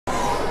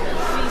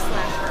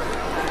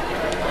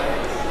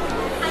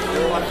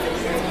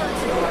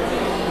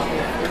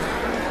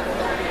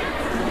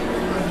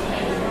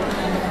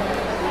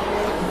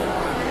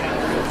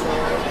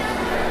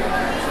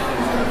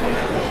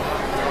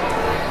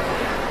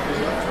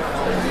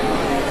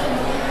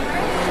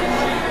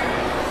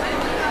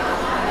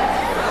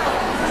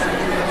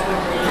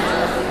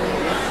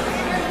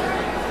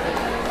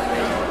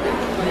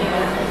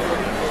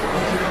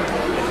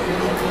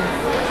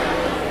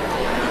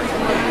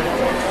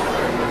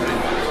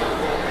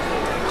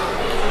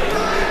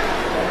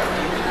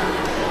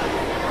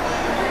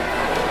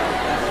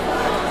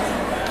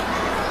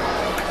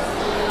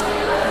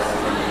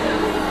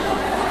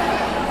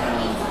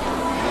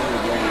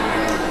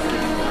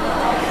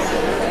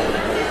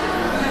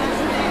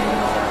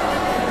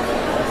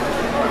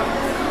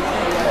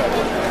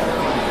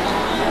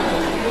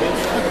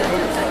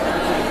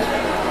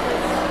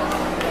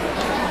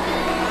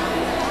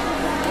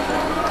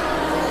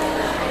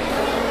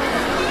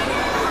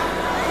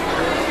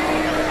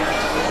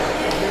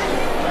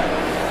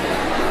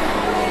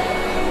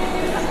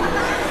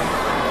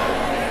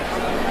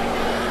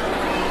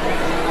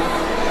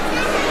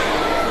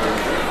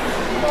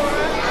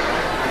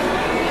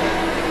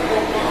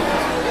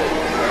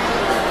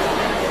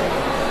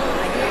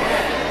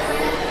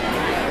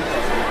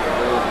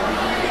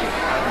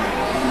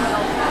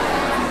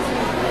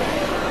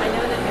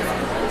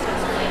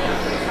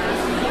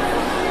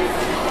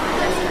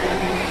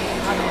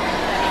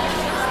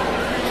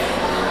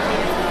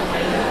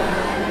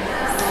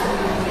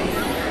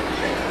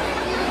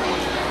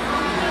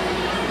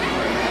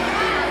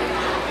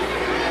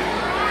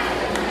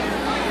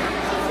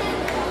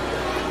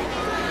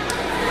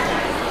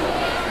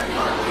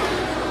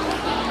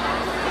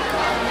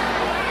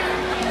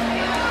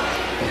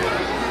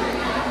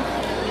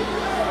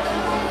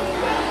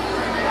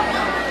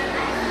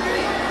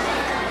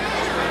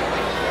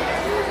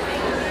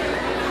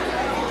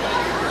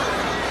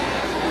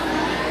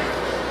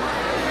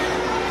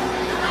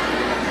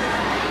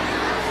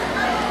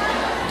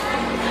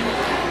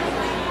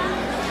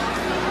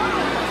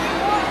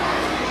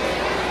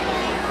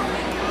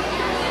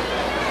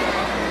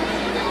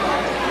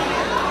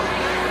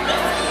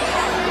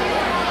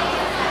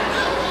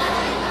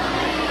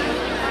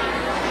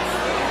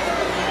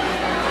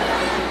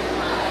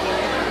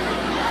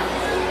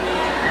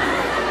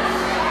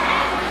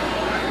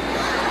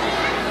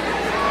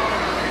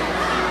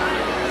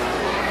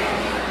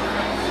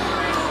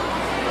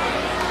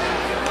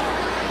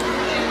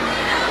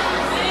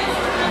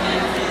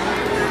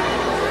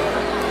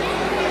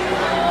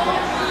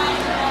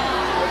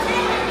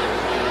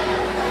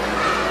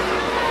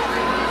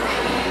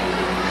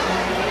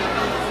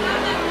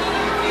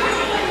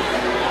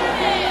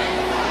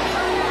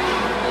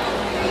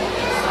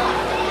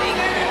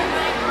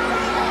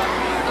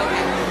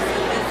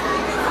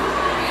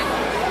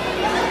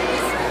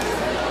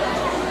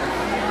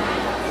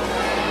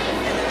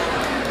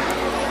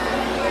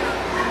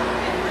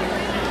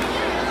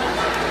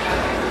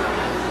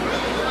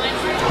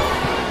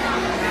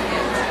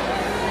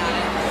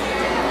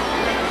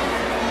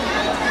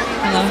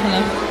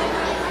hello.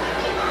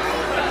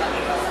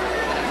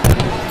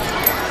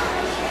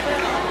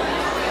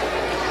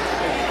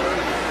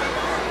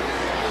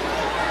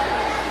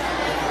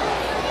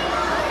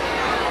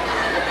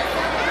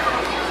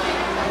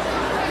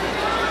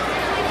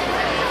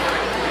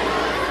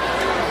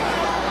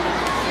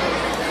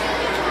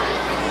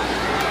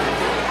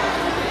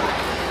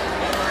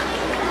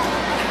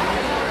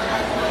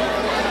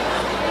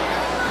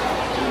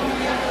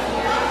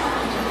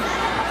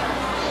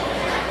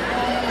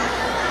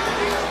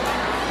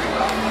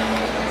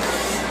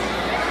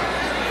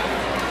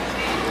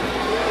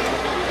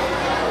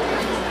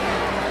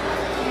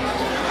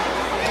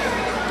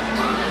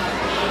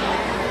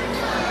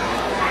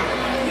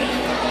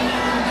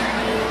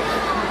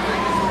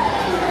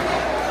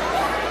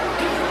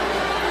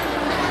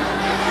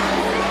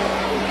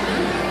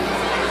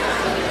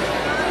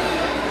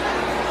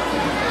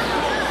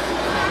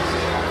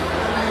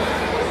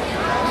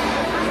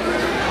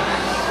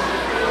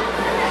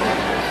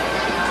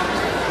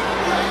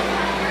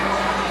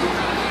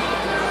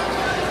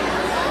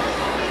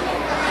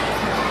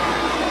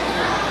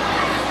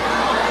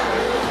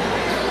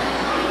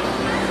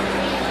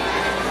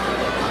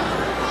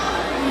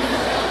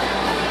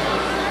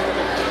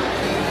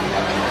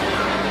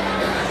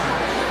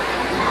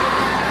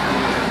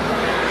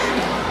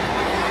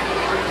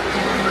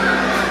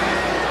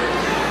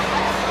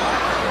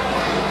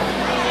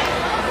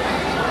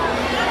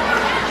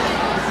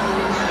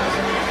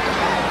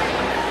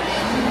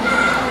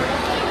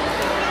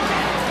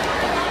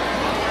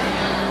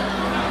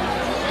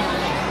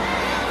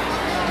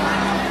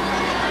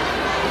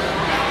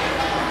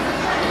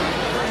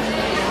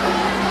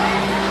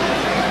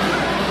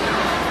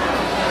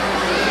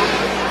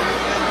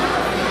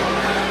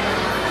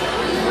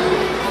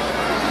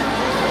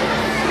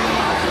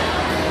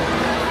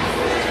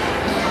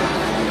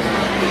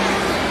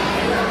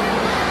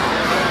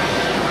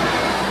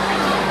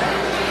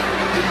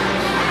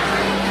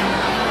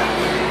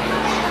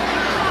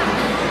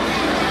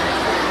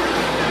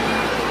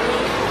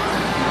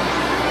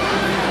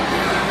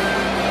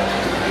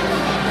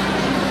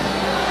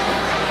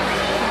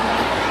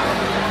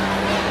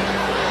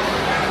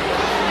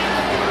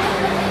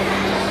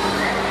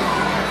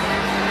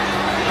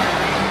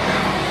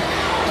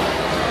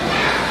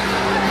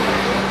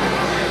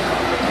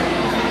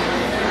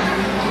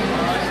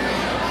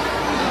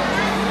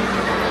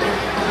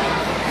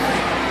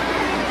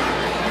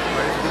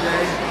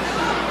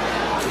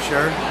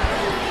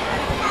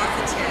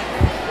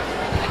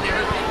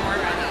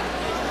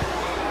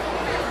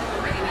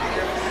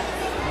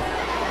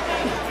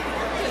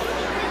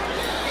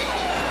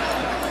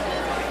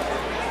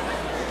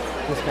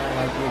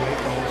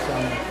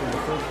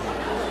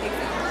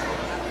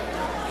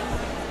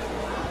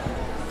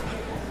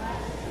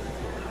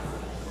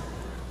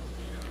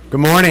 Good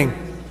morning.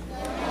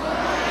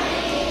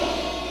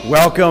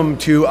 Welcome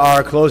to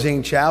our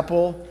closing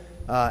chapel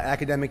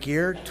academic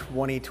year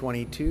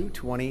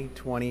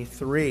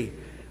 2022-2023.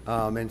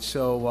 And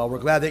so we're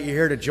glad that you're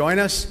here to join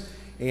us.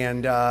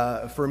 And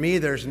for me,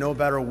 there's no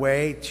better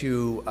way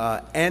to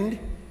end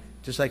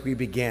just like we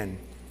begin.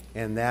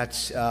 And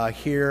that's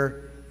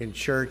here in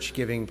church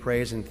giving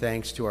praise and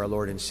thanks to our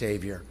Lord and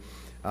Savior.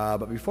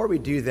 But before we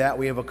do that,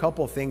 we have a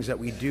couple things that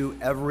we do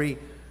every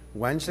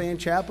Wednesday in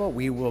chapel.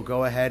 We will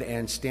go ahead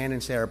and stand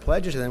and say our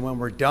pledges, and then when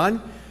we're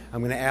done,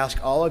 I'm going to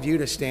ask all of you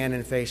to stand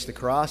and face the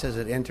cross as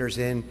it enters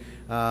in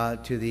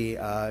to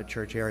the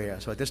church area.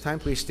 So at this time,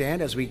 please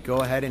stand as we go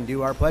ahead and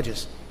do our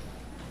pledges.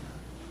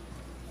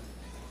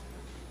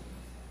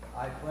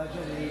 I pledge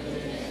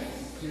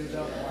allegiance to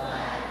the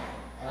flag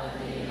of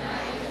the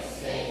United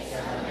States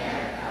of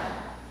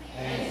America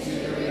and to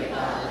the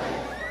republic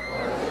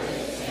for which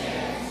it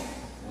stands,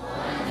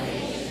 one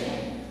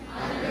nation,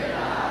 under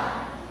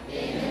God,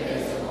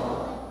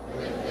 indivisible,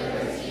 with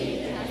liberty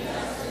and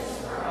justice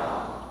for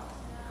all.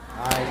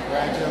 I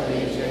pledge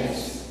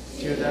allegiance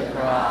to the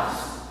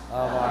cross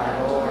of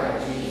our Lord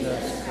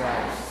Jesus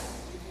Christ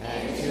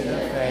and to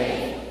the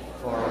faith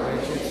for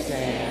which it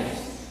stands,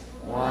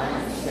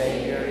 one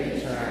Savior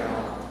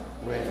eternal,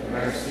 with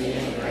mercy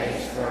and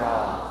grace for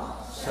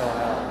all. So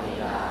help me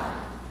God.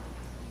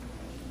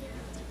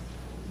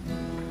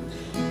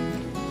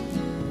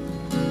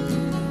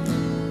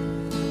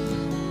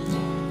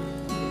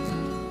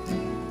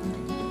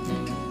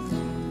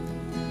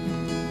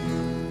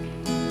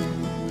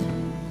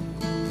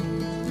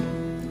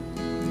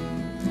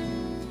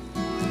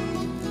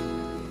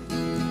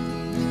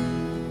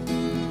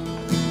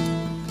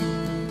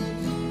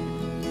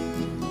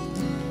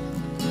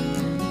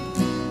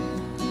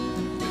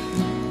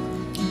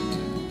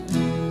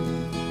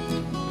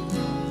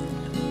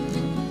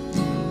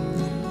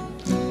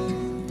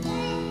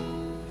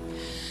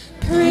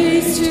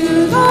 Praise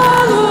to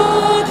the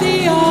Lord,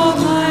 the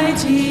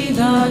Almighty,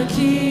 the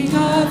King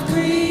of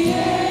creation.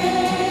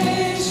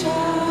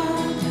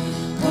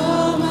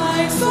 Oh,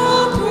 my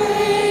soul,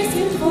 praise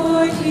Him,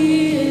 for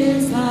He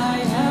is thy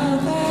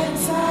health and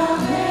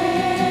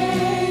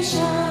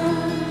salvation.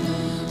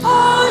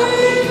 All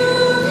ye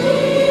who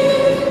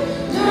hear,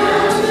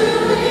 now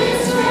to Him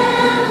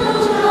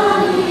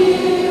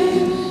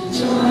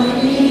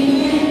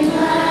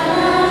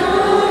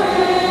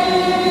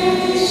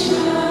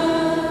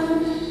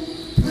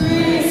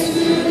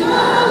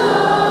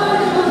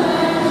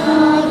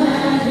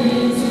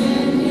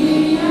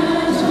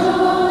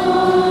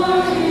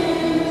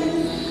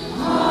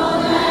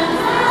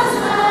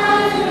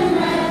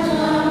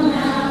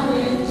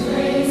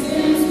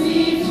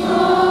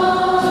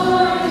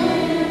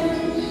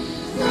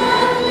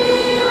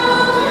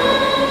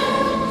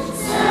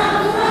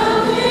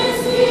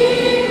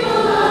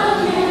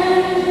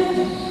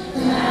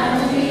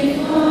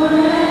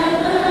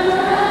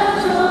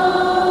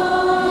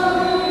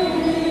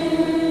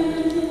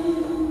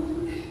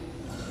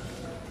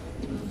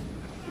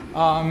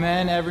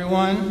Amen,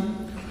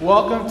 everyone.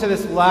 Welcome to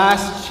this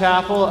last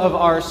chapel of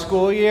our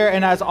school year.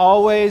 And as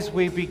always,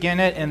 we begin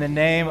it in the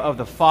name of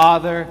the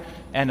Father,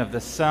 and of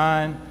the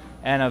Son,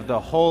 and of the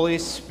Holy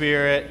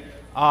Spirit.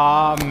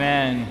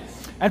 Amen.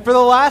 And for the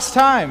last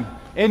time,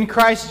 in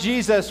Christ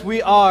Jesus,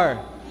 we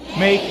are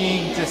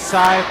making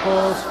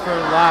disciples for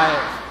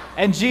life.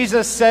 And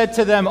Jesus said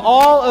to them,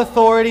 all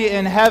authority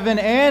in heaven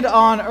and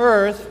on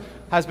earth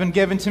has been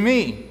given to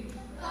me.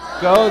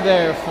 Go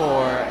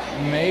therefore,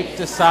 make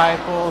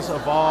disciples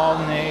of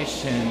all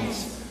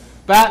nations,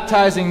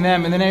 baptizing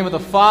them in the name of the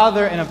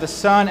Father and of the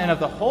Son and of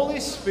the Holy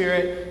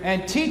Spirit,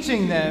 and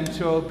teaching them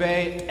to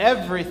obey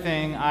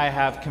everything I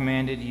have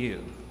commanded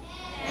you.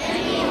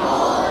 And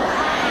behold,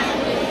 I am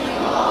with you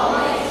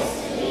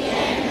always to the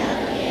end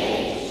of the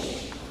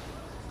age.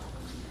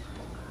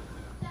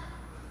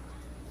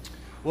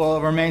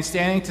 We'll remain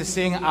standing to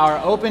sing our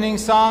opening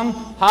song,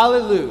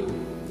 Hallelujah.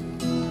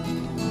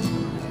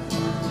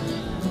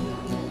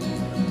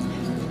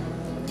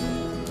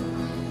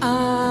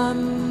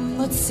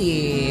 Let's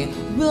see.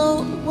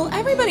 Will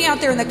everybody out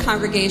there in the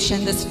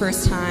congregation this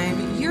first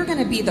time, you're going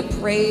to be the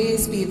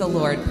praise be the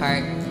Lord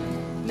part.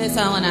 Miss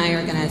Elle and I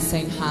are going to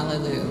sing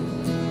Hallelujah.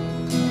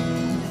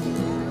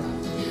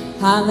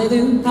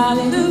 Hallelujah,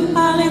 hallelujah,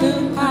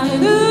 hallelujah,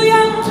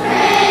 hallelujah.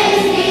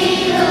 Praise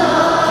be the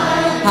Lord.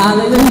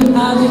 Hallelujah,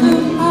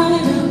 hallelujah,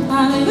 hallelujah,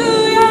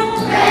 hallelujah.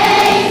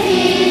 Praise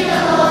be the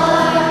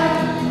Lord.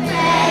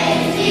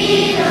 Praise be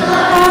the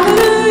Lord.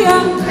 Hallelujah.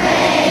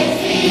 Praise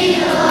be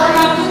the Lord.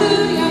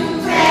 Hallelujah.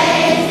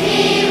 Praise be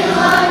the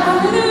Lord.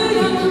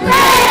 Hallelujah.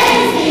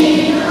 Praise be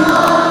the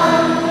Lord.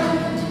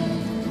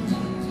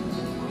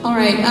 All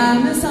right,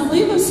 Miss Elle, will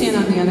you go stand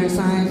on the other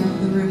side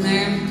of the room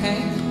there, okay?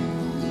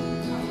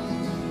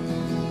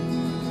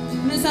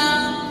 Miss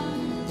Elle,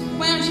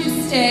 why don't you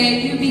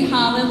stay? You be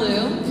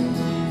Hallelujah.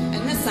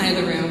 And this side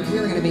of the room,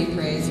 we're going to be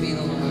Praise be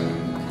the Lord.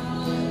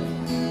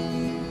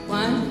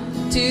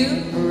 1,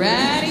 2,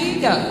 ready,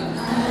 go.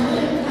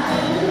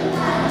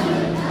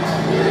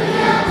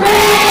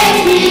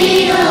 Praise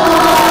be the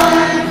Lord.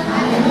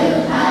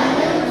 Hallelujah,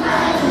 hallelujah,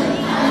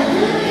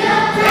 hallelujah.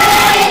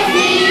 Praise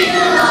be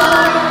the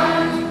Lord.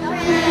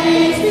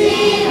 Praise be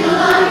the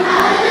Lord.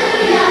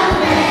 Hallelujah.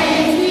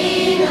 Praise be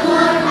the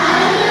Lord.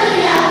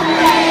 Hallelujah.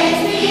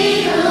 Praise be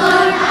the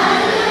Lord.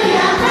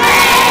 Hallelujah.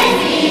 Praise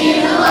be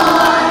the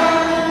Lord.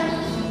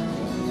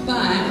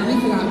 But we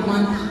forgot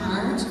one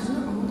part.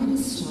 We're all going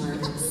to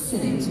start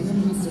sitting. So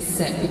everyone wants to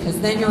sit because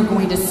then you're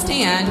going to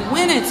stand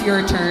when it's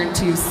your turn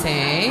to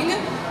sing.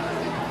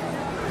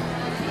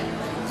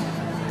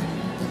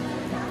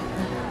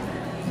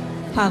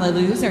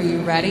 Hallelujah. Are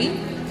you ready?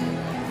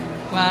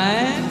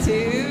 1,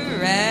 2,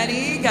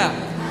 ready, go.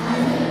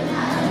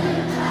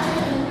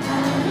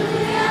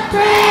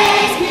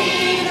 Praise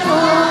be the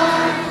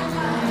Lord.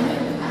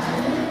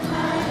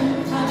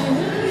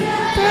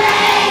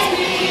 Praise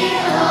be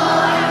the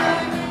Lord.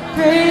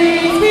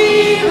 Praise be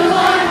the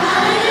Lord.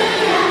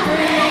 Hallelujah.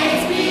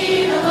 Praise be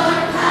the Lord.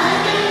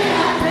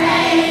 Hallelujah.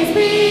 Praise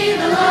be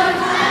the Lord.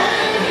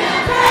 Hallelujah.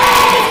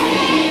 Praise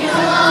be the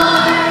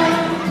Lord.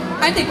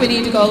 I think we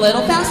need to go a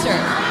little faster.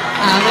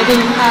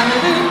 Hallelujah,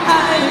 hallelujah,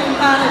 hallelujah,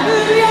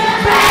 hallelujah.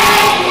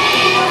 Praise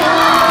be the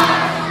Lord.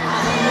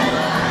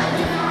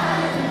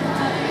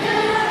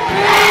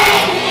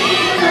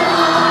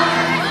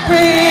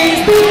 Praise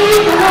be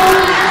the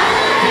Lord.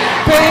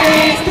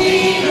 Praise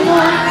be the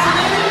Lord.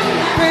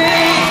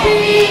 Praise be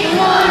the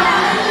Lord.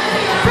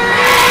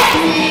 Praise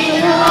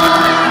be the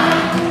Lord.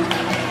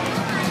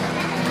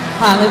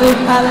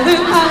 Hallelujah,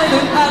 hallelujah,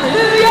 hallelujah,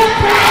 hallelujah.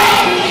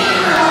 Praise be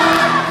the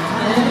Lord.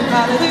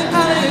 Hallelujah,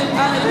 hallelujah,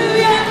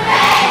 hallelujah.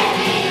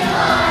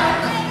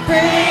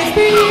 Praise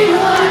be the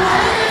Lord.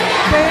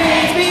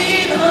 Praise be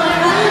the Lord.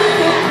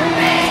 Hallelujah.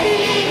 Praise be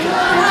the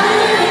Lord.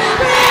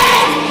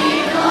 Praise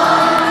be the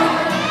Lord.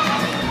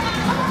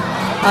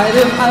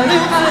 Hallelujah,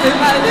 hallelujah,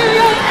 hallelujah,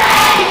 hallelujah.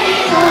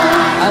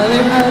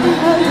 Hallelujah,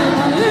 hallelujah,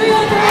 hallelujah,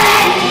 hallelujah.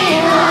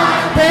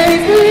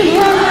 Praise be the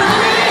Lord.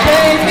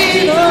 Praise be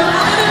the Lord.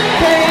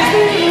 Praise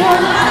be the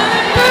Lord.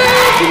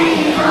 Praise be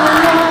the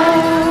Lord.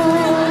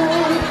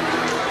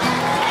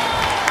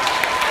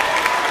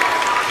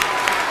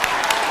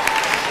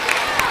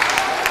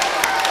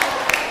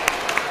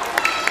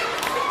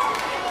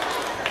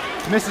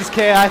 Mrs.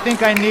 K, I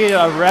think I need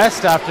a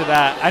rest after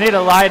that. I need to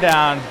lie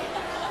down.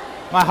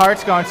 My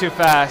heart's going too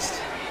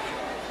fast.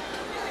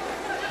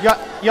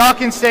 Y'all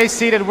can stay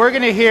seated. We're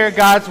going to hear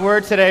God's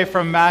word today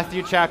from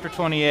Matthew chapter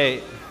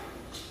 28.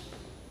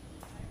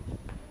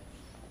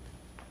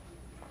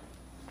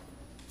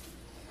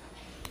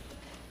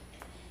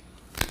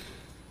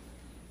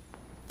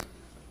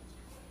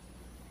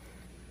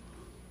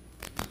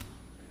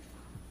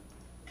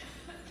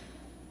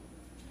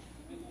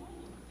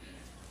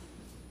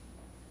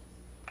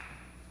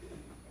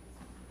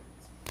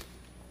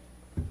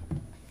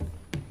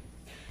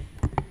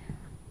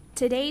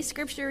 Today's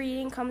scripture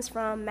reading comes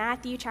from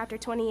Matthew chapter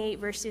 28,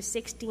 verses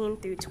 16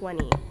 through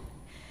 20.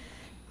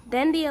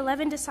 Then the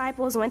 11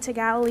 disciples went to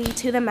Galilee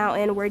to the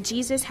mountain where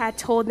Jesus had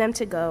told them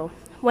to go.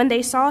 When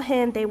they saw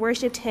him, they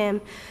worshipped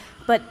him,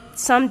 but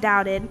some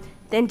doubted.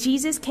 Then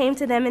Jesus came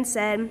to them and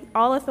said,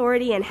 "All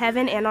authority in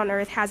heaven and on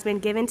earth has been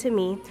given to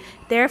me.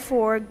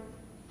 Therefore,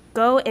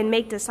 go and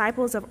make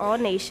disciples of all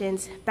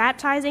nations,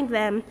 baptizing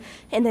them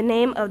in the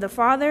name of the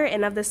Father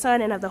and of the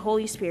Son and of the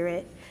Holy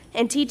Spirit,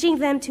 and teaching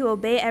them to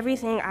obey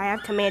everything I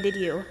have commanded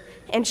you.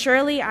 And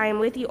surely I am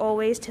with you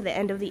always to the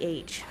end of the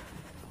age."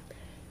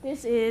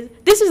 This is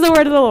the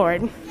word of the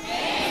Lord.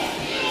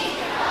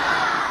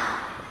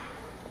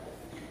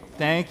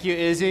 Thank you,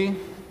 Izzy.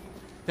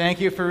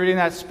 Thank you for reading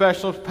that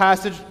special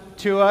passage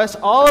to us,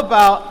 all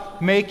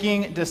about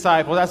making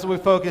disciples. That's what we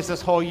focused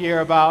this whole year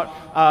about.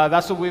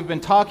 That's what we've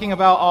been talking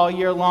about all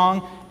year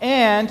long.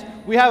 And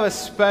we have a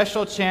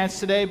special chance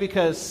today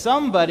because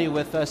somebody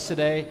with us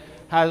today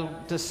has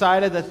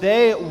decided that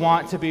they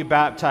want to be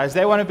baptized.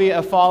 They want to be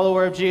a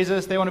follower of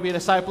Jesus. They want to be a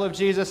disciple of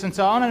Jesus. And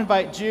so I want to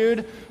invite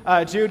Jude.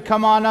 Jude,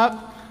 come on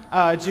up.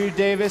 Jude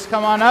Davis,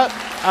 come on up.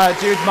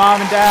 Jude's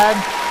mom and dad,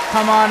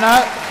 come on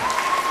up.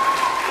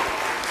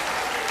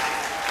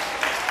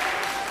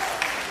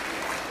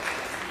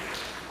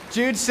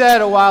 Jude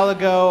said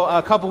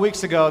a couple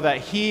weeks ago, that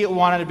he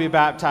wanted to be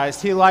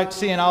baptized. He liked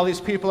seeing all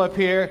these people up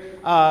here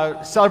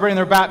celebrating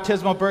their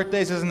baptismal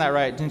birthdays. Isn't that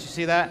right? Didn't you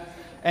see that?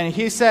 And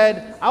he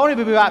said, "I want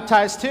to be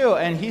baptized too."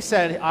 And he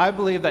said, "I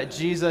believe that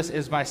Jesus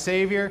is my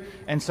Savior,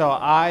 and so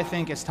I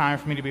think it's time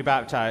for me to be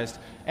baptized."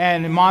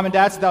 And Mom and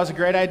Dad said that was a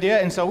great idea,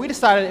 and so we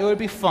decided it would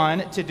be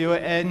fun to do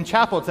it in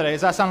chapel today.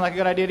 Does that sound like a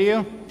good idea to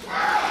you?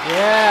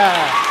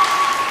 Yeah.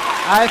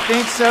 I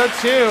think so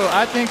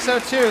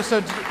too.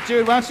 So,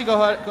 Jude, why don't you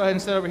go ahead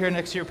and sit over here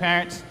next to your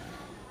parents?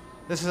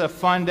 This is a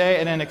fun day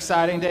and an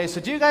exciting day.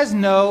 So do you guys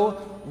know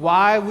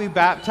why we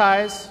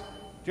baptize?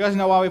 Do you guys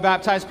know why we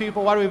baptize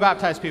people? Why do we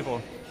baptize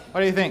people?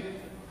 What do you think?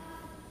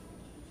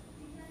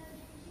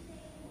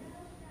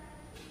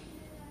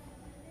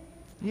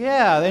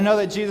 Yeah, they know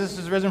that Jesus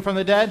is risen from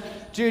the dead.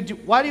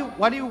 Jude, why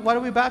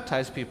do we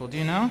baptize people? Do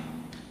you know?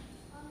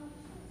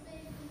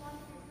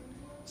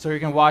 So you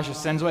can wash your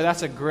sins away.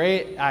 That's a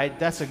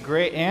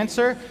great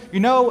answer. You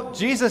know,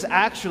 Jesus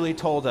actually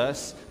told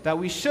us that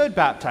we should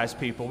baptize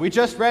people. We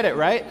just read it,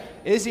 right?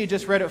 Izzy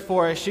just read it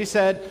for us. She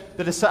said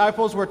the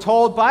disciples were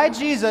told by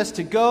Jesus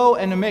to go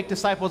and to make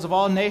disciples of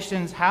all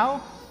nations.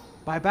 How?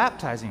 By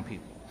baptizing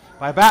people.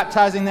 By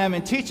baptizing them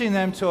and teaching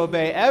them to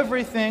obey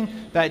everything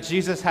that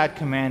Jesus had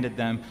commanded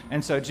them.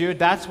 And so, Jude,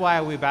 that's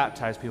why we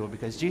baptize people,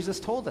 because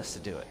Jesus told us to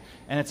do it.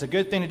 And it's a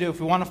good thing to do.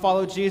 If we want to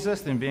follow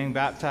Jesus, then being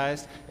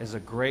baptized is a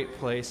great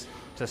place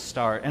to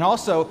start. And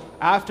also,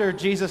 after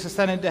Jesus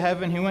ascended to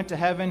heaven, he went to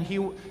heaven,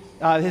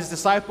 his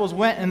disciples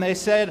went and they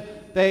said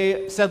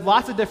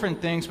lots of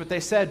different things, but they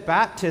said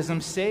baptism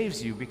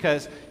saves you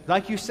because,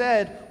 like you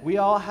said, we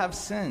all have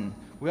sin.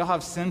 We all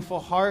have sinful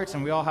hearts,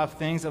 and we all have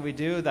things that we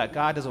do that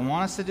God doesn't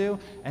want us to do,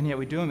 and yet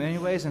we do them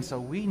anyways, and so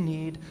we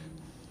need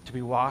to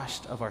be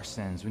washed of our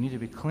sins. We need to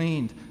be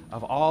cleaned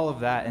of all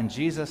of that, and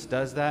Jesus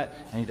does that,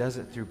 and he does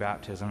it through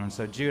baptism. And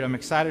so, Jude, I'm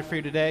excited for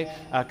you today,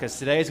 because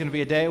today is going to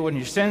be a day when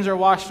your sins are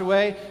washed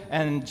away,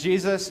 and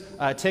Jesus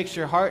takes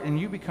your heart, and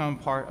you become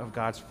part of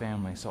God's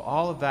family. So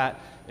all of that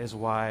is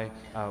why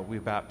we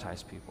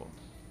baptize people.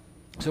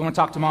 So I want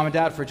to talk to Mom and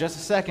Dad for just a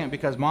second,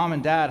 because Mom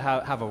and Dad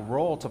have a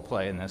role to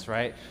play in this,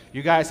 right?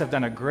 You guys have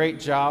done a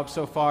great job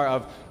so far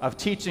of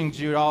teaching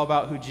Jude all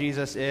about who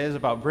Jesus is,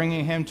 about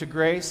bringing him to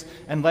grace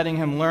and letting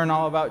him learn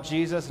all about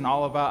Jesus and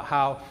all about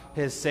how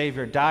his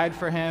Savior died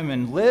for him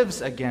and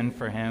lives again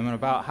for him, and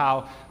about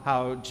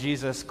how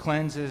Jesus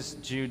cleanses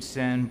Jude's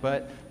sin.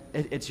 But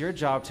it's your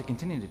job to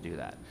continue to do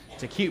that,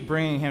 to keep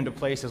bringing him to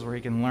places where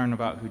he can learn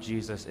about who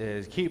Jesus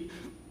is. Keep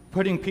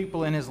putting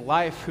people in his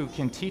life who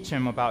can teach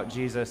him about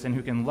Jesus and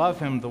who can love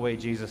him the way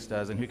Jesus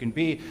does and who can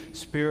be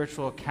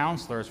spiritual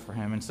counselors for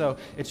him. And so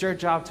it's your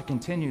job to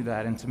continue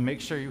that and to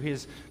make sure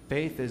his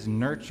faith is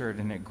nurtured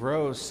and it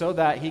grows so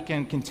that he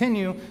can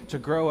continue to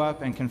grow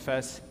up and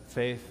confess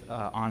faith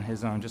on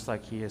his own, just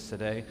like he is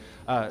today.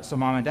 So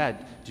Mom and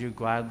Dad, do you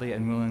gladly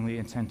and willingly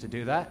intend to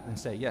do that? And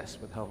say yes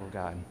with the help of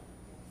God.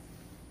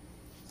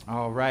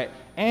 All right.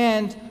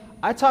 And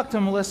I talked to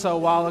Melissa a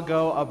while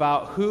ago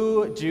about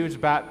who Jude's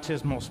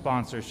baptismal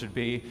sponsor should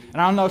be.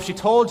 And I don't know if she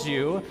told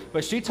you,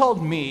 but she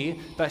told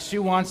me that she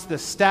wants the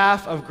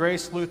staff of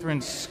Grace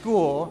Lutheran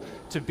School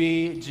to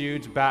be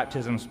Jude's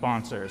baptism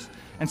sponsors.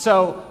 And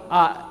so,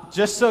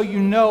 just so you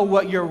know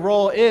what your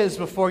role is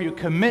before you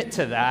commit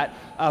to that,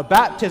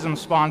 baptism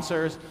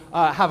sponsors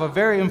have a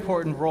very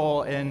important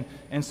role in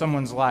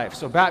someone's life.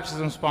 So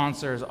baptism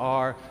sponsors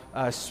are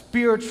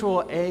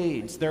spiritual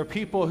aides. They're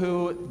people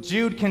who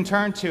Jude can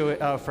turn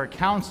to for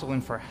counsel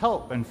and for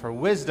help and for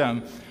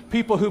wisdom.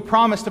 People who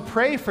promise to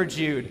pray for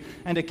Jude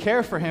and to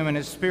care for him in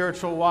his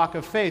spiritual walk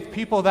of faith.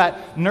 People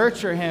that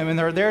nurture him, and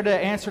they're there to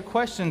answer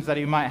questions that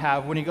he might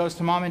have when he goes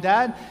to Mom and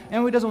Dad,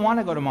 and when he doesn't want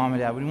to go to Mom and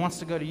Dad, when he wants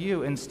to go to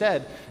you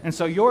instead. And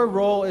so your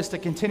role is to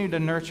continue to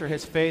nurture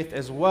his faith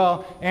as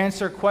well,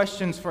 answer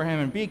questions for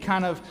him, and be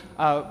kind of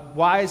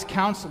wise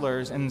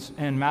counselors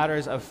in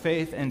matters of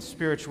faith and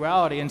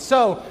spirituality. And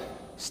so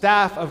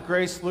staff of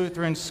Grace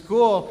Lutheran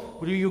School,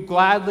 do you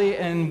gladly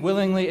and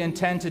willingly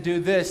intend to do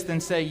this? Then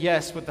say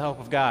yes with the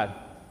help of God.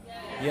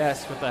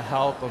 Yes, with the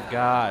help of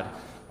God.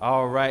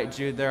 All right,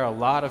 Jude, there are a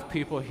lot of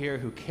people here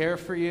who care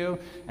for you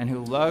and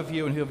who love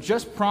you and who have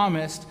just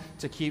promised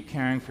to keep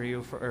caring for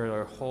you for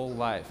their whole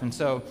life. And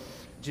so,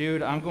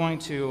 Jude, I'm going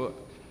to,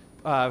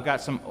 I've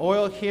got some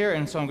oil here,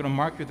 and so I'm going to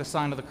mark you the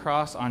sign of the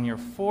cross on your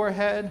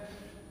forehead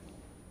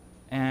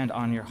and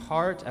on your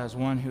heart as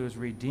one who is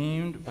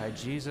redeemed by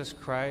Jesus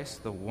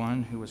Christ, the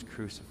one who was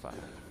crucified.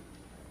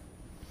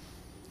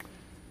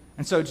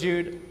 And so,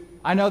 Jude,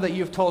 I know that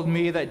you've told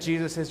me that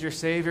Jesus is your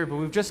Savior, but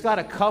we've just got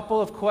a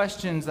couple of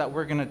questions that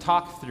we're going to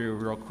talk through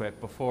real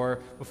quick before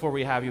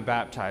we have you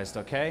baptized,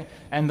 okay?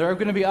 And they're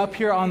going to be up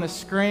here on the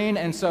screen,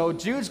 and so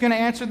Jude's going to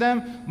answer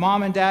them.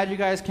 Mom and Dad, you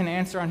guys can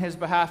answer on his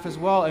behalf as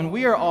well. And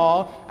we are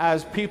all,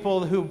 as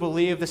people who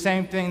believe the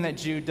same thing that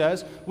Jude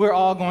does, we're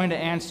all going to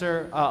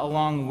answer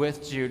along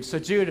with Jude. So,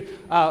 Jude,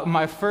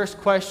 my first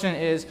question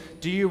is,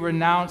 do you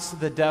renounce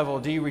the devil?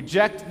 Do you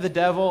reject the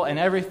devil and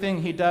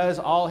everything he does,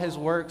 all his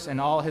works and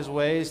all his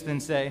ways? Then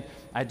say,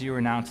 I do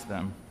renounce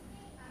them.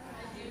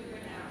 I do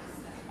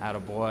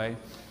renounce them. Attaboy.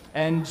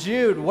 And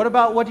Jude,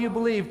 what do you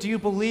believe? Do you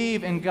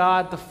believe in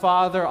God the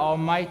Father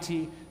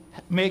Almighty,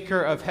 maker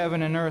of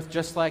heaven and earth,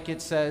 just like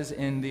it says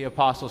in the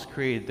Apostles'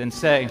 Creed? Then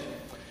say,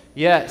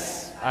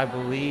 yes, I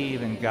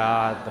believe in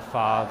God the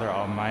Father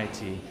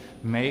Almighty,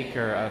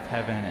 maker of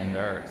heaven and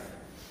earth.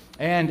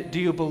 And do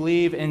you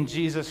believe in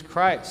Jesus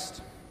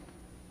Christ,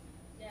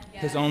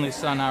 his only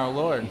Son, our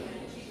Lord?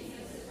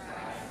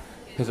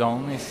 His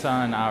only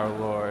Son, our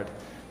Lord,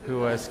 who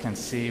was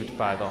conceived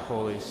by the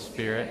Holy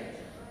Spirit,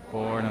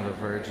 born of the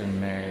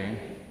Virgin Mary,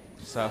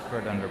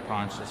 suffered under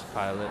Pontius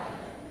Pilate.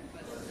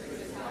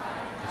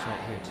 It's right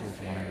here too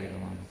if you want to read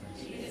along with us.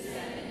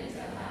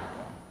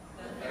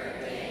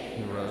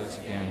 He rose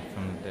again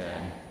from the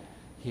dead.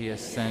 He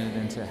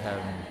ascended into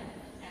heaven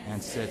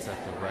and sits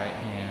at the right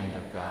hand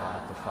of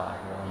God the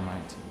Father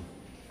Almighty.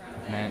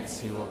 Thence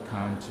he will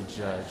come to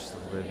judge the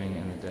living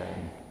and the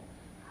dead.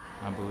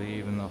 I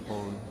believe in the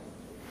Holy...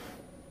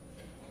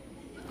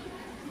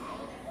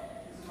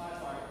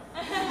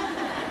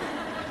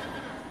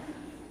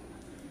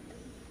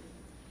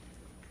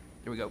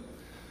 Here we go.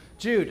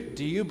 Jude,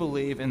 do you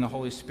believe in the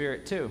Holy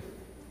Spirit too?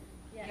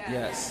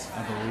 Yes,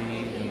 I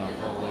believe in the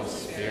Holy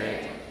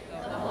Spirit, the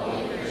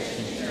Holy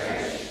Christian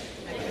Church,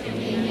 the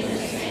communion of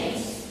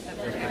saints, the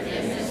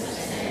forgiveness of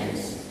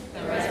sins,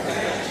 the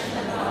resurrection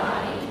of the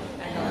body,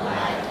 and the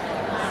life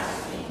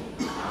everlasting.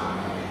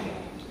 Amen.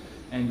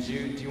 And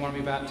Jude, do you want to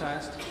be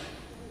baptized?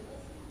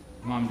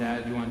 Mom,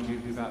 Dad, do you want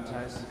Jude to be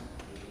baptized?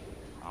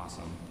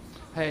 Awesome.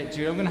 Hey,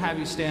 Jude, I'm going to have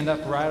you stand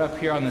up right up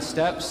here on the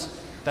steps.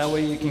 That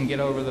way you can get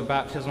over the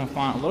baptismal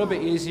font a little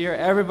bit easier.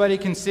 Everybody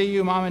can see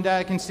you. Mom and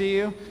Dad can see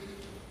you.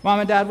 Mom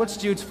and Dad, what's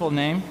Jude's full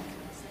name?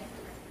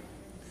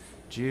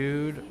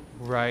 Jude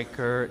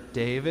Riker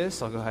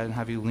Davis. I'll go ahead and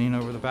have you lean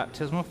over the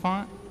baptismal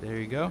font. There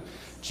you go.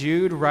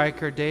 Jude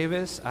Riker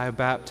Davis, I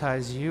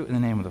baptize you in the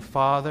name of the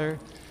Father,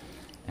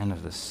 and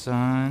of the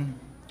Son,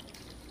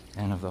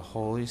 and of the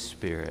Holy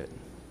Spirit.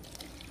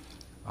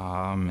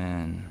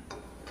 Amen.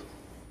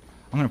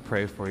 I'm going to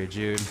pray for you,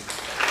 Jude.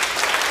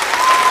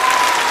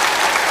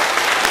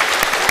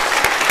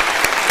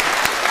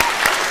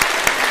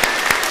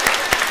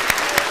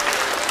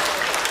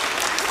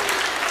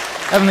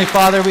 Heavenly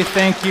Father, we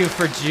thank you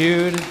for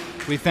Jude.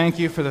 We thank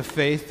you for the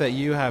faith that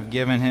you have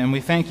given him. We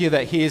thank you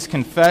that he has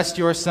confessed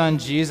your Son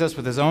Jesus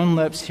with his own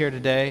lips here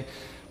today.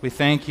 We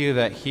thank you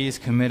that he's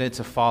committed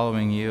to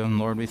following you. And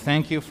Lord, we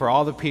thank you for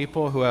all the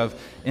people who have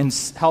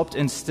helped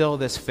instill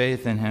this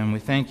faith in him. We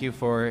thank you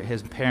for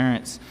his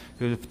parents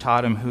who have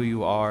taught him who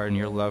you are and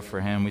your love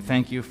for him. We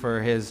thank you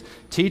for his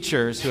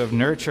teachers who have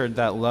nurtured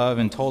that love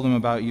and told him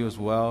about you as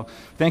well.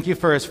 Thank you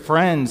for his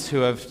friends who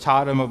have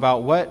taught him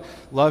about what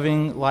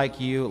loving like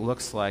you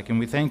looks like. And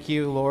we thank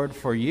you, Lord,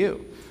 for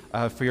you.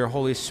 For your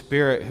Holy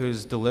Spirit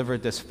who's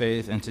delivered this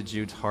faith into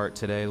Jude's heart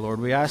today. Lord,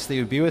 we ask that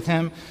you be with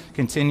him,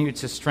 continue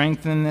to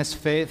strengthen this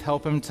faith,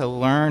 help him to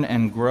learn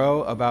and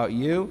grow about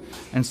you,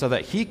 and so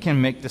that he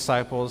can make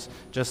disciples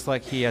just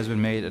like he has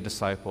been made a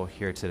disciple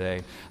here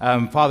today.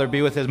 Father,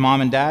 be with his mom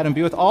and dad, and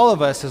be with all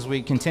of us as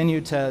we continue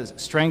to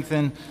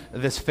strengthen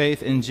this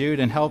faith in Jude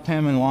and help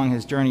him along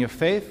his journey of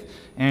faith,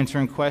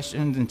 answering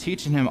questions and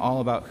teaching him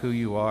all about who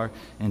you are.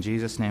 In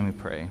Jesus' name we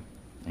pray.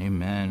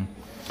 Amen.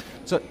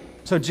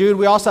 So Jude,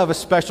 we also have a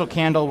special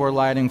candle we're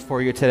lighting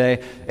for you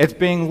today. It's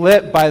being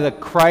lit by the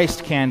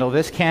Christ candle.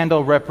 This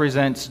candle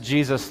represents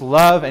Jesus'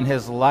 love and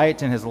his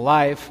light and his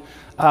life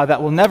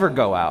that will never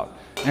go out.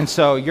 And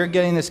so you're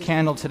getting this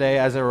candle today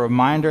as a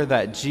reminder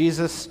that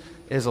Jesus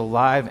is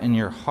alive in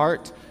your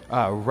heart,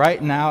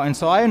 right now. And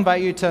so I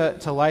invite you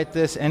to light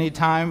this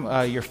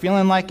anytime you're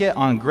feeling like it,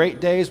 on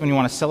great days when you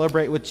want to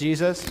celebrate with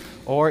Jesus,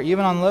 or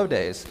even on low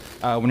days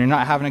when you're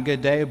not having a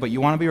good day, but you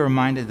want to be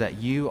reminded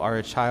that you are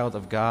a child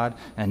of God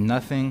and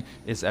nothing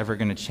is ever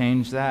going to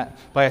change that.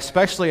 But I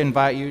especially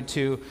invite you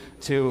to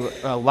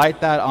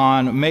light that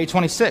on May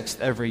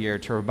 26th every year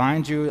to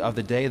remind you of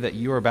the day that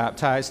you were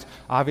baptized.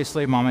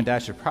 Obviously, Mom and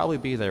Dad should probably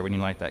be there when you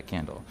light that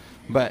candle.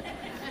 But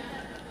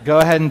go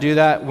ahead and do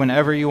that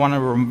whenever you want to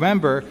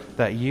remember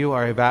that you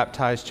are a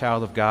baptized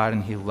child of God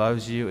and He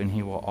loves you and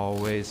He will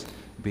always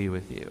be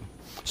with you.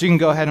 So you can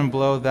go ahead and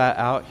blow that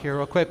out here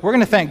real quick. We're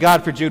going to thank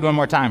God for Jude one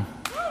more time.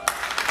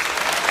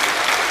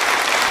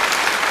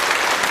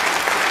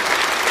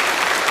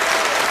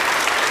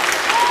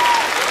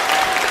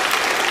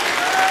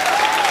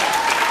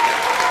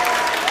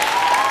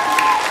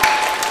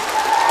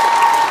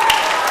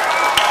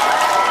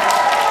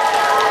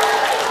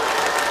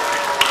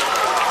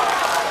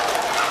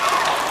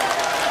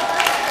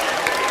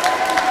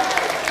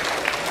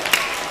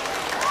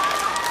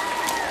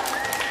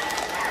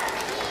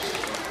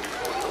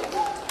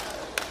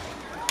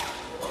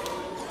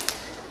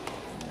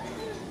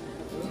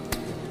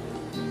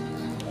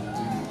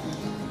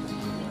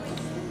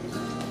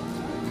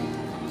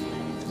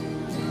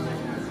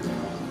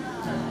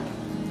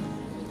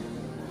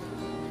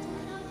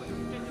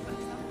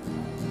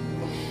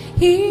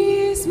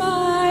 He's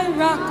my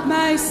rock,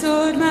 my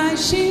sword, my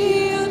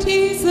shield.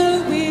 He's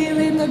the wheel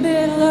in the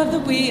middle of the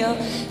wheel.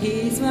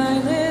 He's my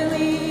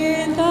lily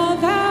in the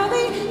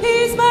valley.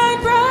 He's my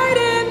bright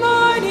and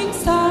morning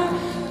star.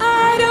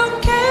 I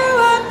don't care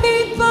what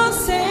people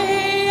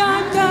say.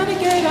 I'm gonna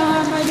get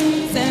on my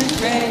knees and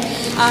pray.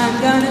 I'm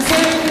gonna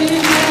serve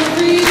Him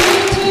every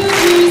day till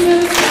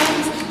Jesus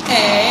comes.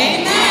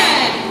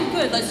 Amen.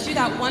 Good. Let's do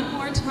that one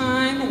more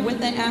time with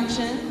the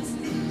actions.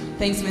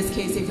 Thanks, Miss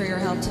Casey, for your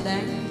help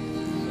today.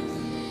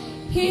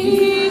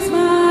 He's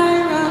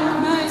my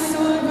rock, my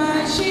sword,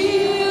 my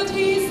shield.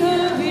 He's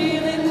the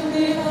wheel in the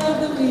middle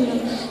of the wheel.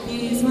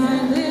 He's my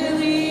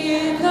lily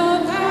in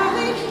the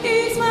valley.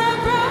 He's my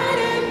bright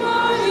and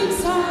morning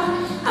star.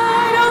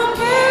 I don't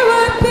care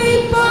what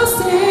people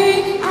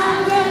say.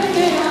 I'm gonna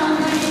get on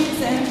my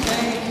knees and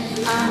pray.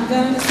 I'm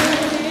gonna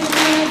serve Him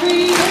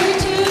every day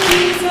till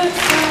Jesus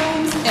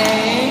comes.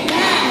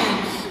 Amen.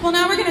 Well,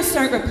 now we're gonna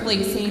start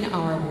replacing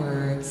our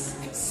words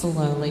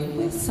slowly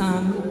with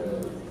some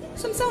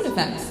sound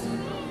effects.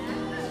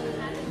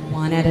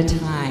 One at a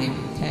time,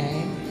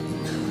 okay?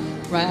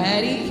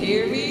 Ready?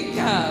 Here we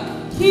go.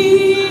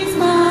 He's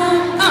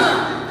my,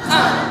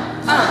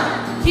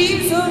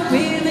 He's a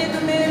wheel in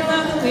the middle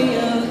of the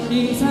wheel.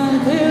 He's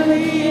my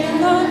lily in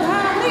the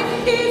valley.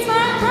 He's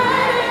my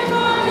bright and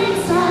morning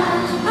star.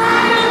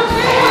 I don't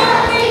care what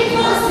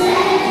people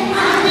say.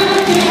 I'm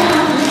gonna get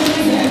on my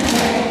knees and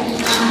pray.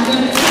 I'm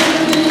gonna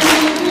serve Him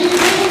every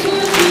day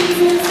till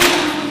Jesus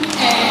comes.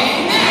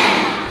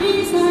 Amen.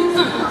 He's my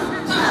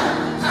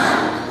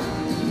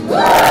He's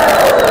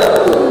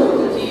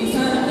a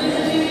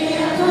lily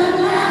in the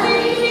valley.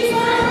 He's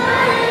my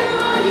bright and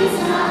morning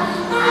star.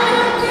 I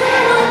don't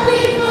care what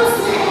people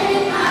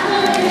say. I'm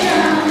gonna get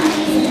on my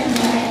knees and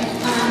pray.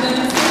 I'm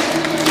gonna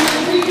serve Him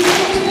every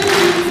day till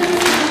Jesus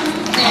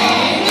comes.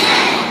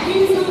 Amen.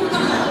 He's my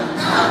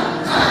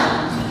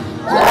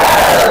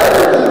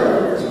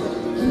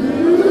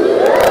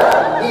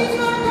He's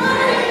my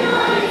bright and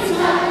morning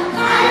star.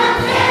 I don't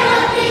care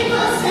what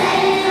people say.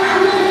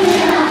 I'm gonna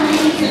get on my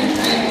knees and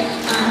pray.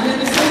 I'm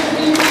gonna serve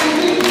Him every day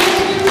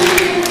till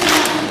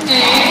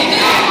Jesus comes.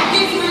 Amen.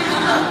 He's my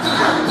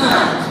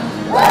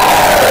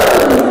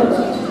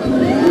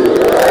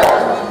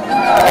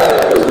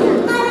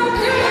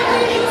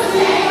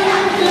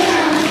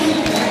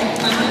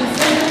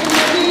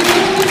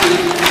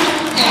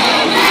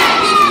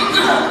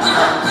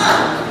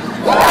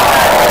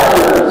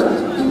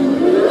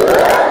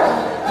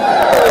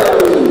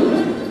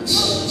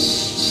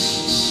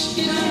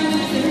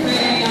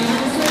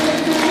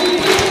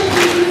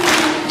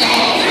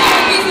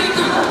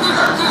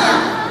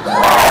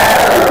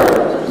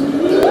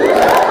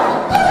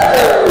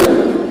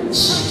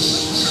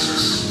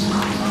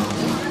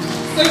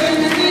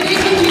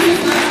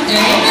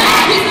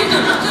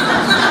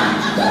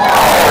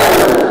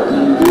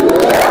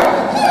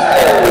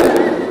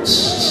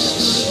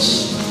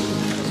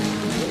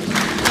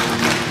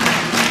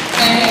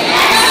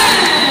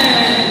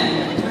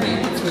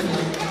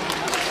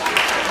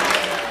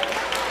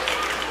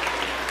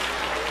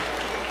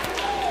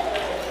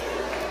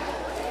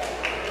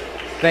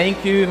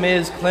Thank you,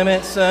 Ms.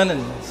 Clementson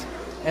and Ms.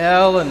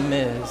 Elle and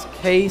Ms.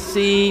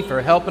 Casey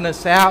for helping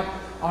us out.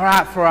 All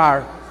right, for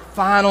our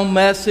final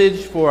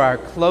message for our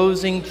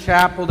closing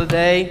chapel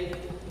today,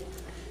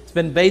 it's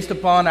been based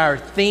upon our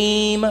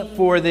theme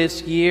for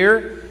this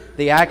year,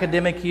 the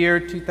academic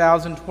year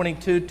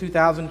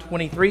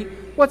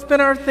 2022-2023. What's been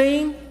our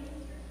theme?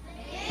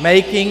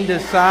 Making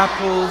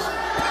disciples.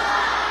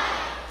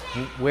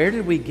 Where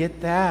did we get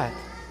that?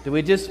 Did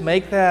we just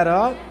make that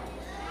up?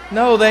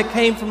 No, that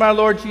came from our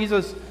Lord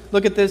Jesus.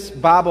 Look at this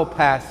Bible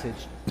passage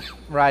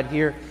right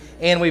here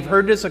And we've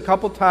heard this a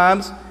couple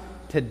times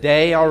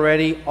today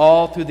already,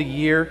 all through the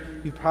year.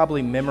 You've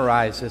probably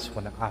memorized this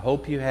one. I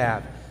hope you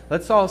have.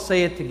 Let's all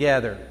say it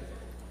together.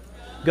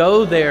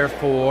 Go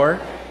therefore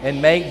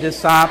and make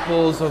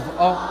disciples of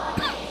all,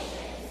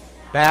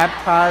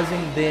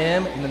 baptizing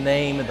them in the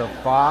name of the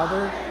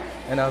Father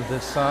and of the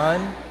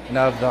Son and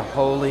of the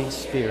Holy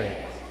Spirit,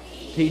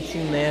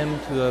 teaching them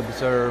to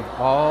observe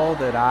all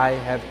that I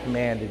have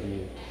commanded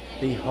you.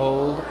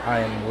 Behold, I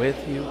am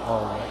with you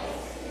always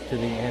to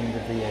the end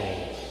of the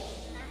age.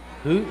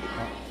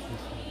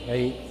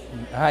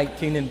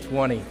 19 and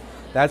 20.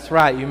 That's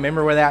right. You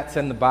remember where that's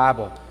in the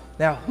Bible.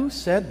 Now, who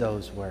said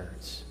those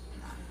words?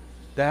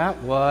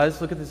 That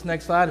was, look at this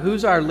next slide.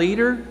 Who's our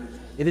leader?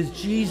 It is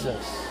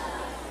Jesus.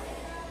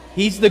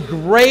 He's the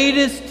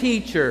greatest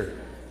teacher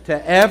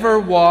to ever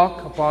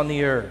walk upon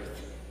the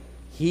earth.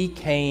 He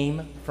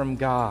came from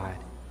God.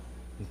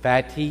 In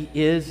fact, He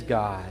is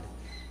God,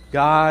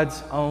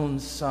 God's own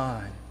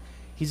Son.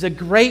 He's a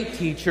great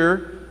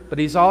teacher, but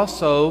He's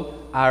also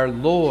our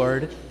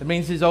Lord. That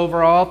means He's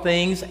over all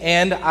things,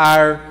 and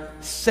our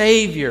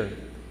Savior.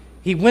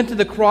 He went to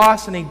the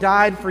cross and He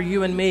died for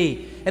you and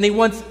me. And He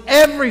wants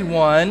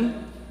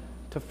everyone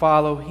to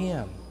follow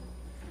Him.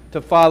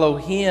 To follow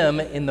Him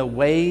in the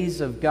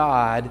ways of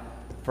God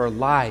for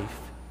life,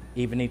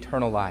 even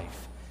eternal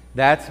life.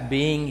 That's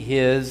being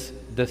His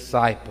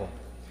disciple.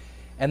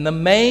 And the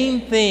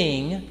main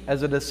thing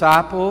as a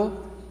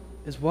disciple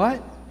is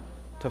what?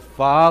 To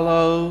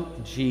follow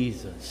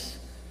Jesus.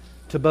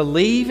 To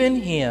believe in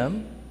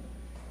Him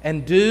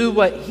and do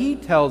what He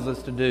tells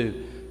us to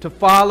do. To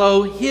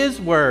follow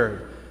His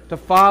word. To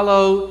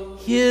follow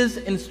His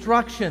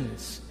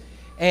instructions.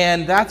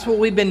 And that's what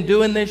we've been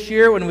doing this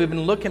year when we've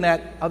been looking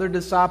at other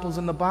disciples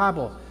in the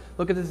Bible.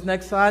 Look at this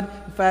next slide.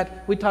 In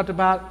fact, we talked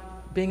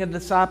about being a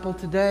disciple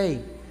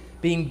today.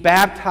 Being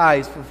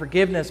baptized for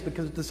forgiveness,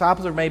 because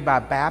disciples are made by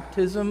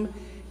baptism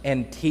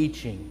and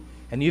teaching.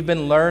 And you've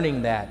been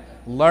learning that.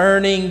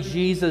 Learning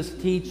Jesus'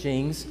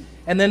 teachings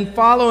and then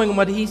following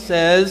what He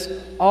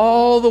says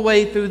all the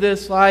way through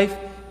this life,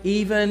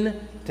 even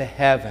to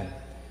heaven.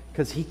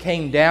 Because He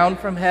came down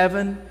from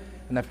heaven,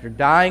 and after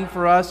dying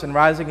for us and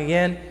rising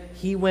again,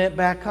 He went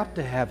back up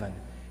to heaven.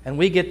 And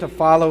we get to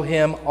follow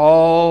Him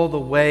all the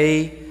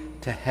way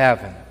to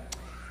heaven.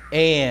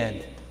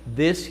 And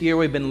this year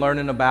we've been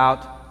learning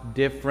about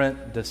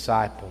different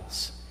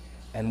disciples.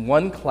 And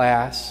one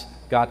class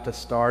got to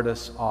start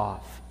us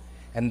off.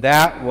 And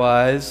that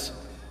was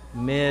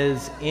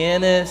Ms.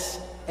 Ennis'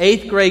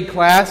 8th grade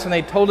class. And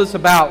they told us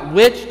about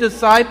which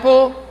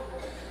disciple?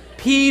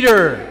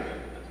 Peter.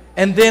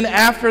 And then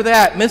after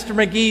that, Mr.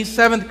 McGee's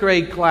 7th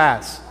grade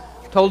class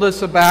told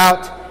us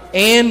about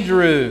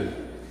Andrew.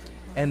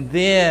 And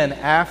then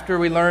after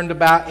we learned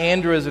about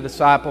Andrew as a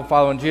disciple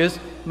following Jesus,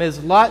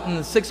 Ms.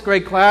 Lutton's 6th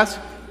grade class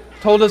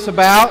told us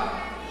about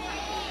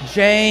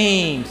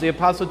James, the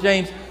Apostle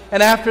James.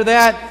 And after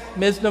that,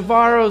 Ms.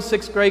 Navarro's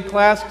 6th grade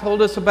class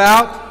told us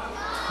about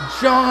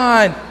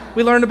John.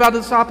 We learned about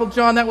the disciple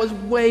John. That was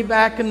way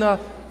back in the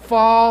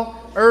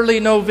fall, early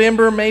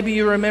November. Maybe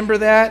you remember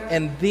that.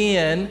 And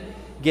then,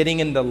 getting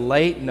into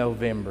late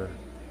November,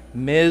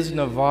 Ms.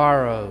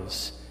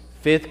 Navarro's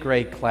 5th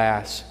grade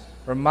class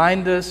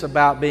remind us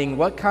about being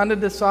what kind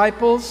of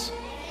disciples?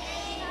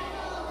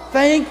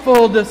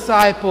 Thankful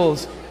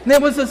disciples. And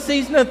it was a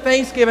season of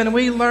Thanksgiving, and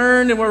we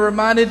learned and were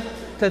reminded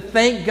to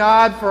thank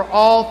God for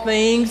all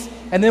things.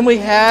 And then we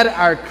had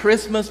our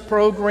Christmas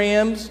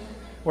programs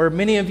where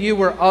many of you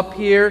were up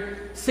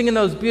here singing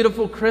those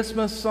beautiful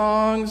Christmas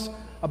songs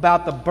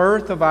about the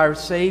birth of our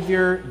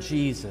Savior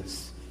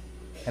Jesus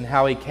and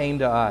how He came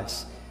to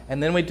us.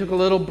 And then we took a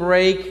little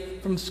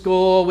break from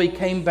school. We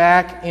came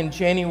back in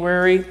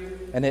January,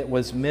 and it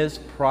was Ms.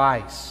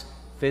 Price,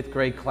 5th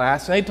grade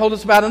class. And they told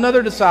us about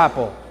another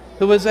disciple.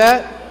 Who was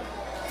that?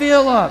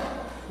 Philip.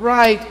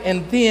 Right.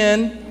 And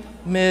then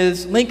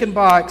Ms.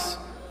 Lincolnbach's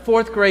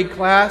 4th grade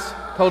class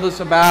told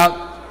us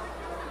about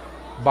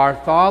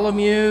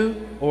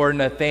Bartholomew or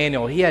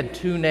Nathaniel. He had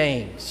 2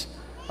 names,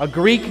 a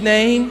Greek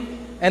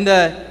name and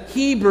a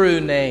Hebrew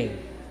name.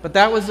 But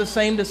that was the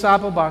same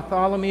disciple,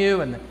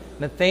 Bartholomew and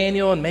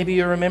Nathaniel, and maybe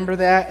you remember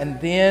that. And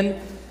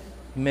then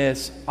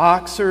Miss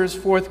Oxer's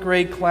 4th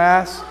grade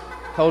class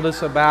told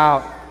us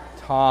about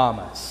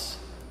Thomas.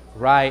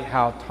 Right,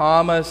 how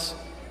Thomas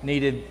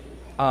needed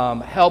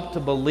help to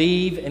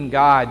believe in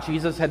God.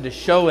 Jesus had to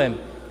show him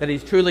that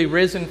He's truly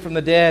risen from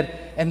the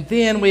dead. And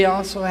then we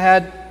also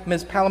had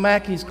Ms.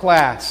 Palamaki's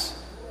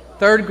class,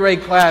 3rd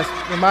grade class,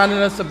 reminding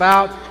us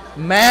about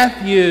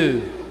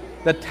Matthew,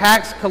 the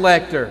tax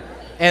collector.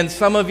 And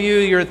some of you,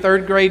 your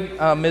 3rd grade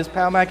Ms.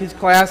 Palamaki's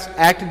class,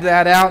 acted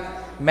that out.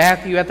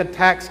 Matthew at the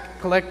tax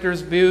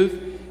collector's booth.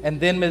 And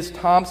then Ms.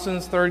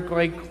 Thompson's 3rd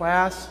grade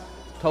class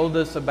told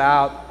us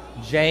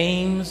about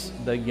James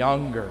the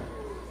younger.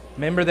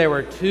 Remember, there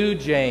were 2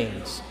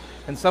 James.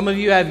 And some of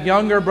you have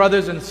younger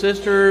brothers and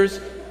sisters,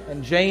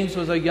 and James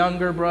was a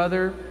younger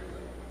brother.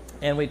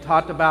 And we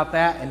talked about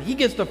that, and he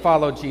gets to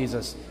follow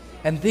Jesus.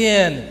 And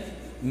then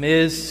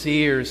Ms.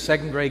 Sears'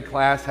 2nd grade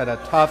class had a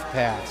tough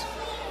task.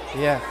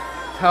 Yeah,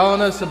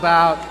 telling us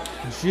about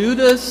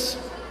Judas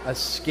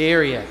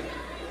Iscariot.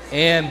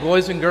 And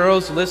boys and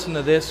girls, listen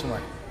to this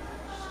one.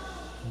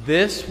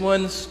 This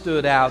one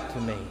stood out to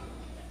me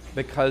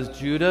because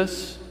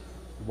Judas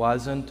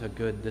wasn't a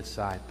good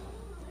disciple.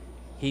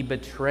 He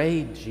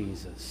betrayed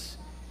Jesus.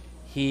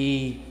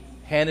 He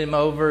handed him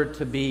over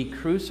to be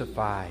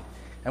crucified.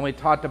 And we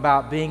talked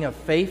about being a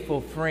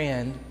faithful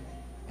friend.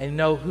 And you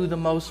know who the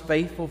most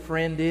faithful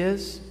friend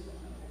is?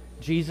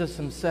 Jesus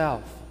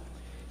himself.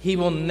 He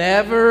will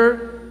never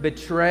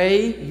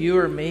betray you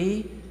or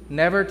me,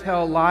 never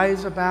tell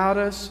lies about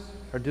us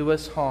or do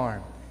us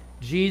harm.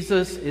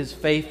 Jesus is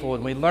faithful,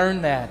 and we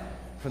learn that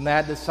from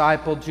that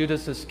disciple,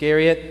 Judas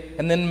Iscariot.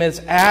 And then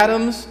Ms.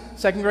 Adams,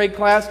 second grade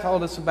class,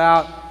 told us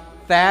about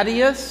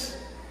Thaddeus.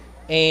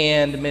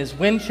 And Ms.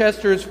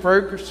 Winchester's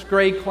first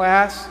grade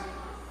class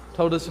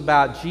told us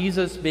about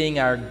Jesus being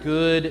our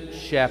good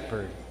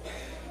shepherd.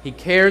 He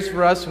cares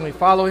for us when we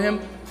follow him.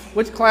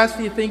 Which class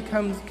do you think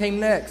came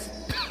next?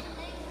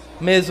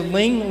 Ms.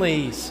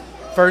 Lingley's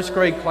first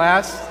grade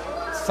class,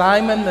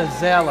 Simon the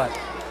Zealot.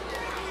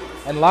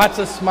 And lots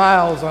of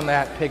smiles on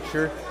that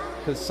picture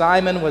because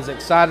Simon was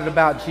excited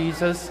about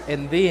Jesus.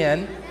 And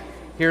then,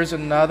 here's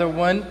another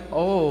one.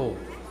 Oh,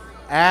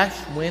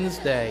 Ash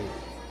Wednesday.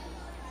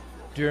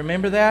 Do you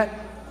remember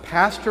that?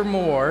 Pastor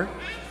Moore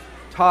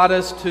taught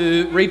us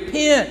to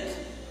repent.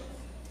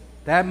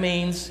 That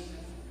means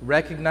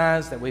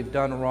recognize that we've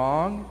done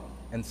wrong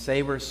and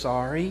say we're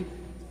sorry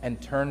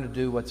and turn to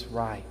do what's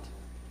right.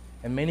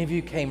 And many of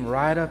you came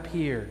right up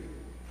here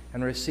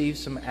and received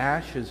some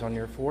ashes on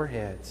your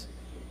foreheads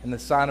and the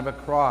sign of a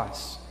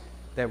cross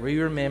that we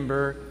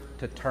remember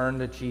to turn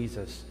to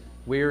Jesus.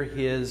 We're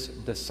his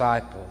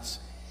disciples.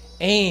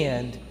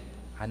 And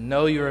I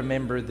know you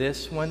remember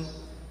this one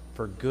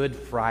for Good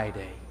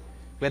Friday.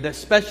 We had a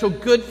special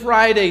Good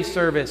Friday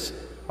service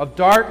of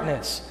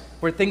darkness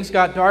where things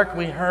got dark and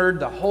we heard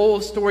the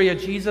whole story of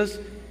Jesus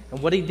and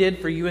what he did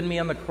for you and me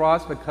on the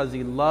cross because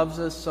he loves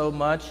us so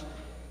much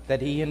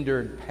that he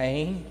endured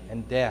pain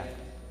and death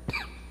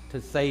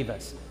to save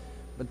us.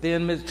 But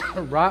then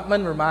Mr.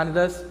 Rotman reminded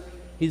us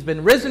he's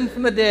been risen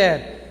from the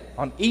dead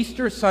on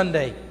Easter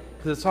Sunday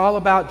because it's all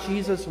about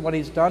Jesus and what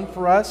he's done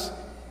for us.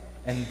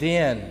 And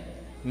then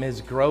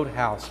Ms.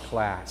 Grotehouse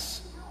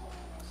class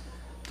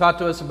taught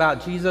to us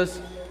about Jesus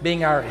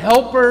being our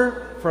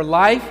helper for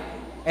life,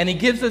 and he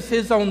gives us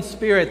his own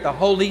Spirit, the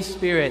Holy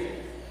Spirit.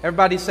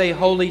 Everybody say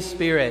Holy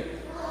Spirit.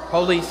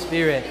 Holy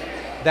Spirit.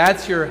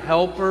 That's your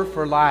helper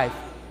for life.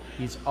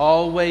 He's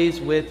always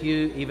with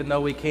you, even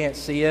though we can't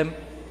see him.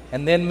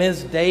 And then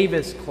Ms.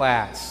 Davis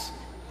class.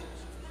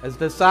 As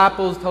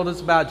disciples told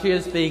us about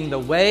Jesus being the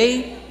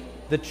way,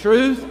 the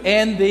truth,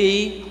 and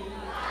the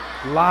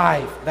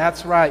life.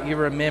 That's right, you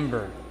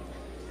remember.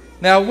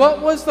 Now,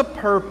 what was the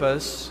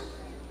purpose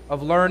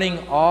of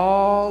learning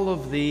all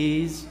of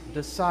these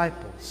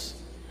disciples?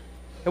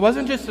 It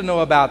wasn't just to know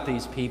about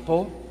these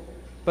people,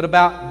 but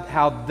about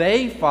how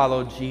they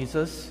followed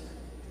Jesus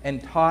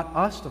and taught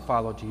us to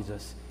follow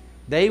Jesus.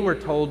 They were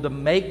told to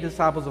make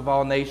disciples of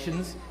all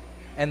nations,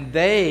 and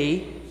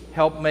they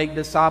helped make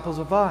disciples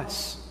of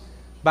us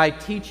by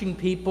teaching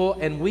people,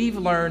 and we've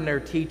learned their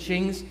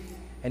teachings,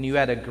 and you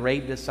had a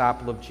great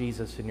disciple of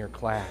Jesus in your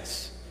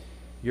class.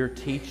 Your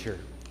teacher,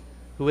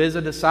 who is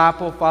a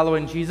disciple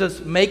following Jesus,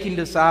 making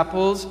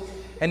disciples,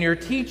 and your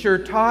teacher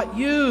taught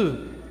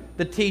you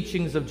the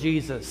teachings of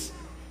Jesus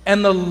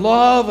and the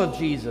love of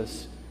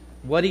Jesus,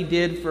 what he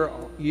did for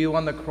you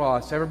on the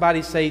cross.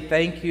 Everybody say,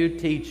 thank you,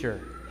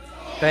 teacher.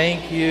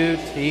 Thank you,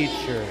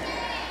 teacher.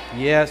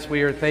 Yes,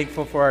 we are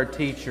thankful for our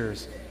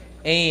teachers.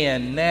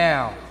 And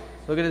now,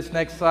 look at this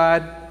next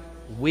slide.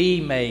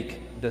 We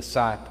make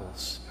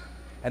disciples.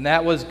 And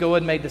that was go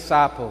and make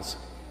disciples.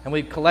 And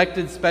we've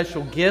collected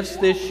special gifts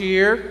this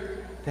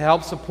year to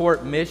help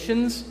support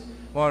missions.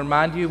 I want to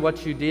remind you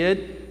what you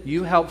did.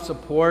 You helped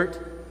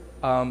support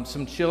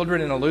some children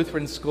in a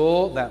Lutheran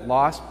school that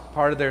lost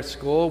part of their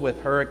school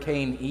with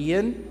Hurricane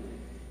Ian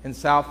in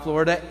South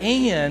Florida.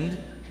 And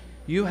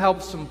you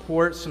helped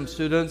support some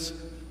students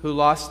who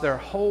lost their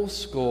whole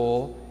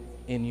school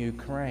in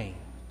Ukraine.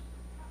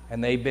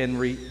 And they've been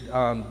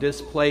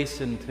displaced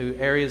into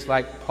areas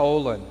like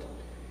Poland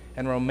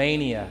and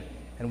Romania.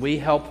 And we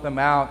helped them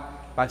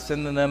out by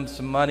sending them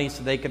some money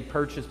so they could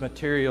purchase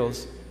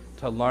materials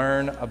to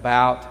learn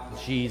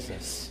about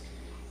Jesus.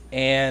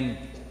 And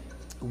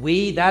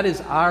that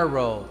is our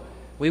role.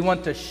 We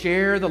want to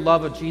share the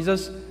love of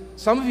Jesus.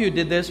 Some of you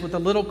did this with the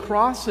little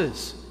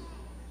crosses.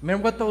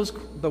 Remember what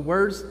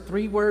the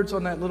 3 words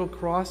on that little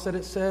cross that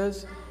it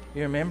says?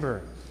 You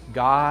remember,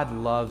 God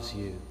loves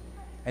you.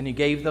 And you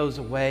gave those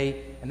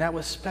away, and that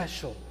was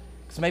special.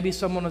 Because maybe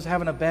someone was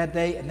having a bad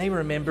day, and they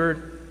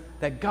remembered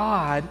that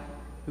God,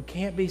 who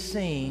can't be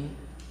seen,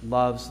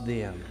 loves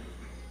them.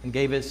 And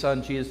gave his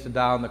son Jesus to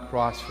die on the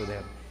cross for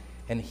them.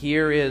 And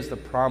here is the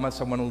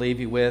promise I want to leave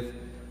you with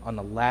on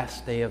the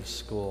last day of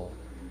school.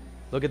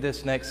 Look at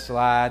this next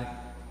slide.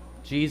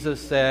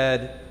 Jesus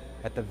said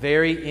at the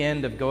very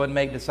end of go and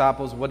make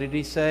disciples, what did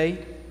he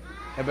say?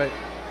 Everybody,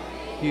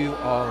 you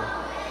all.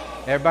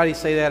 Everybody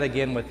say that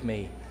again with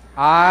me.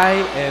 I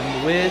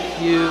am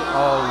with you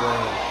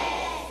always.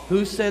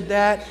 Who said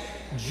that?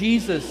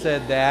 Jesus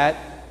said that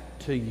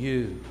to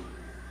you.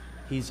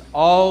 He's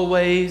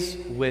always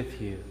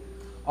with you.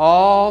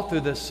 All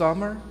through the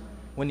summer,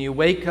 when you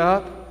wake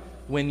up,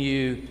 when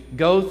you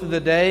go through the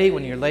day,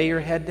 when you lay your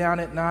head down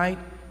at night,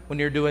 when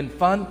you're doing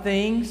fun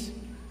things,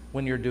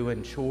 when you're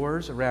doing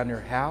chores around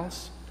your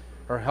house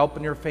or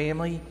helping your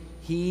family,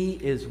 He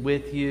is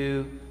with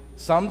you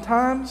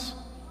sometimes,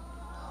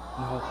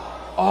 no,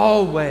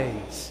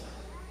 always.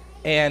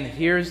 And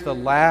here's the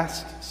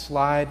last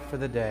slide for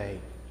the day.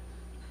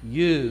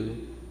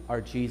 You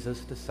are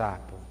Jesus'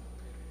 disciple.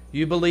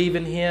 You believe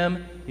in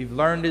Him, you've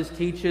learned His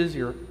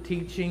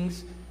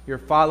teachings, you're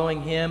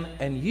following Him,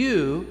 and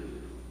you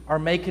are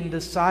making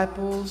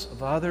disciples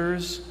of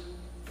others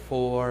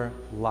for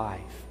life,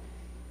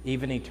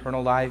 even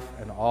eternal life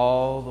and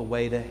all the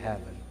way to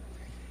heaven.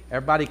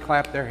 Everybody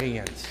clap their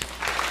hands.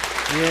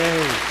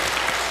 Yay.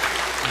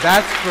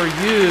 That's for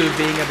you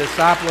being a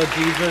disciple of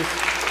Jesus,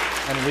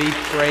 and we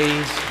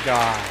praise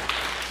God.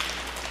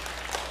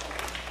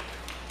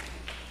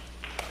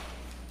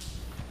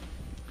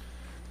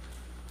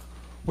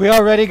 We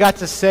already got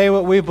to say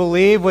what we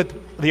believe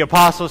with the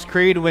Apostles'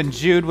 Creed when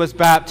Jude was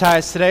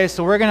baptized today,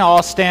 so we're going to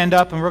all stand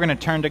up and we're going to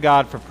turn to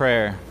God for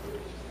prayer.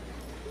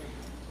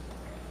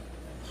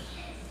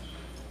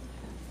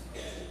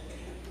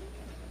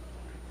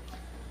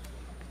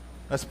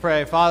 Let's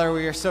pray. Father,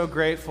 we are so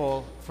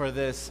grateful for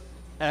this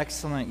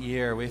excellent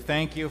year. We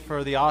thank you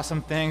for the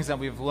awesome things that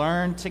we've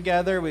learned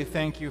together. We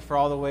thank you for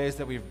all the ways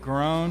that we've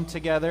grown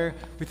together.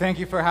 We thank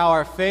you for how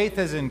our faith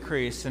has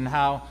increased and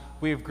how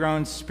we've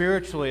grown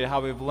spiritually,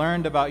 how we've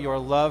learned about your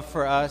love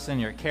for us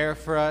and your care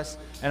for us,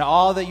 and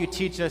all that you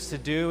teach us to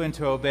do and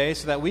to obey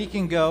so that we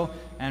can go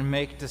and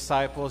make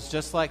disciples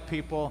just like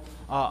people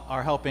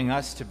are helping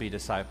us to be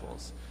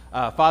disciples.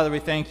 Father, we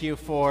thank you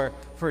for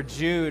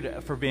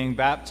Jude for being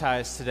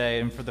baptized today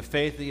and for the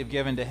faith that you've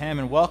given to him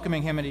and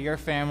welcoming him into your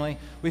family.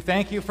 We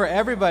thank you for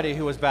everybody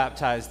who was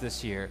baptized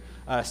this year.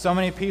 So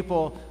many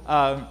people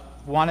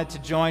wanted to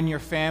join your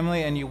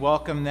family and you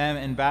welcomed them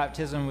in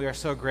baptism. We are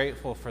so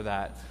grateful for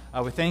that.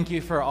 We thank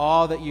you for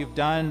all that you've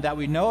done that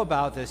we know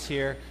about this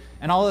year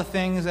and all the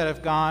things that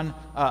have gone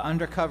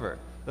undercover.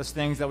 Those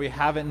things that we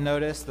haven't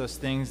noticed, those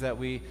things that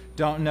we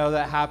don't know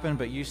that happened,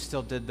 but you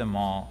still did them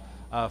all.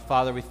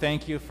 Father, we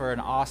thank you for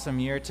an awesome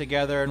year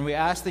together, and we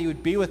ask that you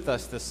would be with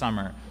us this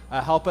summer.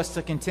 Help us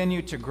to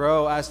continue to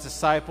grow as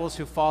disciples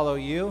who follow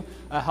you.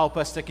 Help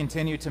us to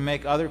continue to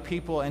make other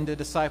people into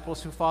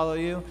disciples who follow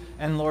you.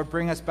 And Lord,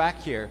 bring us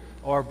back here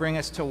or bring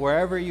us to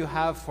wherever you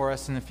have for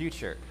us in the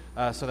future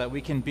so that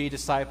we can be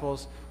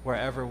disciples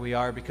wherever we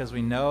are, because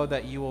we know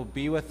that you will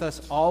be with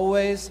us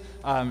always,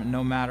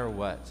 no matter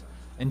what.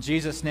 In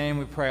Jesus' name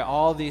we pray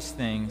all these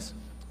things.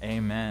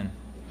 Amen.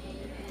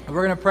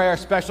 We're going to pray our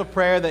special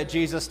prayer that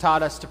Jesus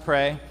taught us to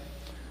pray.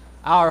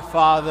 Our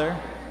Father,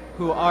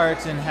 who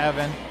art in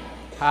heaven,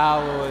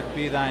 hallowed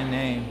be thy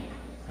name.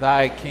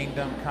 Thy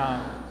kingdom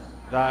come,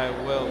 thy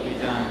will be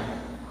done,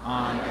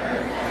 on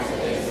earth as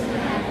it is in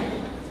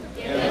heaven.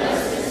 Give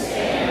us this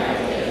day our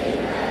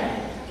daily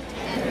bread,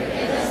 and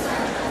forgive us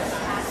our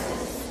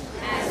trespasses,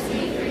 as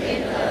we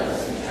forgive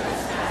those who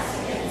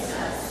trespass against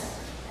us.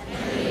 And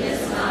lead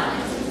us not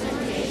into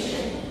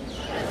temptation,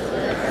 but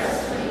deliver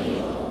us from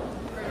evil.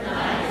 For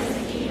thine is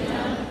the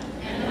kingdom,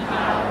 and the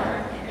power,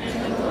 and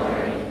the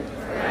glory,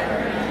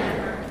 forever and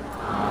ever.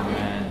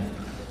 Amen.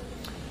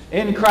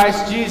 In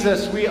Christ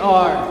Jesus we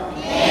are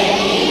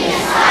making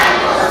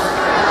disciples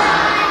for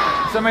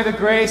life. So may the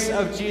grace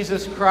of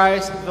Jesus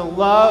Christ, the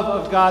love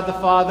of God the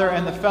Father,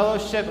 and the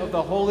fellowship of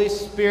the Holy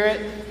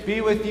Spirit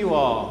be with you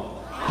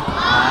all.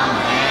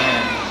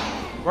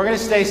 Amen. We're going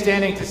to stay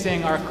standing to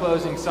sing our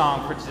closing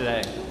song for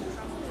today.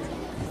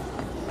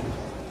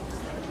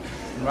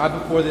 Right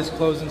before this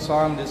closing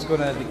song, I'm just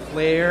going to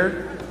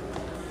declare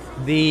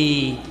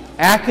the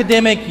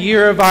academic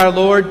year of our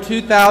Lord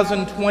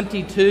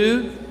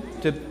 2022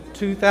 to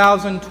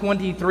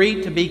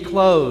 2023 to be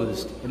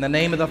closed. In the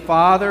name of the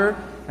Father,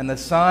 and the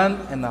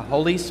Son, and the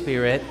Holy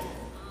Spirit.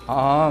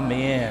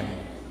 Amen.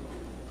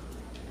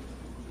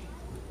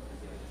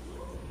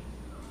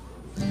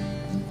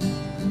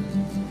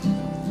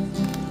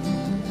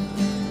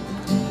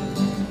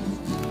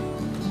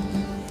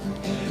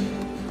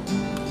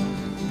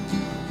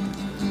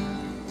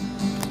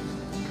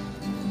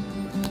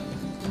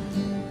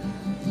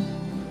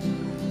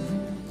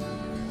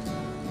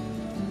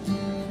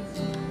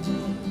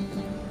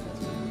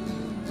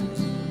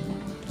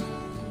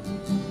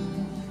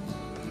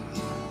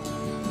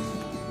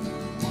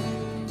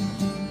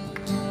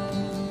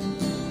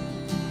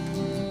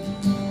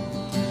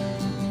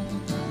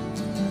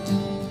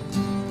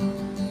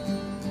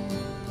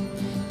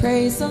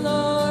 Praise the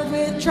Lord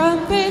with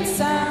trumpet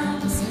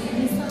sounds.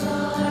 Praise the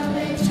Lord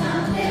with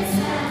trumpet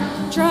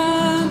sounds.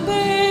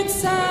 Trumpet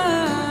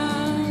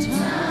sounds.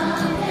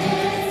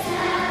 Trumpet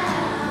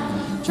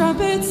sounds.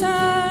 Trumpet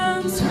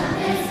sounds.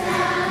 Trumpet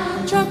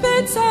sounds.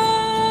 Trumpet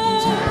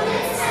sounds. Trumpet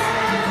sounds.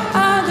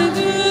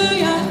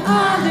 Alleluia,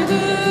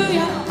 alleluia.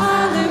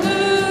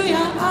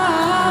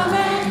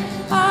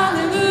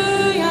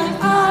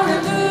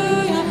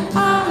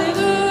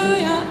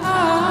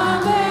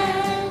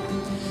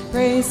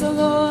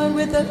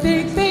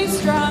 big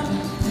bass drum.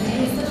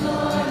 Praise the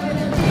Lord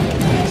with a big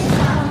bass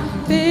drum.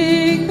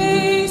 Big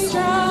bass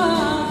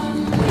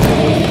drum.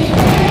 Big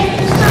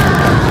bass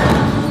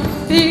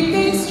drum. Big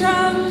bass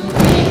drum.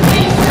 Big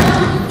bass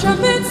drum.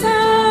 Trumpet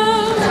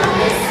sound.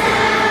 Trumpet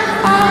sound.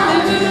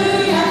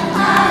 Hallelujah,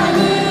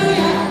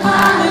 hallelujah,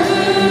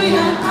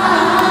 hallelujah,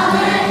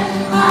 amen.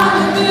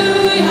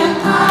 Hallelujah,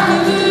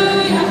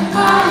 hallelujah,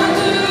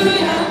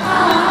 hallelujah,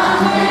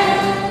 amen.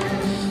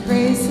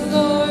 Praise the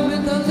Lord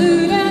with the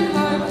lute and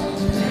harp.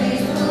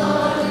 Praise the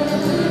Lord with the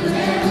lute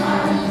and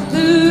harp.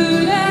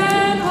 Lute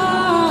and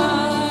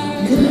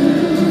harp.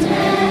 Lute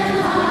and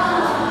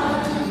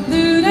harp.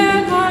 Lute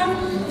and harp.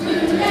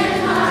 Lute and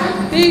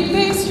harp. Big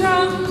bass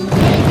drum.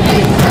 Big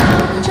bass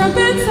drum.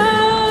 Trumpet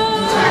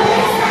sound.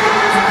 Trumpet sound.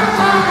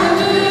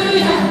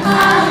 Hallelujah,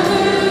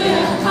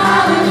 hallelujah,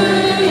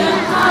 hallelujah,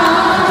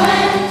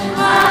 amen.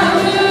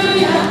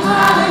 Hallelujah,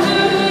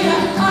 hallelujah,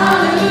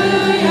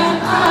 hallelujah,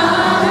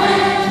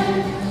 amen.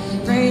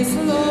 Praise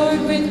the Lord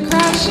with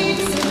crashing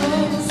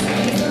cymbals.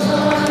 Praise the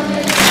Lord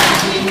with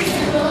crashing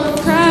cymbals.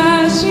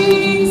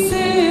 Crashing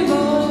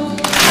cymbals.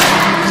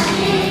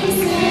 Crashing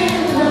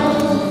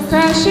cymbals.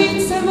 Crashing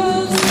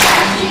cymbals.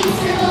 Crashing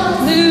cymbals.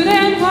 Lute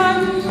and harp.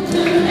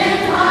 Lute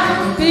and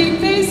harp. Big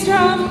bass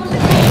drum.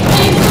 Big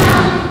bass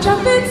drum.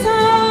 Trumpet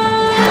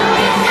sound.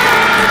 Trumpet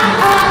sound.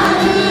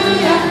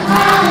 Hallelujah,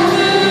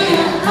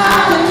 hallelujah,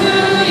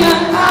 hallelujah,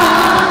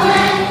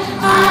 amen.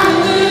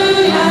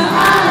 Hallelujah,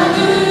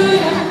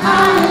 hallelujah,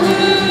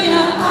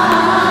 hallelujah,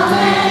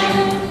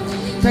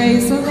 amen.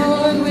 Praise the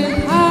Lord with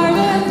heart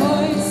and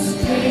voice.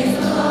 Praise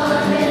the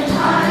Lord with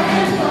heart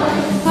and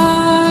voice.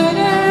 Heart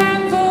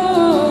and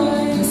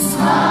voice.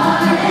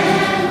 Heart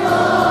and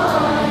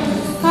voice.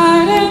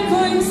 Heart and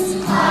voice.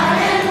 Heart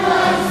and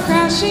voice.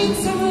 Crashing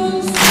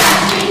cymbals.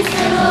 Crashing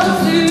cymbals.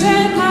 Lute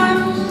and harp.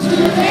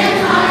 Lute and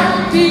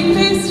harp. Big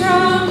bass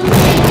drum.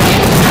 Big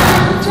bass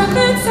drum.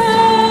 Trumpet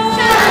sound.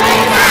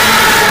 Trumpet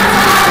sound.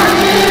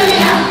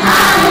 Hallelujah.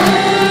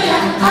 Hallelujah.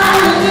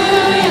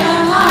 Hallelujah,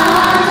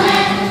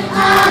 Amen.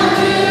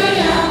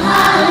 Hallelujah.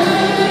 Hallelujah.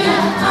 Hallelujah.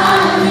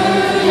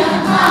 Amen.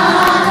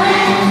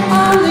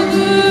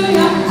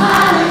 hallelujah,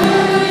 Hallelujah.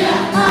 Hallelujah.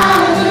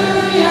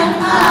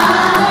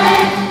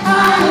 Amen.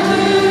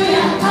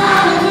 hallelujah,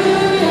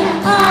 hallelujah,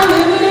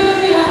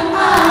 hallelujah,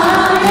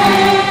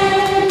 amen.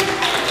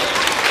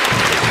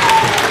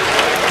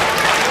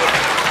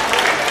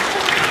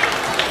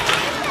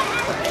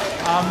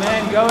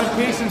 Amen. Go in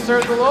peace and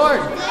serve the Lord.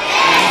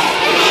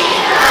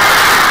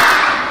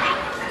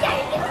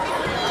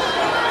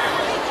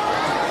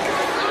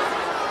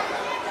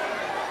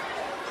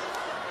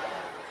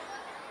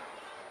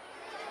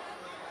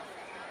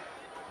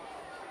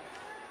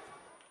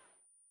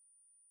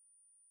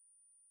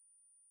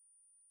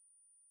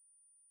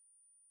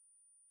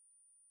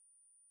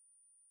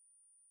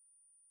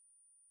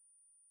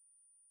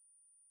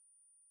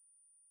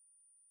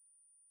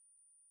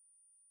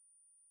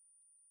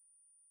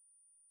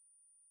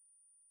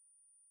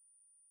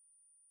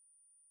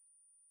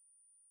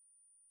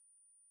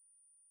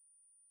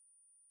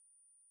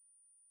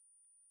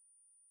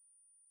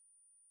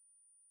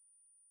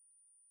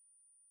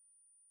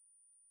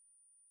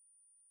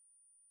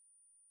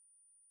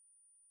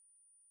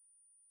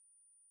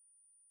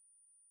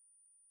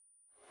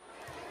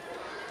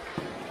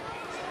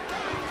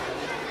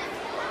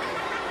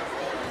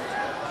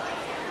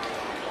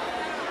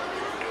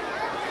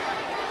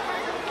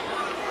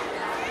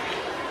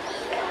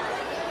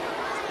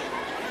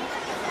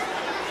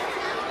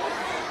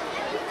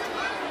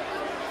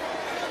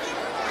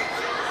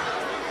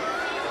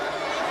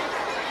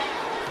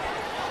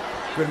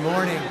 Good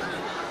morning.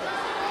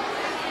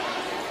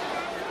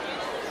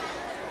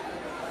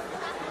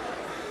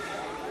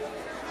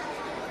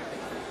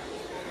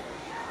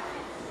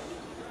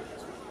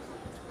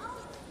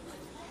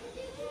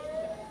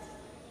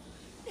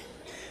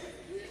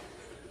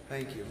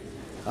 Thank you.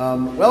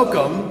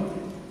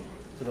 Welcome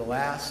to the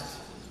last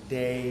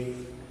day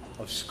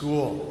of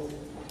school.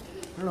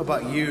 I don't know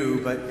about you,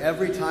 but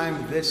every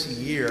time this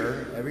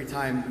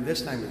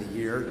time of the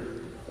year,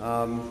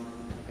 I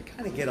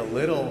kind of get a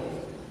little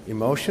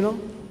emotional.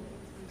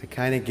 I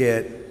kind of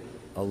get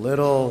a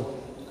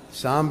little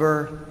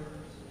somber,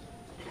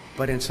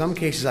 but in some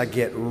cases I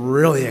get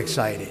really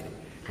excited.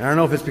 And I don't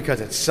know if it's because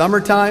it's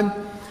summertime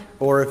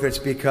or if it's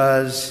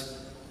because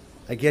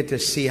I get to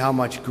see how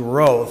much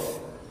growth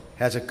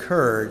has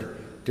occurred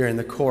during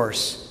the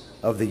course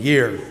of the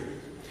year.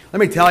 Let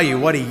me tell you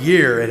what a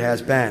year it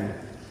has been.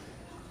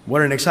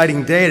 What an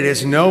exciting day it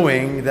is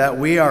knowing that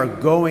we are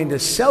going to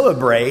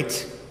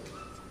celebrate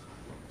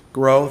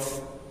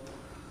growth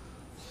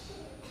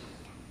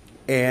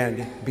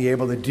and be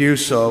able to do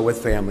so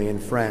with family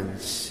and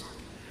friends.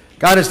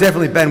 God has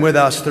definitely been with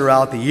us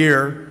throughout the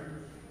year,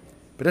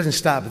 but it doesn't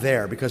stop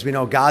there because we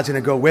know God's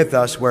going to go with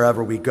us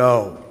wherever we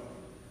go.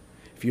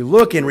 If you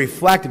look and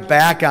reflect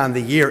back on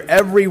the year,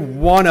 every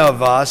one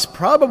of us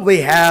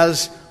probably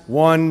has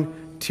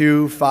 1,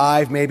 2,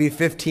 5, maybe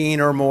 15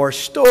 or more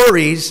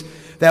stories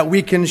that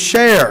we can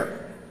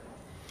share.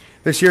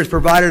 This year has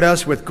provided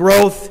us with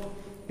growth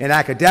in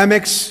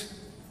academics.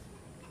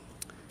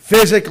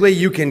 Physically,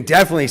 you can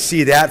definitely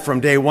see that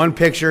from day one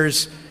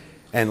pictures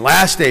and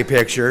last day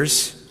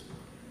pictures.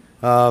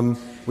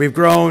 We've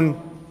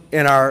grown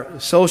in our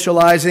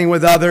socializing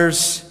with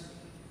others,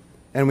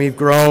 and we've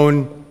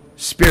grown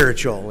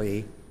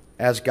spiritually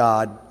as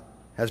God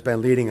has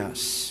been leading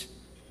us.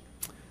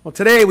 Well,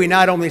 today we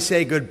not only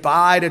say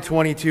goodbye to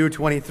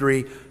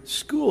 22-23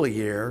 school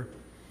year,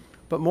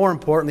 but more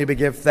importantly, we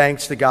give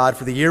thanks to God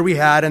for the year we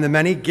had and the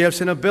many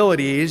gifts and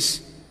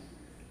abilities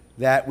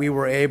that we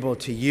were able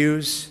to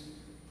use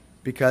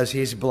because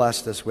He's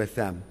blessed us with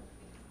them.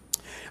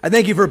 I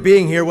thank you for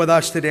being here with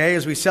us today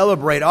as we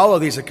celebrate all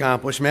of these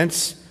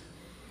accomplishments,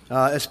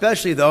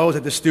 especially those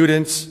that the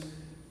students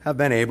have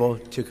been able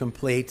to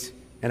complete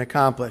and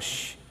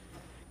accomplish.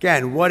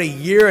 Again, what a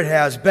year it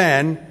has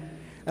been.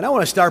 And I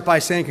want to start by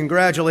saying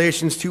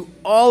congratulations to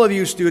all of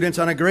you students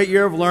on a great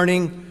year of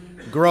learning,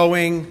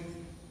 growing,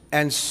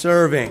 and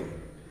serving.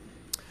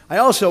 I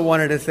also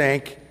wanted to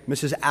thank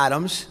Mrs.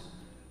 Adams,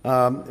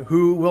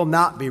 who will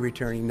not be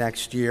returning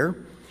next year,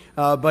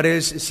 but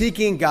is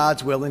seeking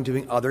God's will and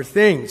doing other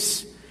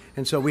things.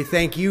 And so we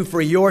thank you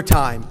for your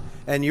time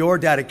and your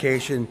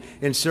dedication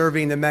in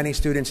serving the many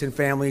students and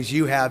families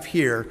you have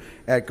here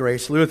at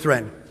Grace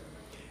Lutheran.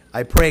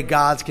 I pray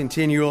God's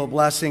continual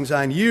blessings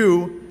on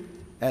you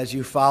as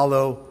you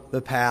follow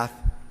the path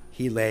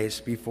He lays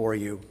before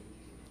you.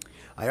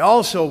 I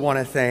also want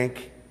to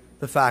thank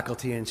the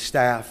faculty and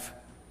staff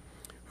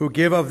who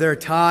give of their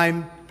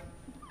time,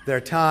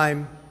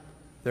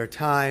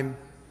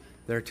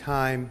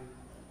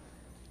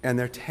 and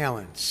their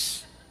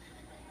talents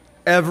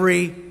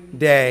every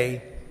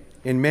day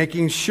in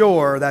making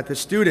sure that the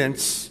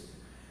students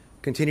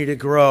continue to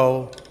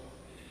grow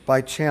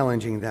by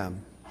challenging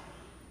them.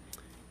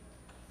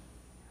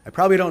 I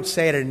probably don't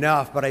say it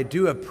enough, but I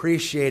do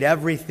appreciate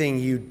everything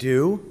you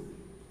do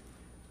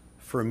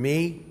for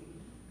me,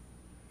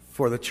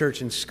 for the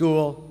church and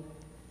school,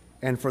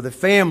 and for the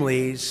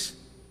families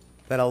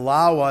that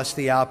allow us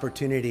the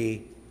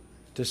opportunity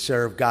to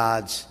serve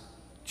God's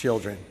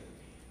children.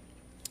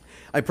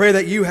 I pray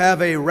that you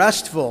have a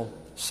restful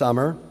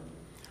summer,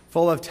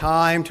 full of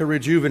time to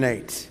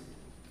rejuvenate.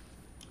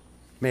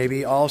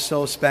 Maybe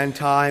also spend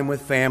time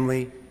with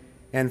family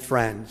and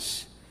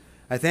friends.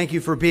 I thank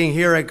you for being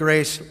here at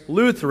Grace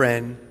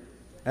Lutheran,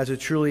 as it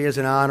truly is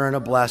an honor and a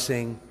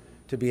blessing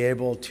to be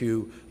able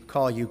to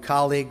call you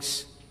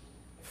colleagues,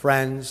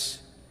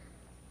 friends,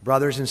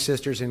 brothers and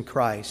sisters in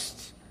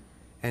Christ,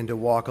 and to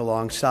walk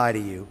alongside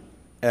of you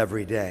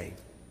every day.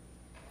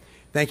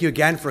 Thank you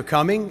again for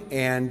coming,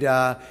 and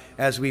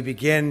as we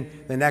begin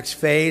the next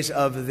phase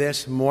of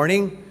this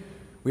morning,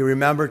 we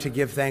remember to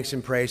give thanks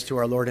and praise to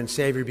our Lord and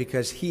Savior,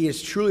 because He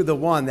is truly the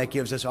one that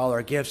gives us all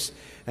our gifts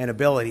and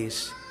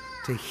abilities.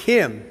 To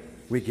Him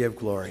we give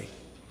glory.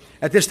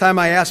 At this time,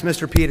 I ask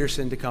Mr.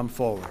 Peterson to come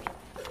forward.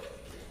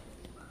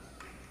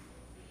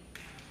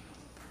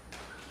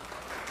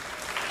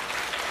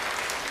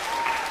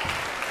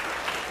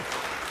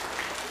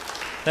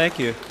 Thank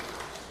you.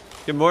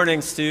 Good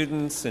morning,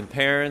 students and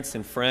parents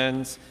and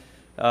friends.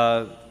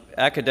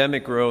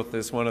 Academic growth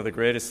is one of the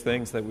greatest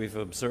things that we've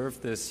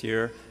observed this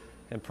year,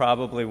 and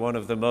probably one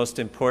of the most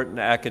important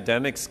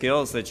academic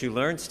skills that you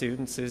learn,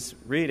 students, is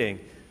reading.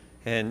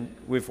 And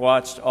we've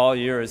watched all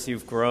year as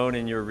you've grown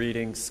in your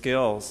reading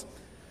skills.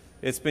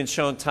 It's been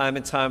shown time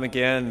and time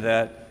again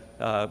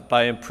that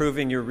by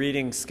improving your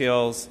reading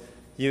skills,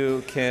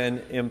 you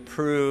can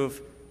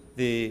improve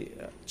the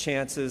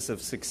chances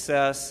of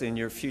success in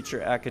your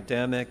future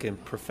academic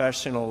and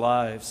professional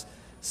lives.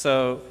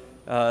 So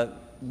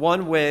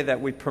one way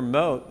that we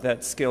promote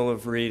that skill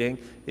of reading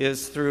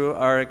is through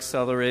our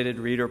Accelerated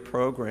Reader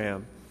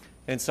program.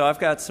 And so I've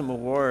got some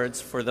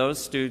awards for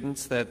those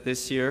students that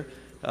this year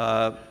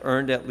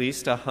earned at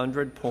least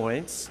 100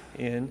 points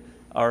in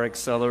our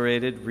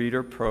Accelerated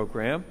Reader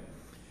program.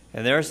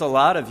 And there's a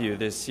lot of you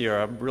this year.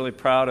 I'm really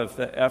proud of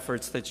the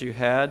efforts that you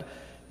had.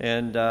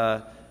 And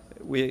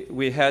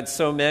we had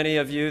so many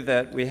of you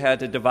that we had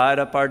to divide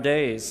up our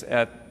days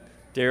at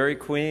Dairy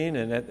Queen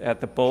and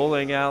at the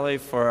bowling alley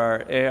for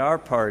our AR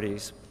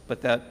parties.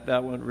 But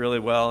that went really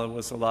well and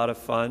was a lot of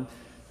fun.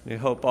 We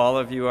hope all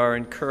of you are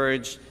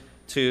encouraged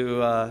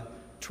to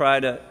try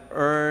to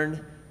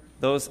earn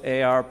those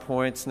AR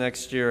points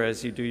next year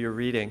as you do your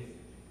reading.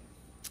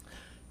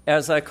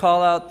 As I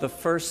call out the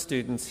first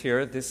students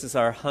here, this is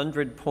our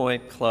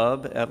 100-point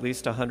club, at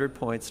least 100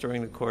 points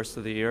during the course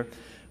of the year.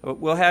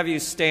 We'll have you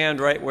stand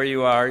right where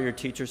you are. Your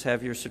teachers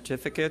have your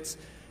certificates.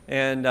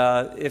 And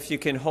if you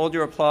can hold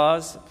your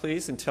applause,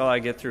 please, until I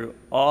get through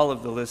all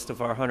of the list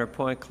of our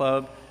 100-point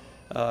club,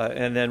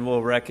 and then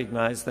we'll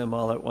recognize them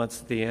all at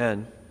once at the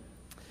end.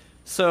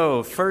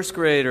 So, first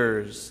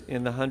graders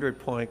in the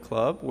 100-point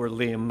club were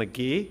Liam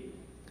McGee,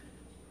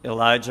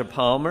 Elijah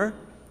Palmer,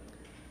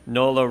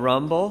 Nola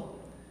Rumble,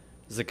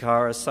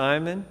 Zakara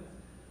Simon,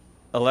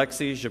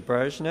 Alexei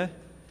Zabrezhny,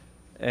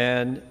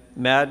 and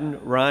Madden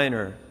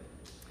Reiner.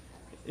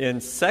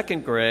 In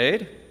second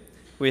grade,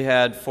 we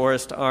had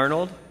Forrest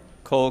Arnold,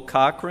 Cole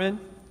Cochran,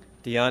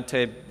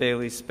 Deontay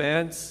Bailey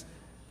Spence,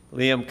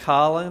 Liam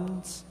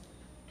Collins,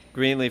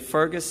 Greenlee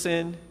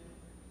Ferguson,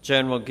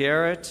 General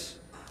Garrett,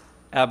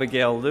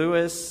 Abigail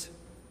Lewis,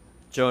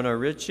 Jonah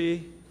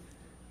Ritchie,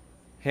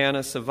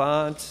 Hannah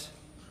Savant,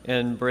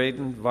 and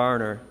Braden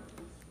Varner.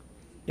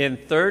 In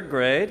third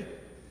grade,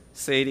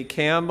 Sadie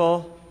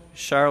Campbell,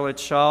 Charlotte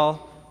Shaw,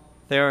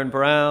 Theron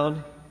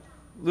Brown,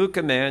 Luke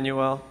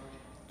Emanuel,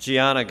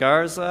 Gianna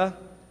Garza,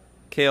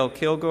 Cale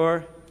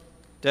Kilgore,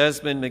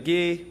 Desmond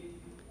McGee,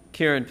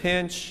 Kieran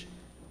Pinch,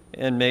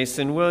 and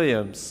Mason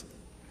Williams.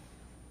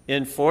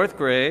 In fourth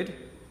grade,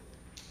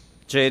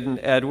 Jaden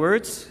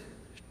Edwards,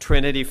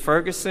 Trinity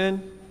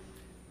Ferguson,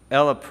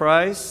 Ella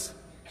Price,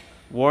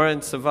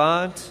 Warren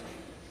Savant,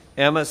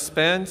 Emma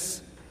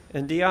Spence,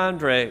 and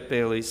DeAndre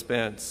Bailey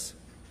Spence.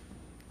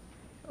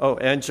 Oh,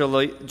 and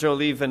Jolie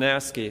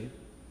Vanaski.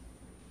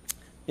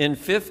 In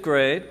fifth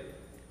grade,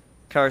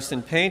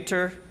 Carson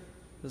Painter,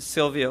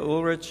 Sylvia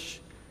Ulrich,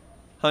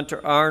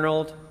 Hunter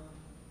Arnold,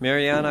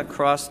 Mariana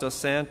Cross dos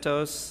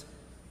Santos,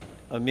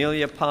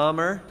 Amelia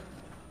Palmer.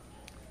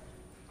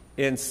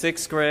 In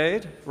sixth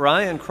grade,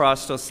 Ryan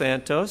Cross dos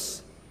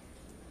Santos,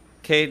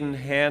 Caden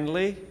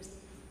Handley,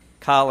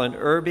 Colin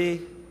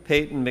Irby,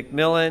 Peyton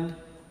McMillan,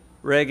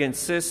 Reagan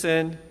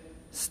Sisson,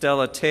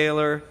 Stella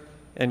Taylor,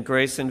 and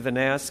Grayson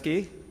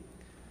Vanaski.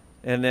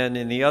 And then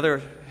in the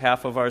other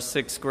half of our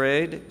sixth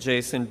grade,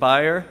 Jason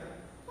Byer,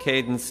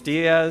 Cadence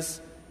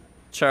Diaz,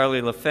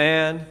 Charlie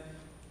LaFan,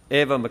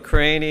 Ava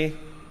McCraney,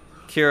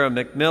 Kira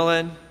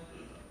McMillan,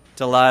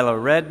 Delilah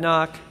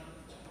Redknock,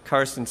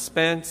 Carson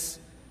Spence,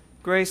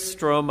 Grace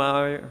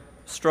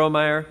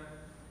Strohmeyer,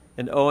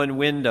 and Owen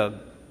Wyndham.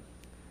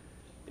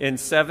 In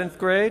seventh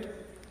grade,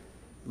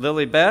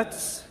 Lily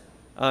Betts,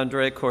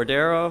 Andre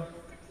Cordero,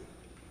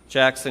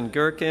 Jackson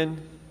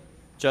Gherkin,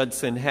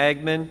 Judson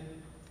Hagman,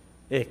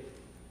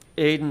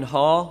 Aiden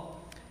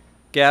Hall,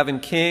 Gavin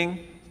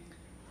King,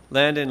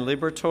 Landon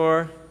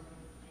Libertor,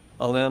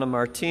 Alana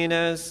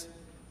Martinez,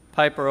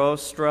 Piper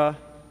Ostra,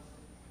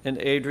 and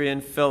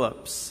Adrian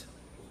Phillips.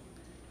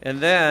 And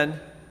then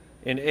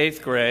in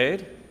eighth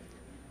grade,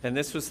 and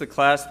this was the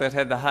class that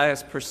had the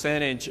highest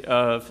percentage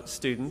of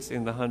students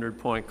in the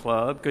 100-point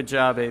club. Good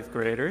job, eighth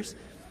graders.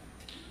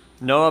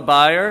 Noah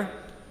Byer,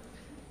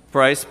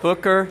 Bryce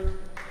Booker,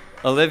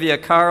 Olivia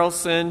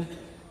Carlson,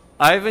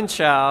 Ivan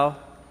Chow,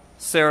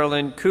 Sarah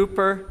Lynn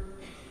Cooper,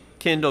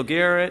 Kendall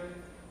Garrett,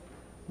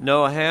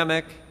 Noah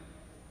Hammock,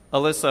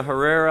 Alyssa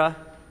Herrera,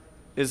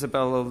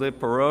 Isabella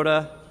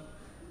Liparota,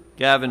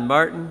 Gavin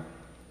Martin,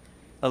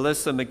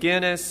 Alyssa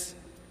McGinnis,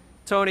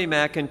 Tony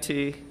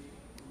McEntee,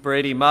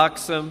 Brady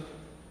Moxham,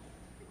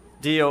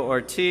 Dio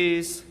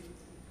Ortiz,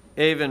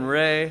 Avon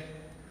Ray,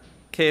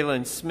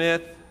 Kaylin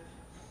Smith,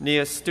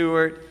 Nia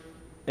Stewart,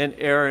 and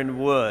Aaron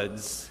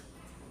Woods.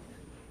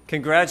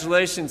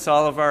 Congratulations,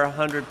 all of our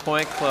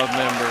 100-point club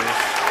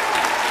members.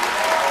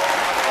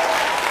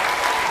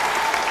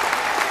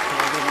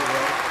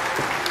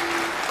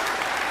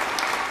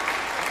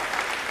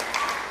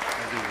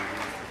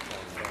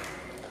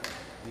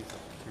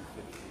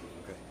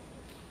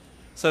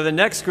 So the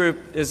next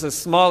group is a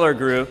smaller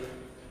group,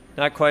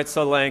 not quite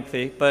so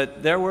lengthy,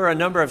 but there were a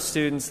number of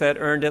students that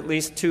earned at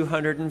least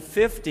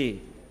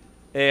 250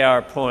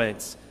 AR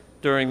points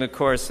during the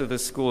course of the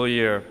school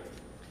year.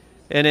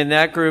 And in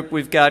that group,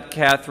 we've got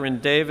Catherine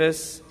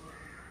Davis,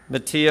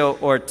 Mateo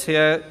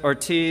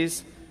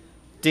Ortiz,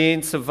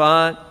 Dean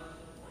Savant,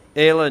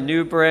 Ayla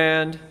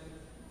Newbrand,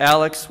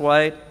 Alex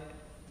White.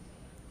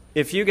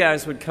 If you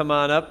guys would come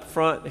on up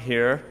front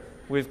here,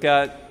 we've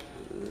got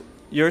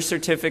your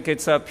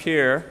certificates up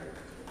here,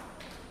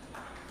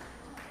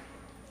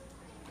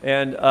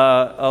 and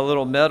a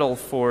little medal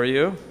for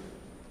you.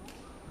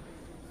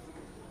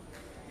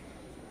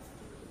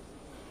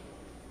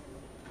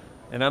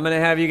 And I'm going to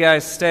have you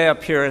guys stay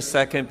up here a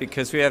second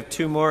because we have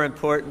two more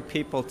important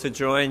people to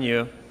join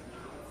you.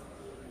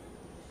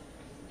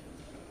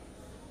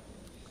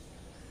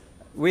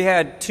 We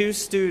had two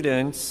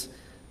students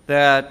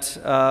that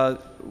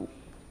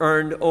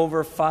earned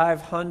over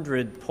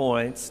 500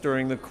 points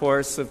during the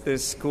course of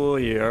this school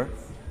year.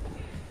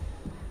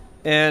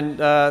 And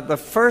the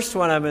first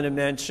one I'm going to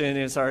mention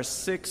is our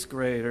sixth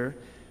grader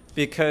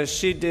because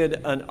she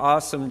did an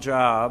awesome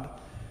job.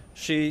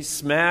 She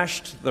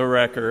smashed the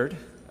record,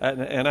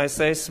 and I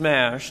say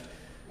smashed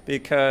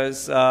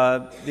because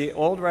the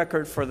old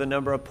record for the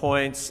number of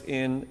points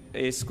in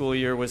a school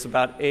year was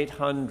about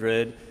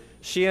 800.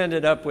 She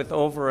ended up with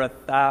over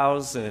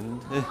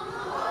 1,000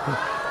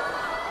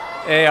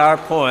 AR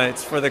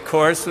points for the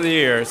course of the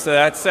year. So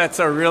that sets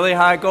a really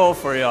high goal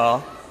for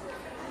y'all.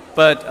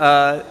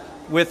 But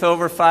with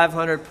over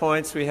 500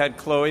 points, we had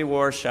Chloe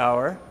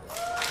Warschauer.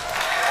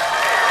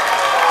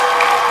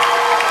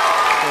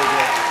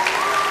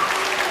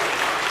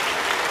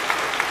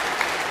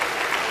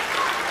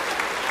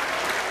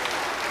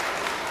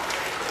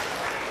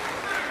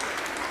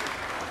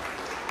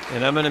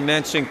 And I'm going to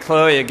mention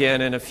Chloe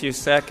again in a few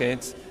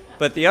seconds.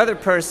 But the other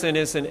person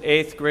is an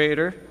eighth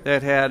grader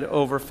that had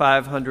over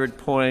 500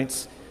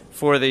 points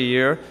for the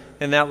year,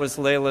 and that was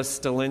Layla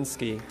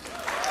Stalinsky.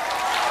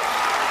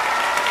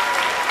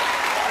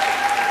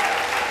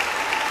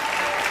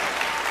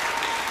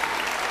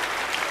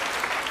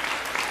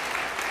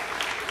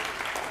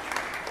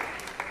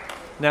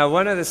 Now,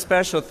 one of the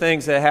special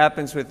things that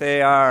happens with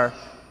AR,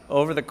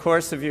 over the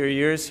course of your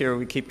years here,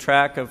 we keep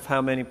track of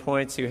how many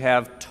points you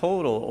have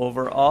total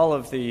over all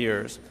of the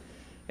years.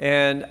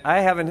 And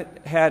I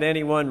haven't had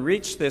anyone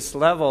reach this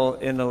level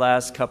in the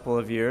last couple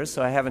of years,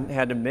 so I haven't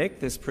had to make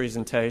this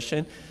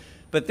presentation.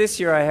 But this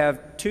year I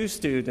have 2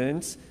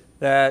 students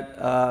that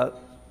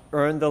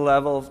earned the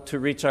level to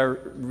reach our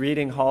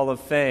Reading Hall of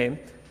Fame,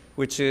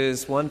 which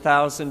is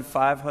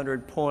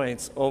 1,500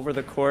 points over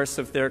the course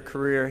of their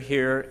career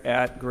here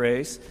at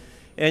Grace.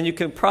 And you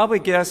can probably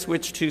guess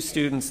which 2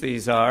 students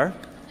these are,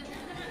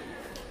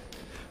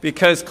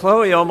 because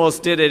Chloe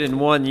almost did it in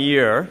 1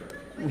 year.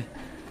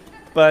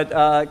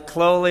 But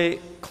Chloe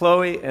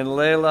and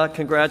Layla,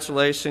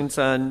 congratulations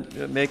on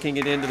making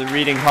it into the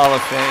Reading Hall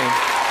of Fame.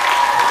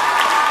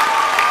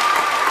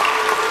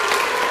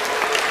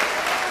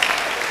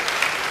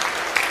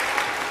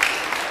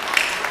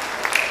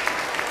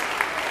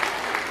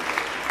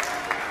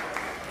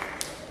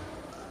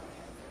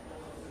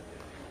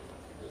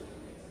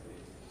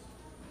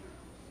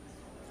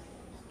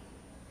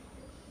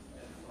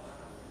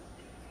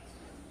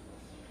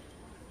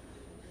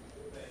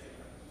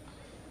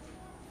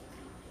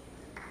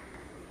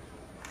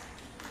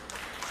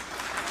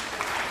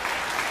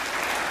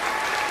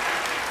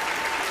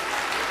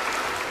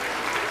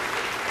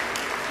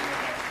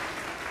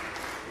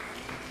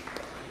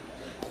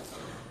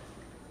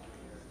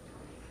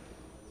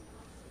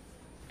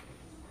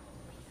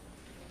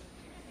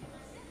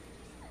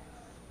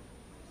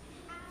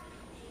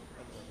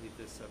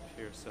 Up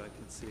here so I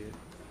can see it.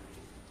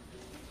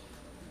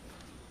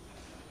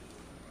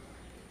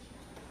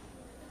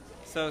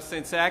 So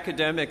since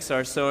academics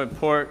are so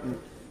important,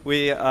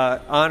 we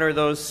honor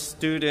those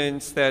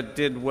students that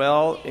did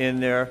well in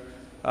their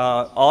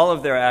all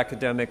of their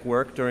academic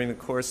work during the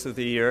course of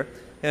the year.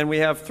 And we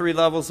have 3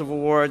 levels of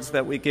awards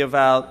that we give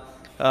out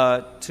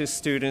to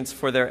students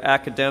for their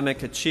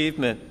academic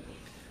achievement.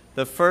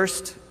 The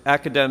first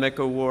academic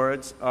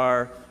awards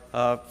are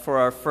for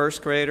our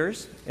first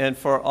graders and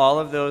for all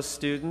of those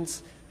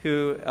students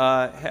who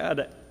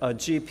had a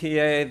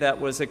GPA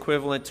that was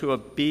equivalent to a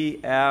B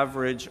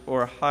average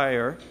or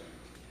higher,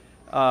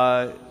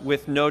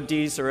 with no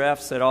D's or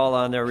F's at all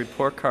on their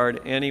report card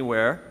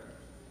anywhere.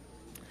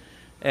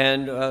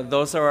 And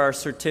those are our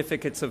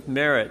certificates of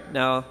merit.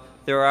 Now,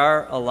 there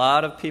are a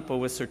lot of people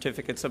with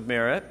certificates of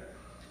merit.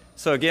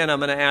 So again, I'm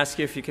going to ask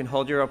you if you can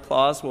hold your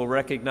applause. We'll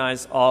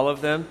recognize all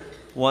of them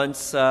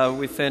once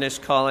we finish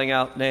calling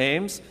out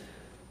names.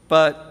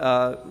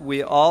 But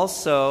we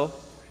also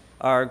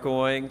are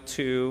going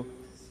to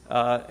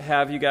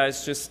have you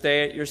guys just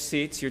stay at your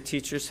seats. Your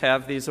teachers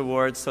have these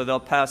awards, so they'll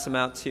pass them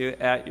out to you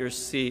at your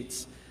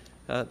seats.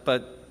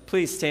 But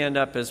please stand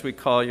up as we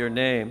call your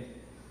name.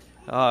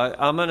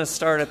 I'm going to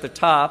start at the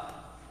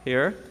top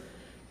here.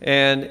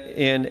 And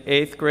in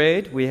 8th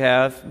grade, we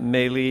have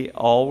Maylee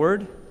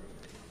Allward,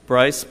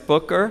 Bryce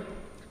Booker,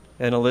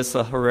 and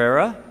Alyssa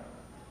Herrera.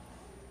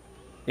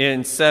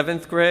 In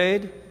 7th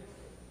grade,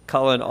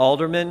 Cullen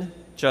Alderman,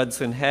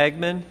 Judson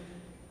Hagman,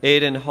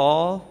 Aiden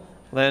Hall,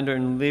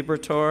 Landon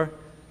Libertor,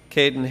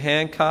 Caden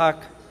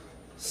Hancock,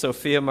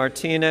 Sophia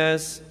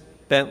Martinez,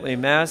 Bentley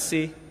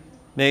Massey,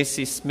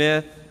 Macy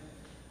Smith,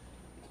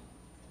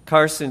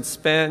 Carson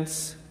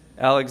Spence,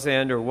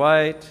 Alexander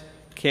White,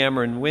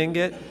 Cameron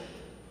Wingett,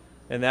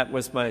 and that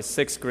was my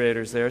 6th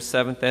graders there,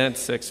 7th and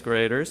 6th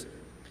graders.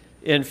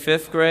 In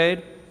 5th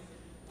grade,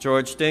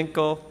 George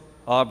Dinkle,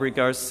 Aubrey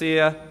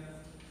Garcia,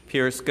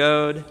 Pierce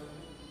Goad,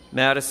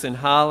 Madison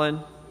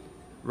Holland,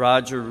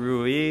 Roger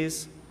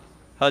Ruiz,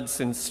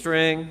 Hudson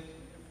String,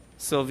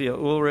 Sylvia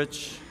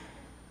Ulrich,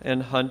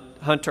 and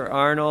Hunter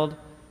Arnold,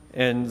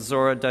 and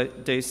Zora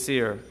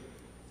Desir.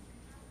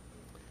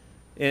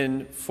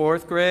 In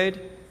 4th grade,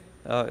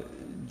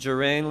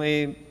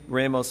 Jeranely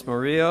Ramos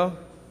Murillo,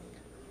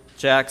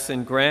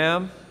 Jackson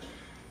Graham,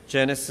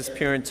 Genesis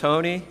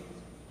Pirantoni,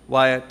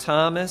 Wyatt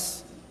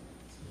Thomas.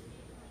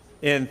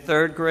 In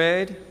 3rd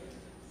grade,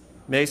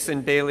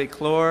 Mason Bailey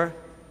Clore,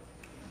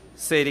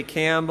 Sadie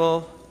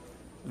Campbell,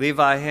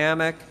 Levi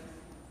Hammock,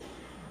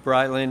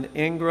 Brylan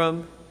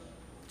Ingram,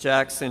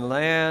 Jackson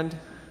Land,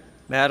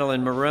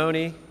 Madeline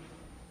Maroney,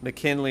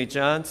 McKinley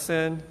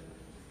Johnson,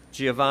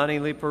 Giovanni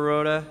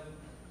Liparota,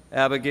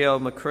 Abigail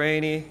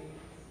McCraney,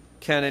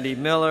 Kennedy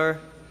Miller,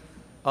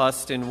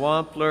 Austin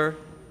Wampler,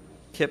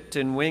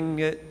 Kipton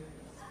Wingett,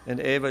 and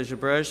Ava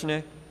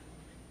Jabrezhny.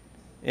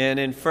 And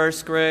in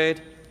 1st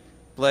grade,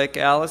 Blake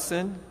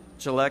Allison,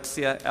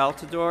 Jalexia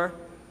Altador,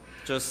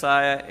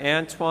 Josiah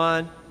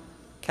Antoine,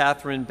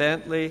 Catherine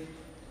Bentley,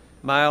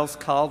 Miles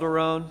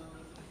Calderon,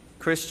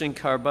 Christian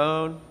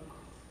Carbone,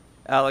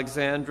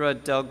 Alexandra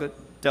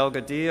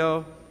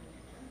Delgadillo,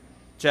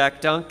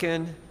 Jack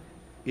Duncan,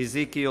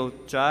 Ezekiel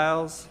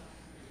Giles,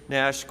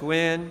 Nash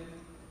Gwynn,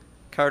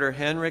 Carter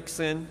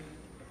Henriksen,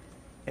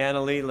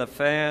 Annalie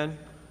LaFan,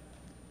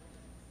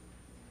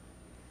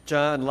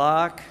 John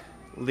Locke,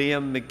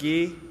 Liam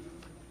McGee,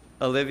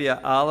 Olivia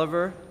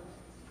Oliver,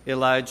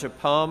 Elijah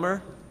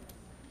Palmer,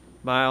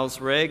 Miles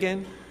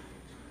Reagan,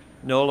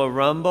 Nola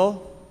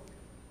Rumble,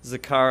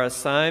 Zakara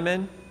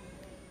Simon,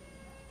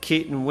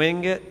 Keaton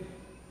Wingett,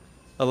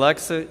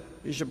 Alexa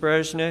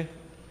Jabrezhny,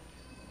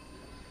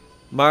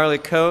 Marley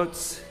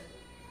Coates,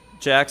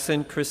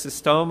 Jackson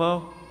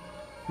Chrysostomo,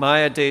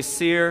 Maya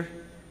Desir,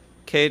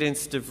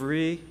 Cadence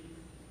DeVries,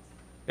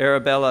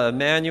 Arabella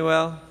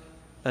Emanuel,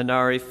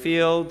 Anari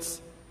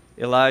Fields,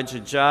 Elijah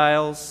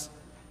Giles,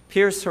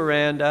 Pierce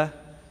Haranda,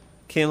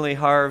 Kinley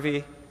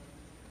Harvey,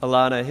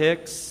 Alana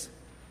Hicks,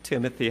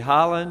 Timothy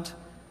Holland,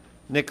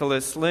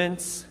 Nicholas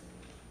Lintz,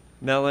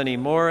 Melanie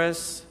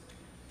Morris,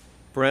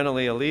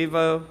 Brennalee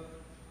Olivo,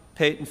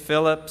 Peyton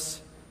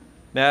Phillips,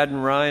 Madden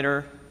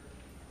Reiner,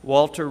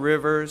 Walter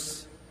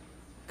Rivers,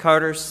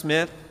 Carter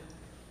Smith,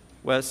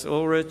 Wes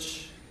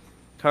Ulrich,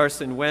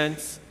 Carson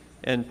Wentz,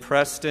 and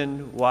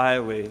Preston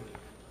Wiley.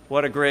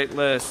 What a great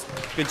list.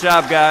 Good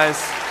job,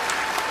 guys.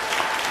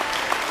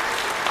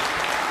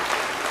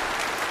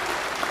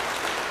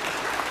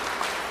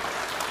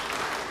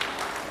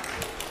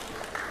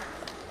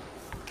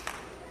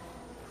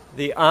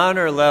 The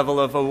honor level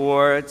of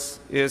awards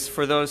is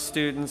for those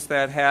students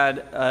that had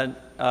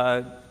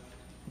a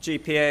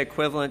GPA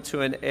equivalent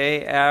to an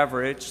A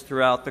average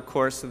throughout the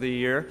course of the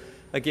year,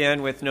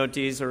 again with no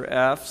D's or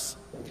F's.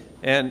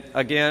 And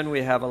again,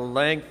 we have a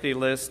lengthy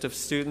list of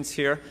students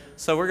here.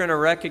 So we're going to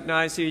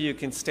recognize you. You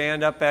can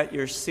stand up at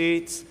your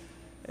seats,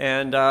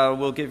 and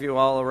we'll give you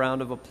all a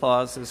round of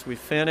applause as we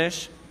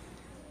finish.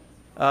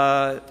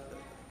 Let's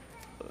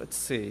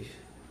see.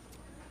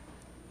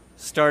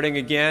 Starting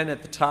again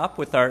at the top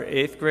with our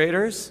 8th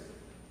graders.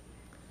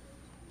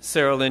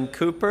 Sarah Lynn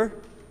Cooper,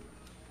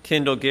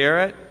 Kendall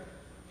Garrett,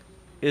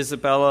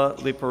 Isabella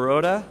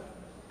Liparota,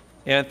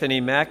 Anthony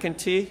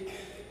McEntee,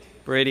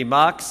 Brady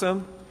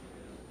Moxham,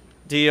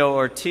 Dio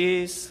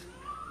Ortiz,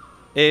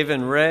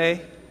 Avon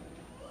Ray,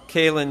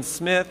 Kaylin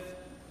Smith,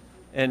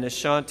 and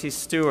Ashanti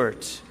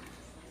Stewart.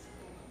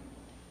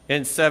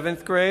 In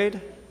 7th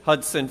grade,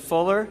 Hudson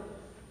Fuller,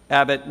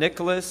 Abbott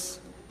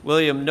Nicholas,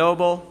 William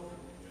Noble,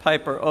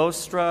 Piper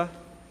Ostra,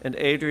 and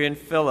Adrian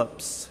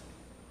Phillips.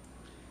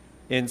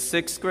 In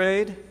 6th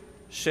grade,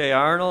 Shay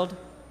Arnold,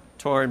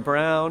 Torrin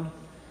Brown,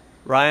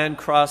 Ryan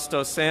Cross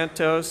dos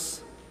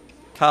Santos,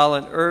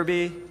 Colin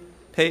Irby,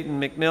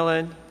 Peyton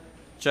McMillan,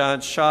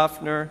 John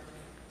Schaffner,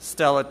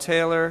 Stella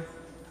Taylor,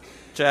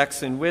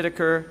 Jackson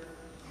Whitaker,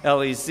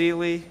 Ellie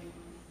Zeeley,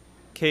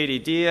 Katie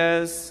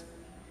Diaz,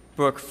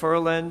 Brooke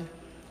Furland,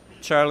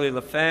 Charlie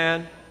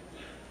LaFan,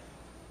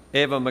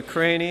 Ava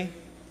McCraney,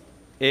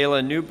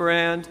 Ayla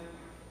Newbrand,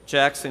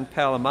 Jackson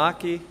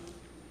Palamaki,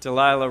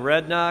 Delilah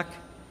Redknock,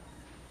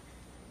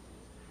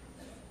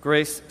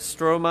 Grace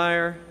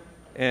Strohmeyer,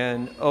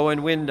 and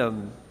Owen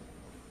Wyndham.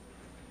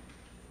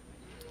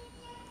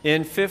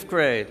 In 5th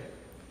grade,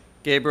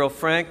 Gabriel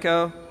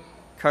Franco,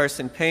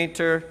 Carson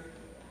Painter,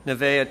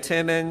 Nevaeh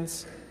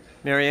Timmons,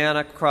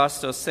 Mariana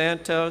Cross dos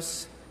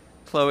Santos,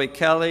 Chloe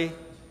Kelly,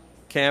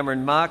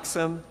 Cameron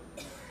Moxham,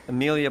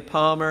 Amelia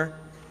Palmer,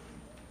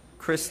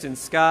 Kristen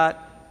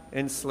Scott,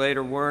 and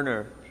Slater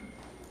Werner.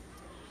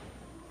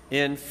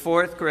 In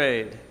 4th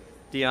grade,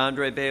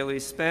 DeAndre Bailey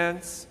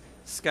Spence,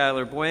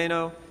 Skylar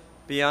Bueno,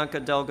 Bianca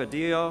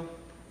Delgadillo,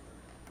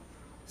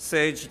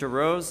 Sage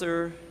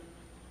DeRoser,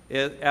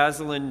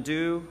 Azalyn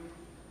Dew,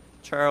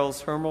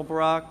 Charles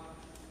Hermelbrock,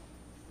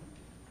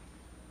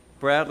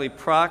 Bradley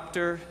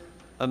Proctor,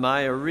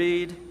 Amaya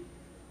Reed,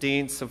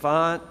 Dean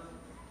Savant,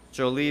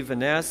 Jolie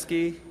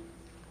Vaneski,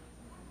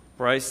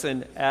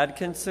 Bryson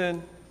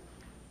Atkinson,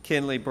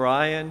 Kinley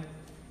Bryan,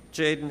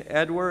 Jaden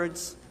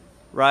Edwards,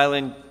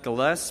 Rylan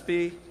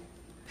Gillespie,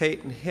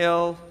 Peyton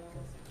Hill,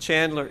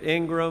 Chandler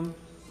Ingram,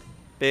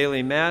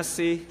 Bailey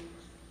Massey,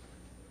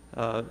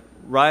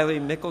 Riley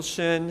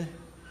Mickelson,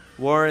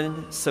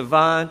 Warren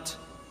Savant,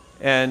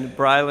 and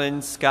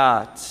Brylan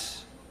Scott.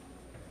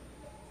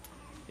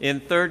 In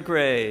 3rd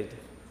grade,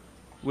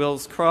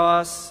 Wills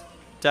Cross,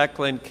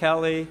 Declan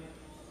Kelly,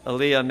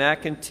 Aaliyah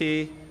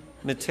McEntee,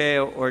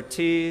 Mateo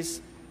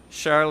Ortiz,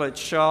 Charlotte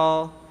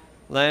Shaw,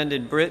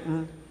 Landon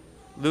Britton,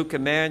 Luke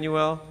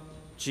Emanuel,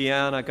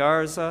 Gianna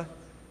Garza,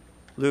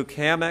 Luke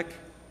Hammock,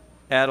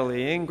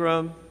 Adelie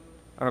Ingram,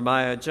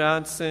 Armaya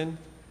Johnson,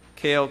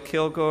 Cale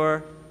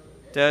Kilgore,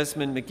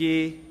 Desmond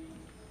McGee,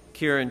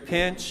 Kieran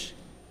Pinch.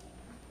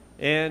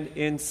 And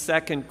in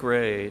 2nd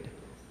grade,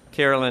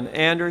 Carolyn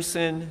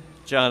Anderson,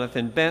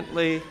 Jonathan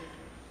Bentley,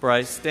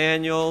 Bryce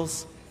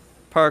Daniels,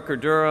 Parker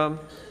Durham,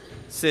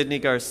 Sydney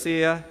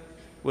Garcia,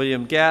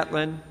 William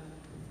Gatlin,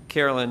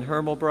 Carolyn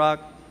Hermelbrock,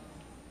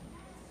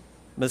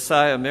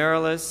 Messiah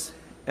Marilis,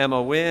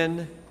 Emma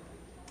Wynn,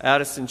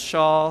 Addison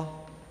Shaw,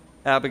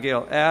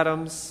 Abigail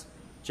Adams,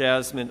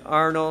 Jasmine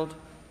Arnold,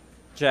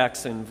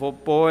 Jackson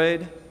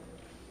Boyd,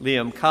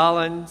 Liam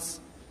Collins,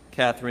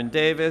 Catherine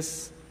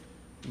Davis,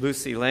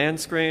 Lucy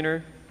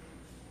Landscraner,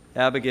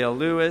 Abigail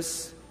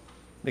Lewis,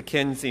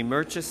 Mackenzie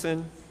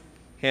Murchison,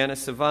 Hannah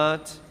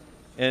Savant,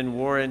 and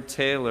Warren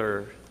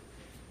Taylor.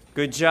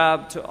 Good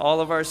job to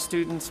all of our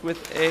students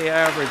with A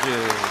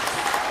averages.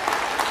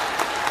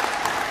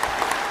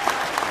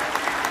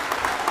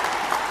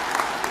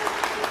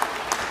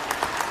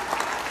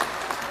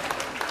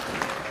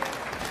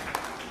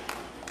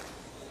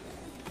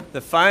 The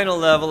final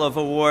level of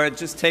award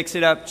just takes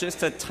it up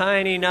just a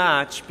tiny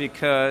notch,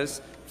 because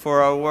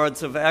for our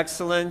awards of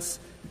excellence,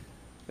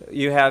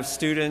 you have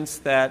students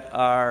that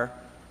are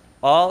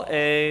all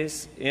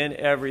A's in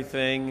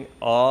everything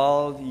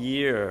all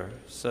year.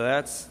 So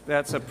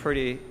that's a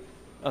pretty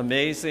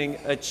amazing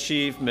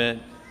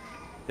achievement.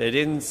 They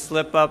didn't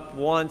slip up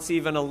once,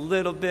 even a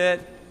little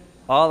bit.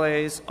 All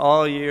A's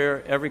all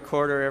year, every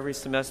quarter, every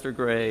semester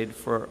grade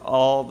for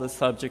all the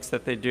subjects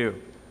that they do.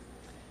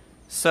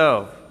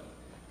 So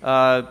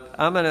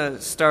I'm going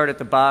to start at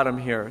the bottom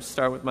here,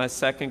 start with my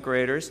second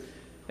graders.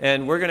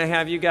 And we're going to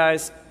have you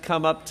guys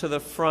come up to the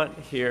front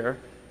here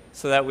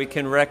so that we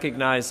can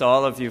recognize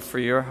all of you for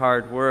your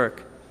hard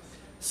work.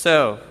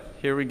 So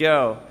here we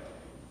go.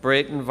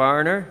 Brayton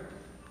Varner,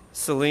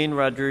 Celine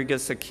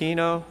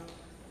Rodriguez-Aquino,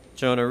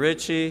 Jonah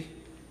Ritchie,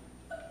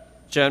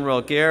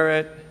 General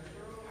Garrett,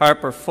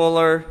 Harper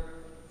Fuller,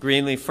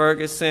 Greenlee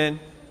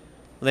Ferguson,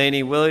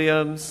 Lainey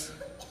Williams,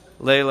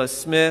 Layla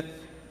Smith,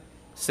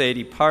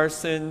 Sadie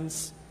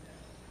Parsons,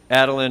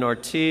 Adeline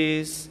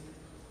Ortiz,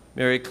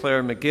 Mary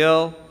Claire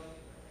McGill,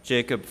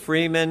 Jacob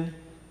Freeman,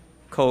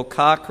 Cole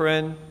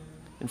Cochran,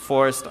 and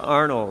Forrest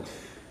Arnold.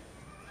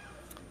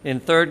 In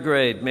third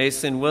grade,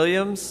 Mason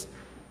Williams,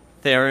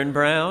 Theron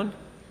Brown,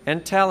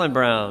 and Talon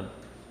Brown.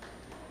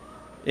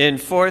 In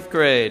fourth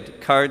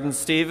grade, Carden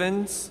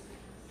Stevens,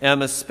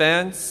 Emma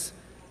Spence,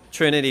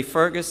 Trinity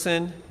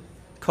Ferguson,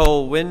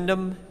 Cole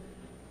Wyndham,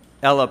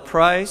 Ella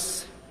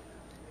Price.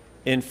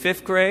 In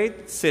fifth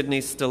grade,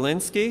 Sydney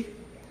Stalinsky.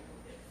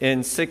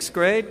 In sixth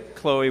grade,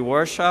 Chloe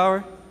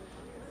Warschauer.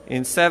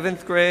 In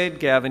seventh grade,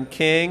 Gavin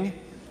King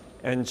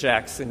and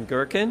Jackson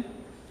Gherkin.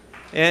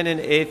 And in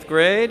eighth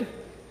grade,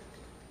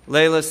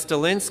 Layla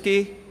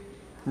Stalinsky,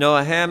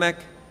 Noah Hammock,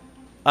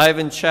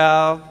 Ivan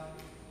Chow,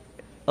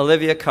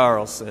 Olivia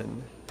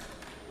Carlson.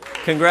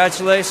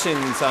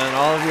 Congratulations on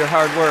all of your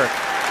hard work.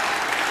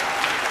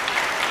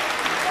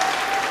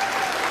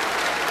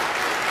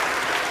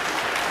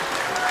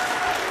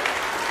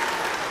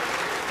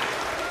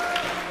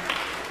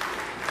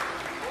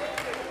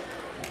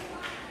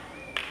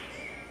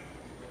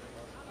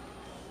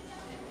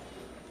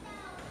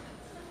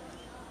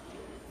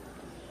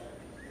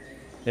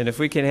 And if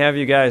we can have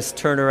you guys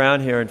turn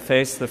around here and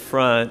face the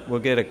front, we'll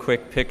get a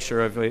quick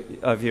picture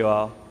of you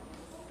all.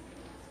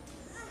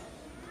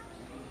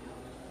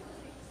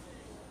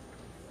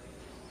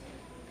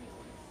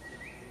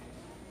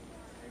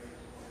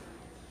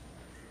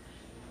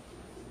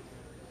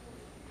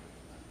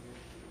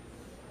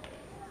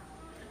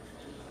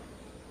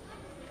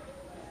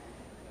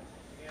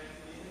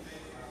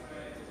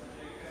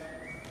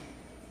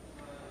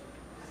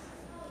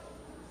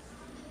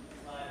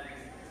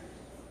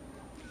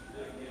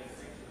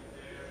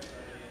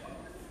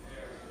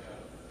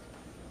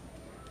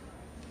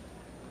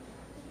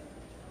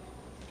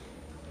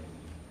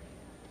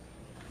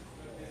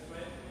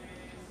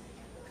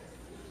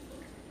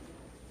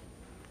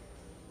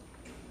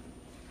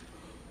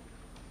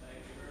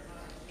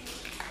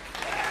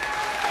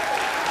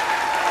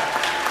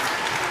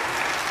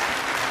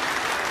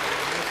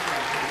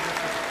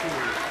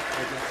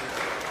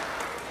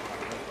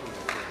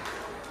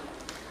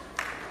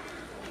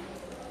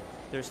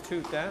 There's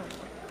two down.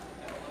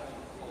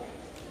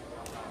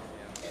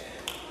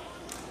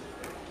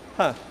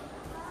 Huh.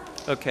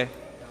 Okay.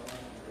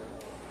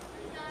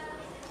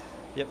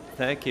 Yep,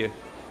 thank you.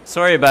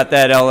 Sorry about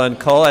that, Ella and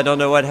Cole. I don't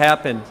know what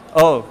happened.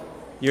 Oh,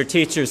 your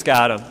teachers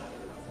got them.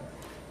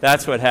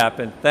 That's what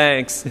happened.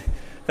 Thanks.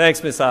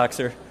 Thanks, Miss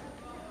Oxer.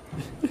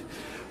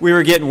 We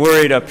were getting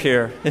worried up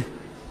here.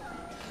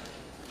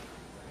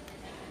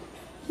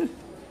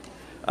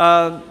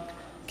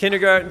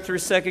 Kindergarten through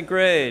second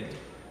grade.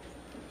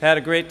 Had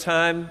a great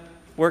time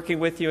working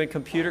with you in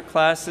computer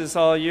classes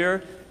all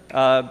year,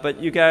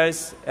 but you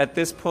guys at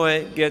this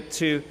point get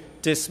to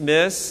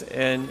dismiss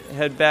and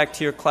head back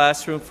to your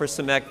classroom for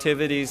some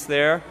activities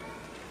there.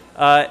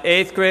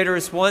 Eighth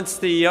graders, once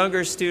the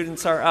younger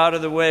students are out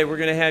of the way, we're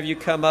going to have you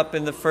come up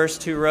in the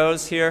first two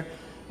rows here.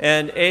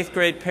 And eighth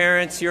grade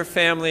parents, your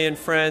family and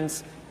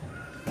friends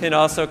can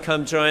also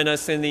come join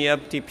us in the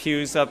empty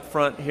pews up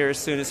front here as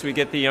soon as we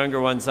get the younger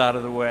ones out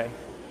of the way.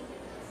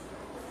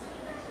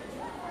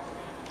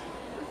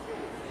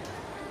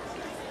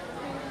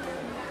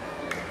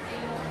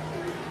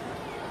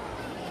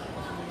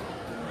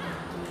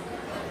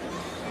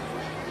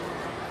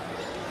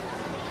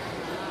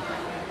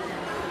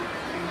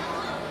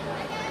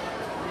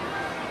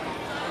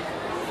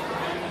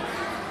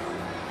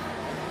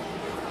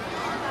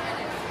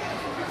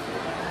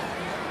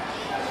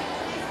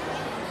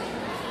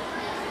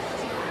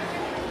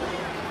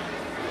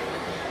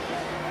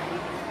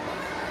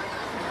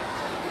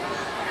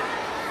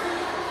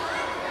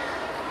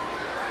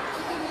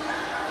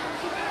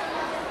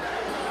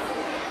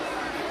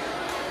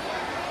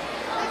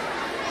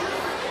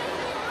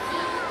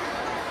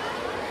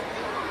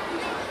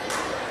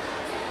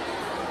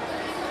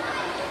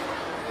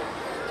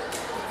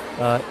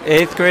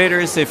 Eighth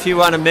graders, if you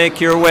want to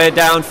make your way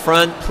down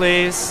front,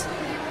 please.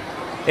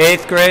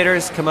 Eighth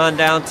graders, come on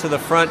down to the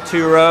front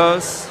two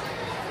rows.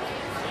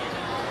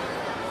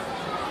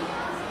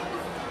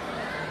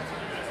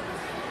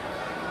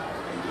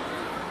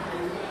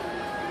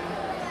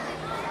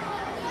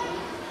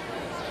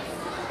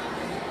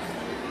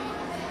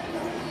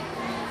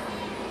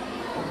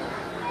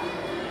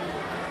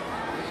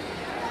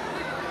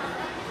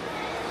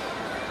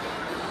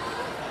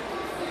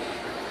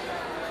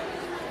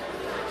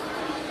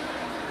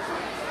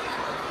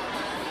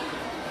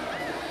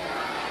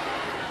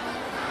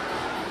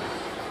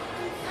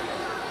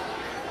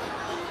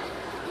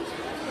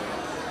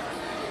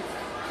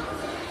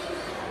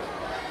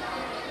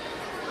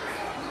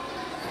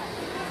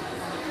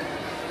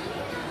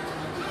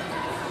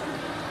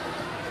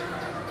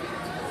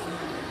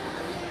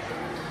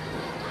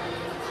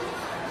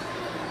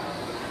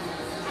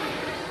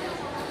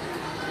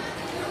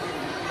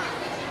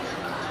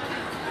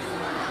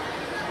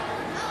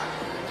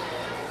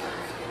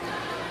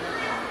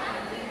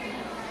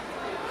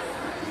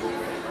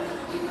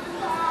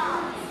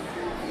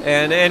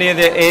 And any of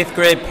the 8th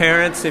grade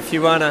parents, if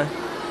you want to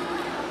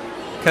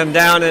come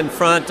down in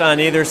front on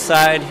either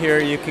side here,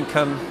 you can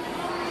come.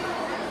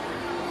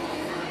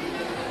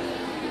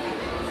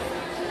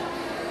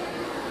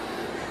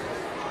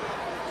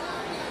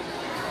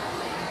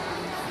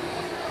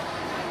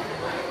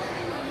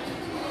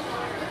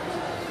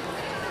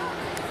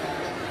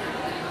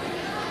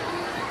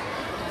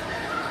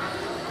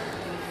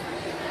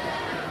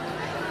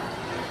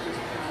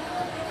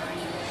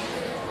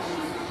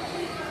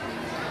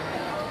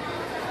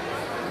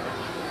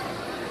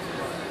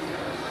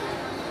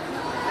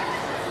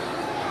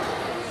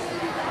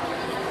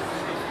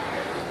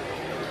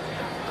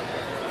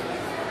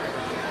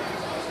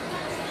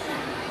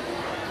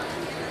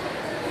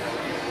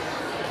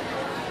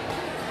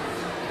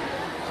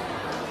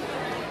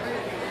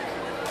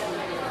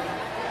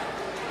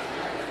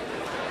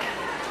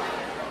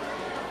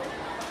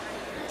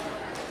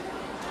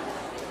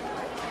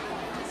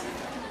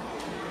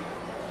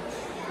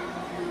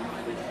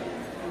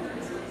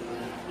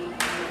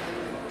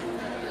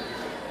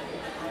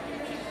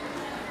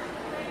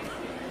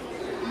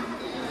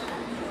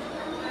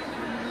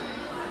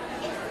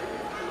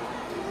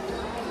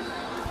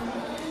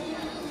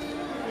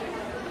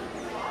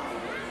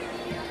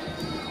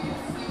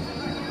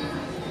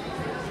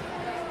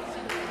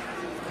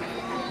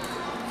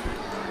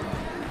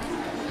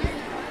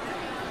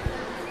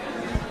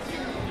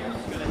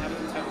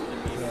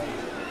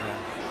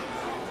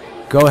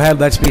 Go ahead,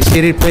 let's be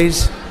seated,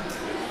 please.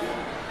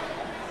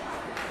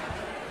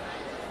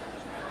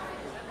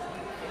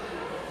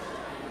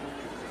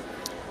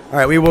 All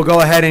right, we will go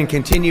ahead and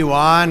continue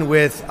on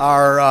with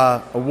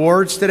our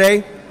awards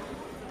today.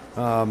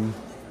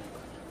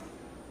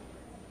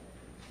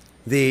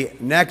 The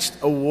next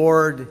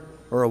award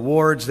or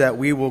awards that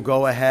we will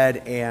go ahead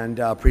and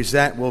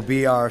present will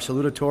be our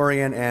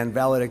salutatorian and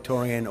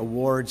valedictorian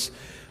awards,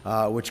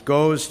 which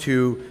goes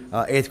to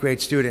 8th grade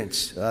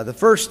students. The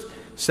first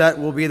set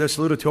will be the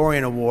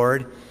salutatorian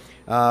award,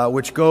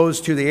 which goes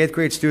to the 8th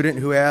grade student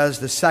who has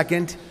the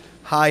second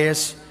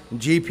highest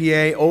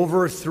GPA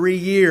over 3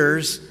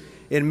 years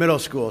in middle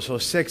school, so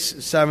 6th,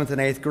 7th, and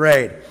 8th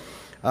grade.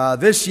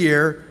 This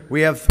year,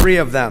 we have 3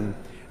 of them.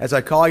 As I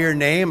call your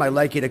name, I'd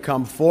like you to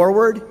come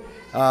forward,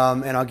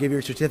 and I'll give you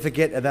a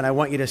certificate, and then I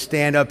want you to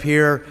stand up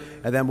here,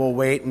 and then we'll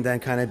wait and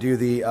then kind of do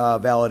the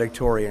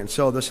valedictorian.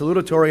 So the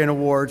salutatorian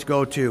awards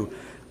go to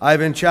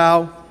Ivan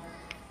Chow,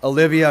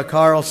 Olivia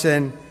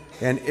Carlson,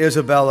 and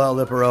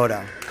Isabella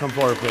Liparota. Come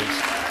forward, please.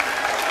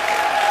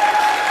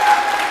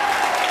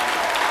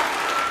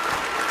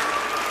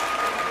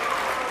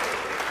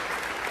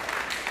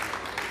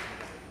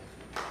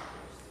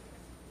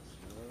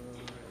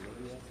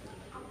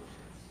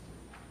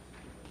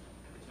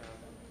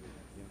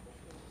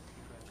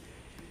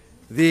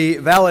 The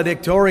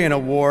valedictorian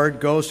award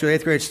goes to an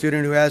 8th grade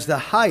student who has the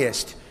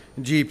highest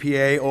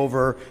GPA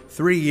over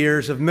 3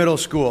 years of middle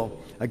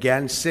school.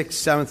 Again, 6th,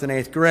 7th, and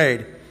 8th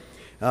grade.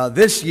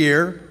 This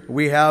year,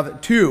 we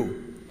have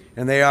 2,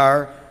 and they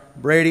are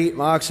Brady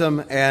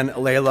Moxham and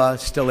Layla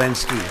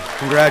Stilinski.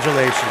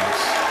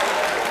 Congratulations.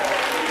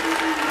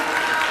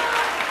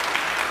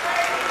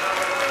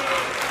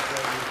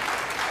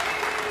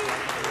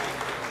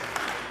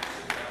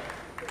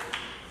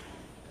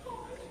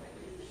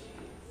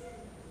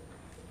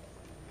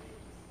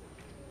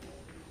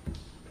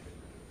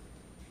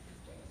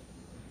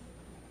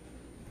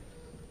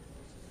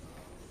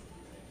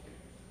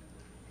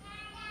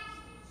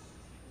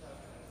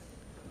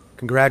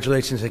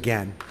 Congratulations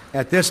again.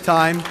 At this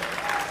time,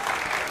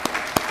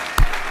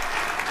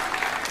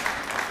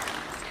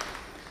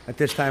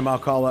 I'll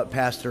call up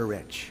Pastor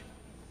Rich.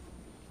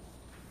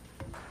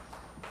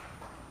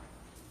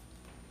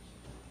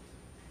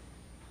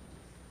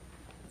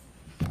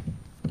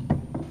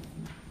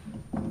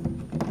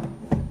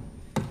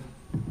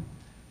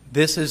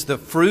 This is the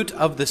Fruit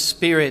of the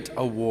Spirit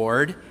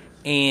Award,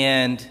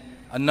 and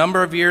a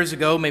number of years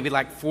ago, maybe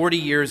like 40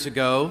 years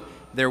ago,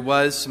 there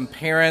was some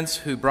parents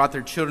who brought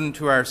their children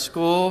to our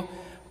school,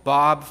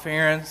 Bob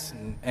Ferentz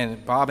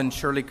and Bob and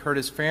Shirley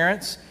Curtis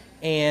Ferentz,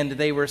 and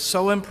they were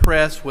so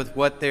impressed with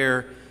what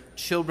their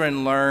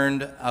children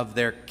learned of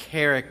their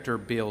character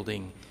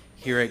building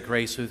here at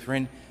Grace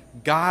Lutheran,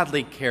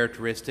 godly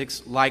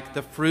characteristics like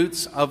the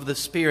fruits of the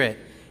Spirit.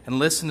 And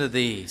listen to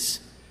these: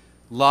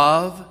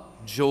 love,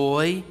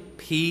 joy,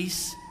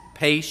 peace,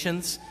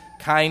 patience,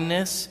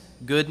 kindness,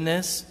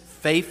 goodness,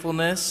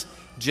 faithfulness,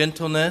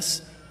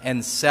 gentleness,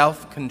 and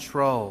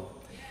self-control.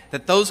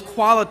 That those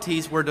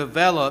qualities were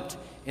developed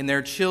in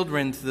their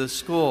children through the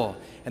school.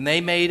 And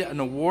they made an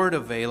award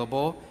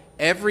available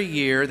every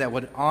year that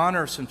would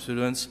honor some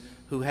students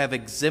who have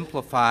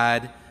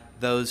exemplified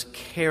those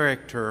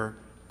character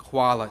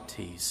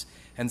qualities.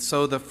 And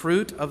so the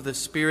Fruit of the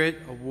Spirit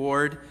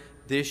Award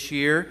this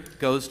year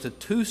goes to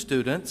 2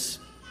 students,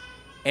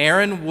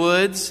 Aaron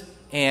Woods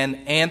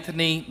and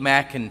Anthony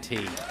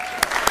McEntee.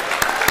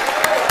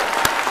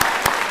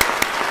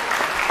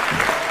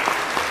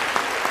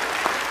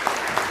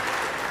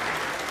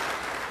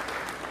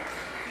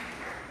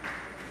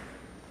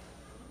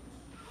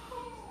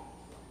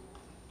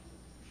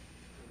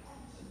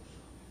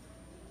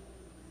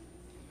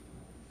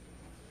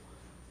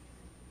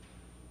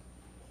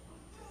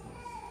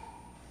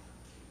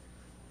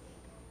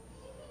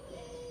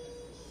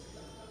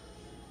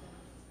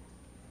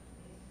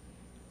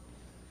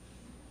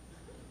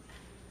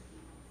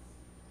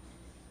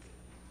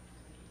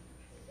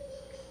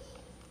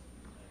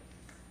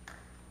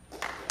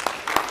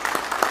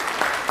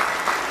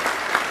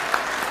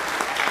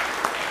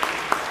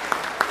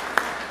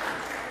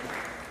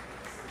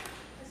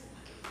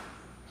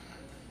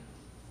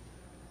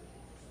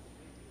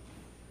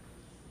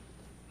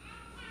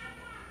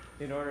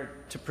 In order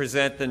to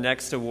present the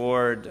next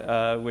award,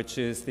 which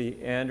is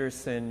the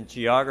Anderson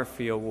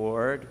Geography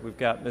Award, we've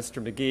got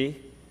Mr. McGee,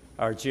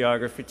 our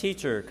geography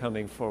teacher,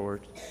 coming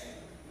forward.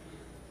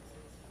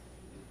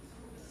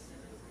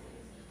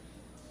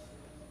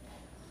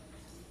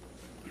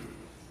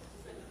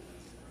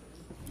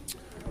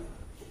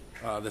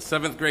 The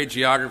 7th grade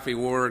Geography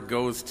Award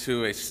goes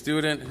to a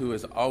student who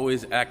is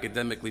always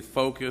academically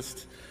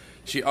focused.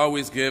 She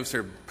always gives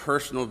her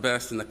personal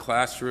best in the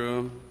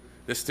classroom.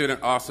 This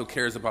student also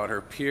cares about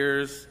her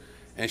peers,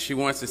 and she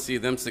wants to see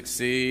them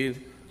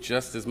succeed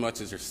just as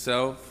much as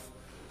herself.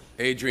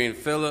 Adrienne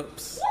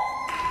Phillips.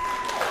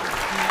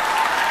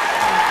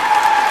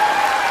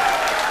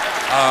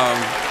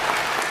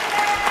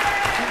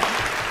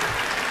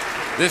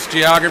 This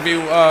Geography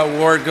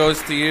Award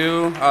goes to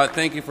you.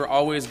 Thank you for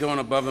always going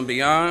above and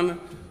beyond,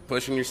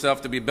 pushing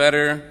yourself to be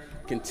better.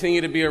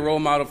 Continue to be a role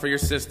model for your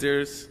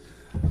sisters.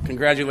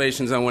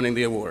 Congratulations on winning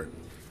the award.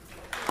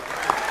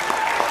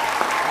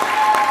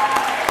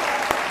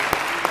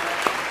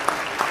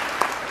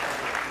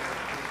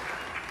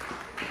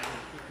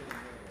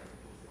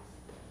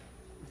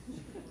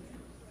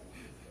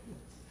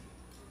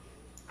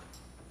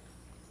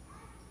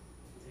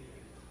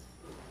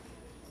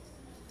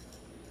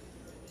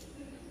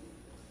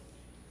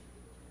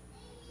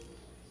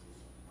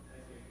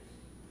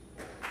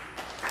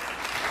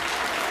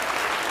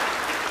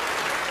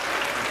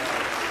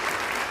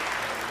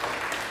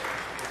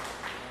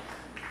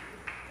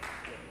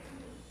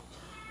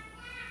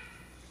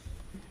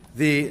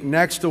 The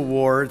next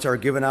awards are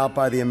given out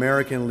by the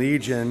American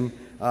Legion,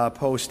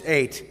 Post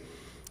 8.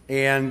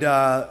 And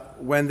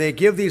when they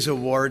give these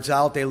awards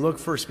out, they look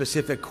for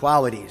specific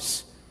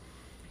qualities.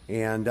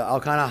 And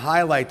I'll kind of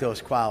highlight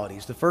those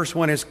qualities. The first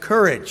one is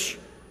courage.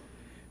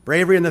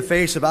 Bravery in the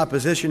face of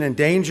opposition and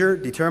danger,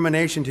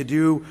 determination to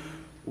do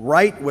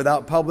right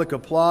without public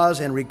applause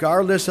and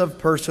regardless of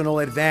personal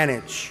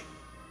advantage.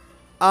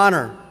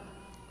 Honor,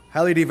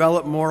 highly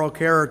developed moral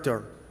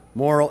character.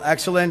 Moral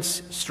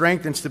excellence,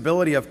 strength and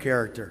stability of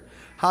character,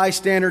 high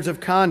standards of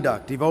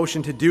conduct,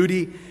 devotion to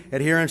duty,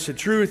 adherence to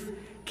truth,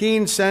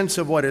 keen sense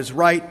of what is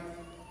right,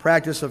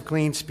 practice of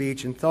clean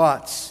speech and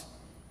thoughts.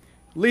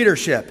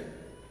 Leadership,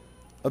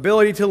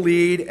 ability to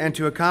lead and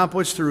to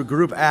accomplish through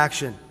group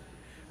action,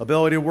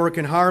 ability to work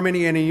in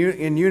harmony and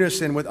in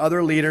unison with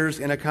other leaders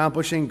in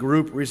accomplishing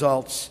group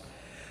results.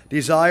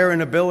 Desire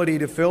and ability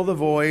to fill the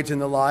voids in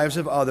the lives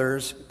of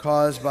others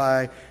caused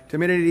by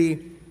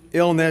timidity,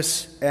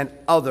 illness, and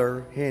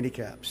other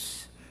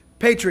handicaps.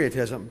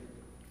 Patriotism,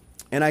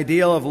 an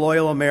ideal of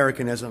loyal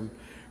Americanism,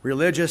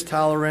 religious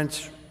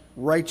tolerance,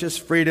 righteous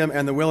freedom,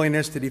 and the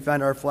willingness to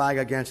defend our flag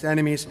against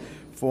enemies,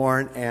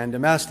 foreign and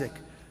domestic.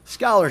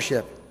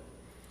 Scholarship,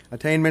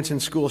 attainments in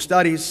school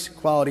studies,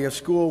 quality of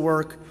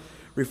schoolwork,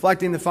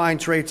 reflecting the fine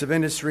traits of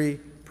industry,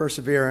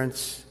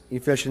 perseverance,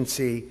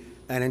 efficiency,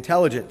 and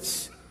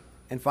intelligence.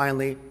 And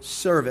finally,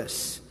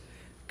 service,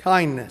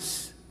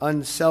 kindness,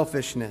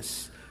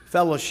 unselfishness,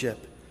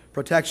 fellowship,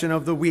 protection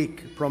of the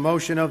weak,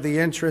 promotion of the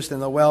interest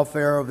and the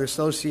welfare of the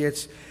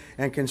associates,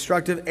 and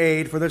constructive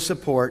aid for the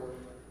support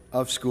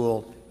of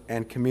school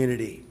and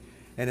community.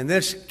 And in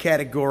this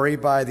category,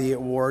 by the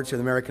awards of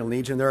the American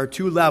Legion, there are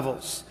 2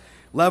 levels.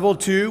 Level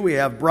 2, we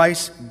have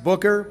Bryce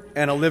Booker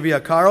and Olivia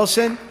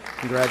Carlson.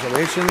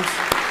 Congratulations.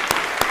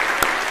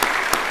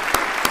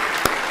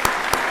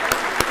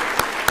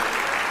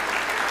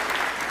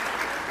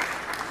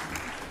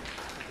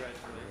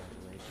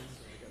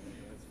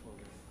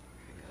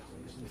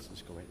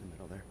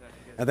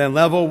 And then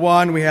level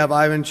 1, we have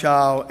Ivan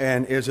Chow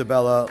and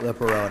Isabella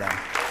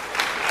Liparota.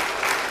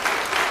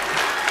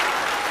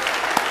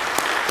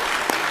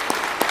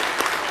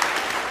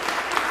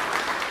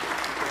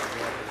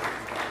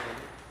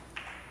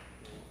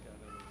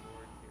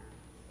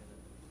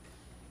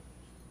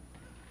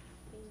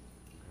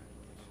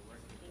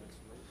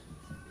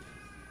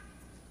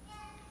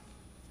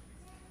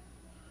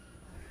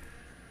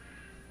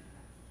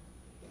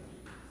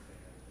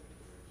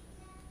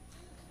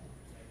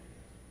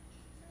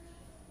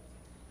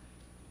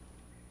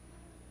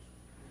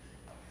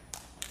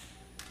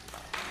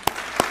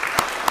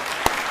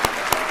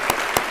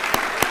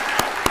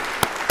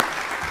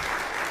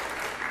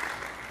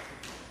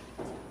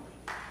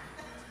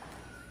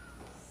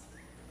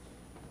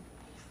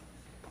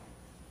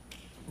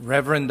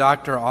 Reverend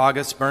Dr.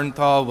 August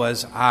Bernthal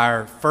was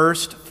our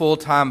first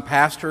full-time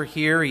pastor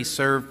here. He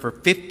served for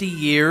 50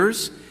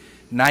 years,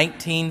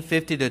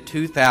 1950 to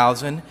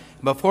 2000.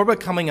 Before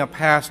becoming a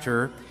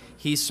pastor,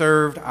 he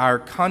served our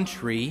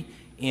country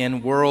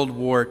in World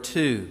War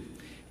II.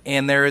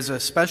 And there is a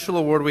special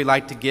award we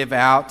like to give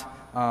out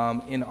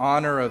in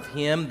honor of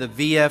him, the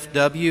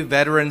VFW,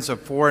 Veterans of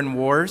Foreign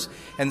Wars.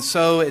 And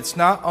so it's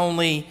not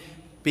only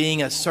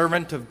being a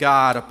servant of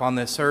God upon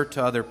this earth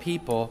to other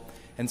people,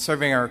 and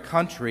serving our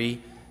country,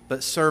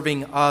 but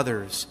serving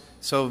others.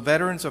 So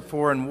Veterans of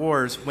Foreign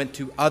Wars went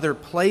to other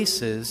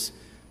places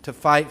to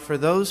fight for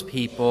those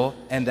people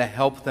and to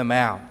help them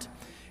out.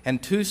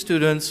 And 2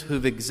 students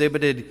who've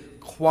exhibited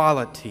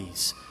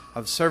qualities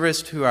of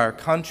service to our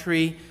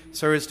country,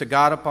 service to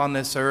God upon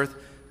this earth,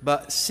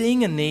 but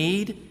seeing a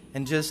need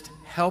and just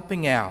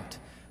helping out,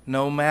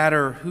 no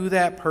matter who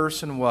that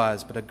person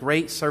was, but a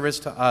great service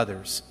to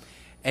others.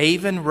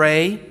 Avon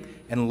Ray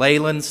and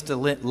Layla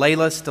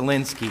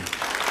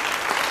Stalinsky.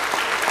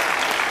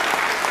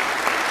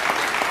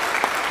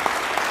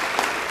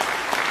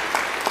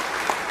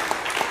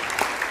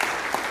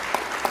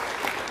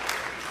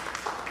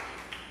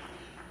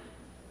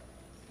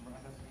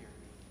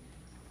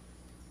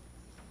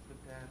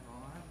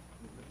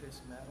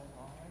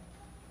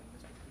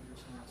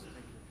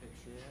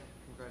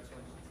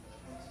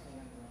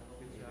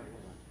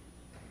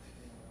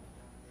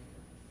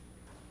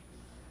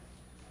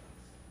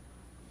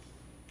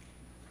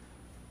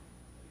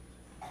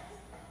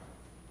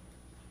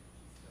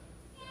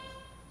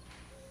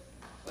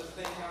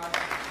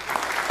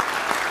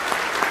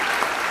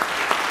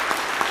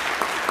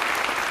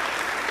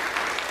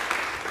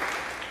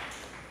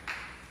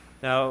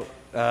 Now,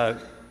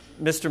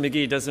 Mr.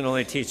 McGee doesn't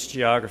only teach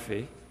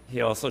geography,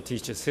 he also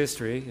teaches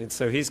history, and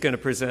so he's going to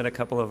present a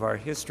couple of our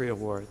history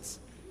awards.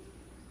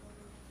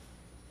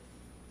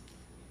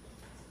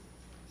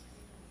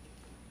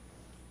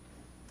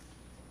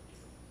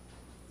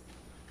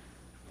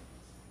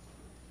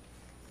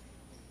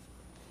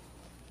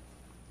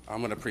 I'm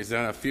going to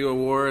present a few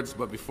awards,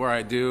 but before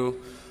I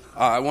do,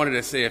 I wanted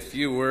to say a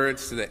few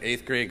words to the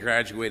 8th grade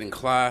graduating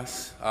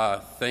class.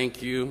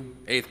 Thank you,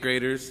 8th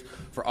graders,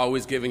 for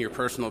always giving your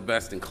personal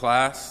best in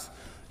class.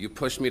 You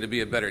pushed me to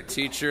be a better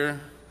teacher,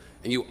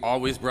 and you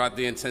always brought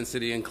the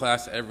intensity in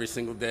class every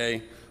single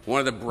day. One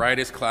of the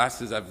brightest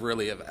classes I've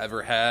really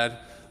ever had.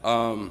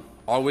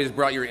 Always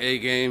brought your A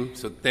game,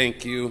 so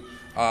thank you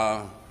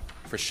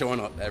for showing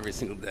up every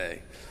single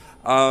day.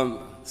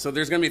 So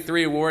there's going to be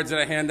 3 awards that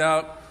I hand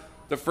out.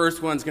 The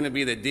first one's going to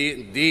be the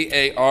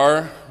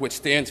DAR, which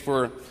stands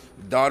for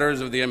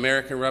Daughters of the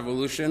American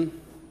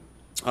Revolution.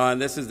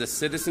 This is the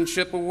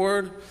Citizenship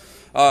Award.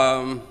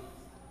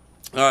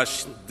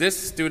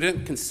 This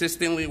student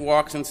consistently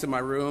walks into my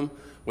room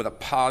with a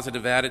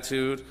positive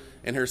attitude,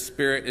 and her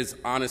spirit is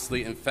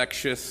honestly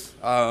infectious.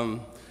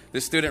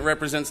 This student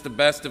represents the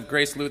best of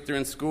Grace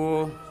Lutheran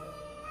School,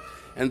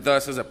 and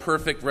thus is a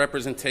perfect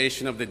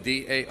representation of the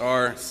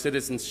DAR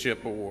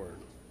Citizenship Award.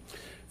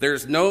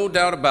 There's no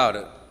doubt about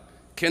it.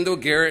 Kendall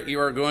Garrett, you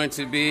are going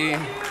to be...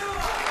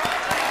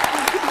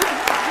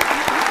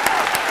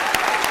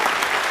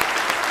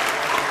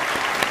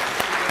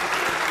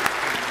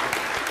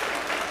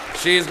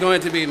 She is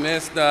going to be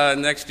missed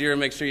next year.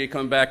 Make sure you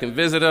come back and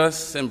visit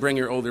us and bring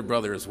your older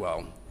brother as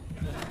well.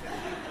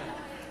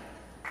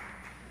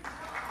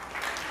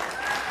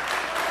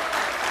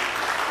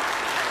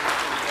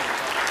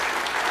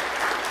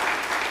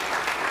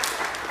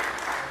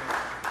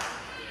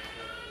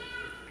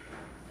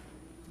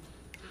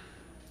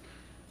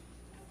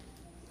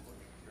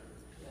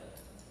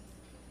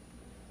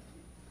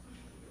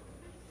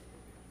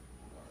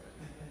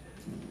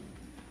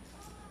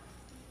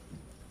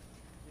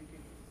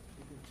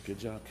 Good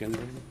job,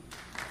 Kendall.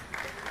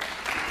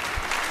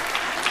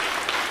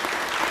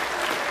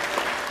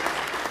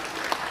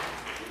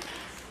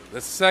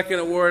 The second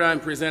award I'm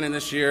presenting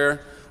this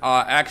year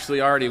actually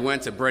already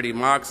went to Brady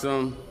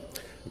Moxham.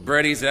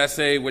 Brady's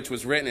essay, which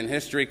was written in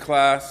history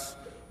class,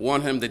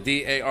 won him the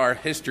DAR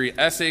History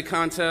Essay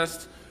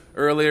Contest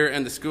earlier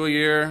in the school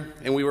year,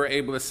 and we were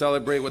able to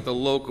celebrate with the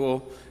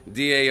local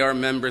DAR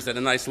members at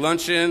a nice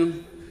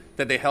luncheon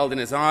that they held in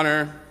his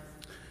honor.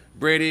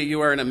 Brady, you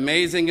are an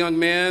amazing young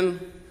man.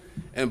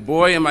 And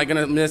boy, am I going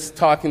to miss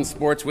talking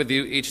sports with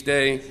you each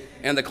day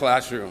in the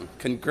classroom.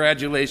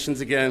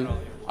 Congratulations again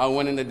on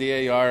winning the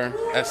DAR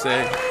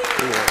essay award.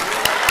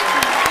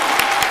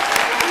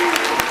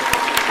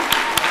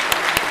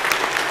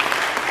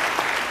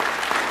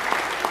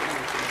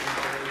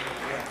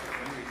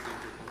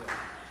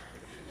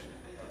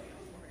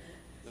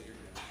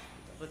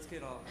 Let's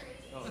get all.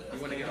 You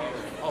want to get all?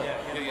 Oh,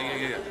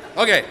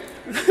 yeah. Okay.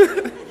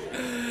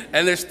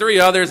 And there's 3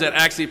 others that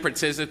actually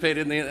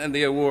participated in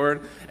the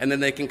award, and then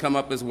they can come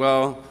up as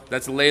well.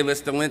 That's Layla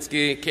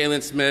Stalinsky,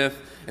 Kaylin Smith,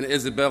 and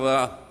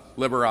Isabella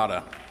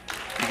Liberata.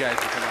 You guys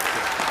can come up too.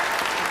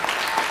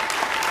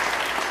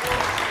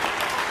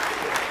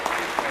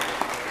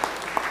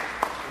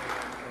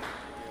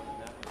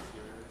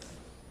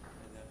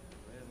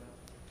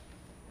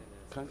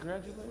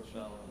 Congratulations.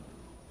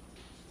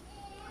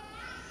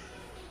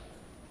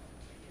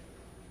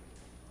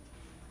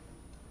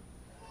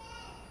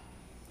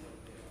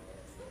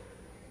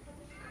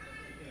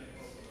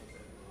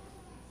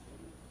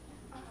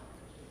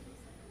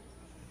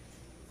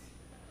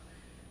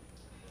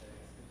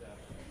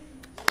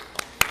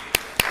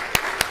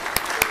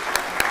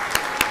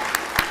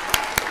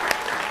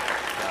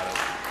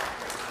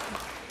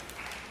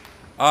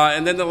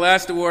 And then the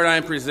last award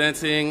I'm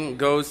presenting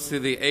goes to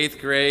the 8th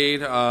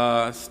grade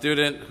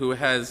student who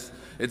has,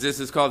 this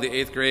is called the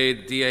 8th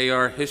grade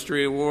DAR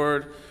History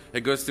Award.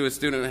 It goes to a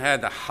student who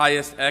had the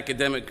highest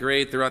academic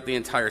grade throughout the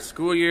entire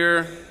school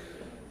year.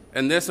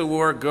 And this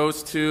award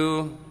goes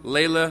to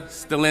Layla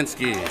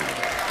Stalinsky.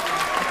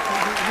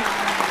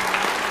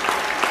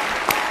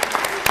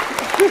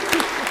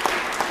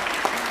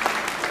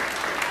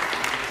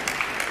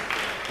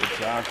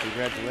 job.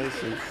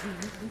 Congratulations.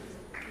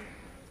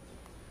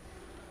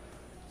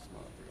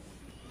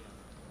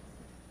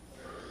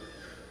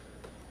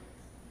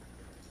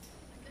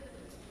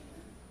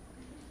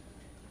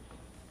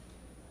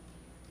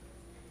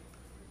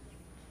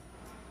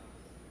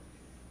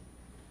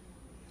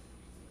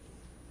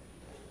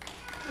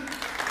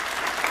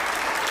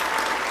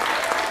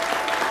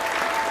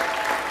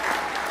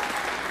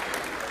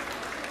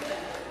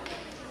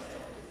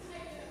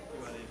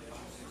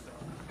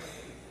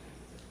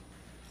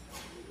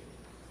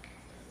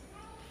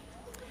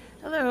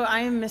 Hello, I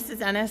am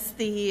Mrs. Ennis,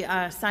 the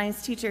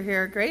science teacher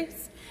here at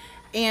Grace,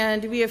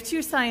 and we have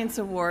 2 science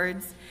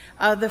awards.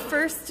 The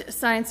first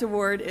science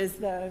award is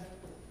the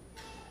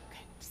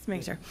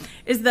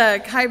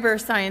Khyber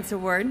Science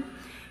Award,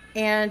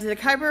 and the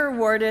Khyber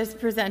Award is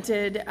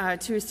presented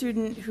to a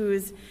student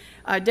whose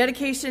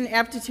dedication,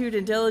 aptitude,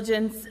 and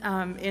diligence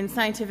in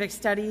scientific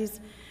studies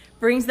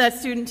brings that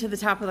student to the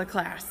top of the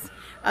class.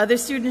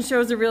 This student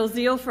shows a real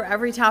zeal for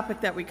every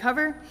topic that we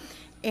cover,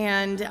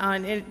 and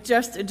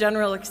just a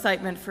general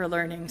excitement for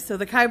learning. So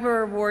the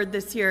Khyber Award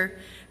this year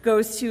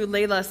goes to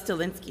Layla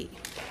Stalinsky.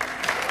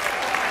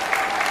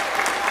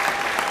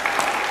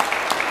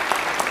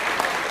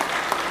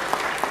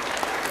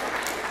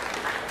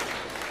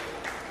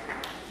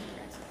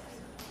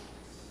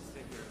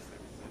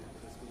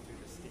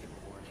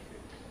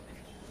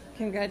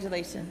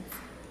 Congratulations.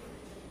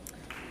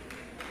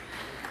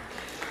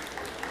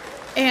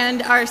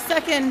 And our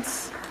second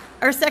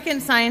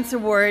science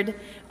award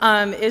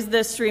is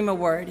the STREAM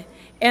Award.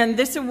 And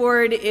this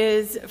award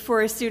is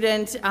for a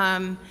student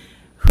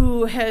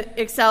who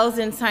excels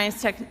in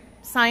science,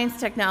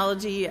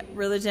 technology,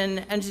 religion,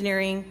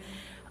 engineering,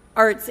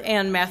 arts,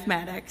 and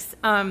mathematics.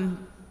 And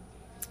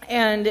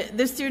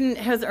this student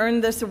has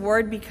earned this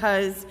award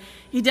because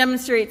he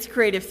demonstrates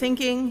creative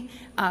thinking,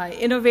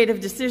 innovative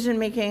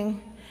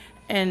decision-making,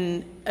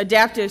 and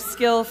adaptive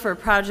skill for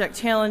project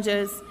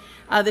challenges.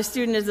 The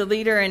student is a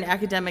leader in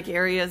academic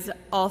areas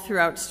all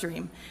throughout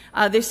STREAM.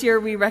 This year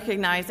we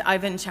recognize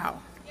Ivan Chow.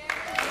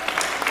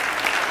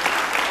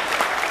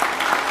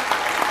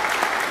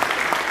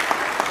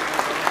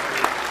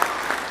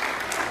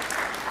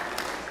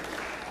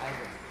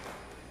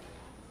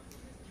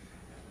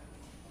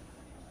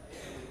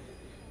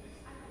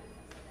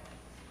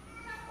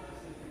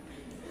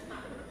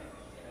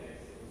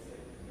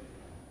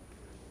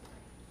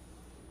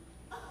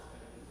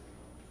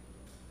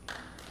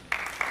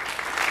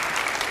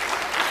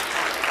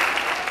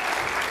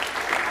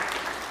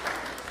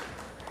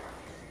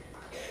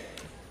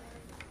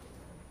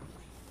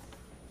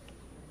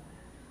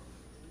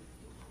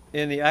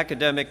 In the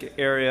academic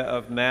area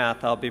of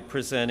math, I'll be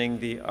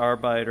presenting the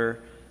Arbeiter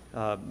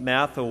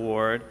Math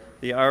Award.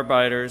 The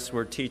Arbeiters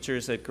were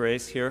teachers at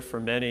Grace here for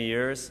many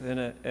years,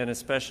 and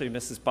especially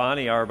Mrs.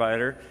 Bonnie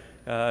Arbeiter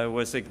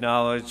was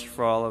acknowledged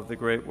for all of the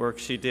great work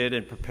she did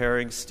in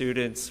preparing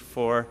students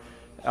for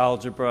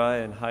algebra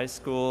in high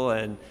school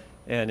and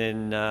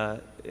in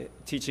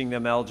teaching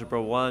them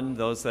Algebra 1,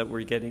 those that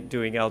were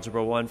doing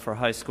Algebra 1 for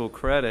high school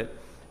credit.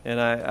 And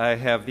I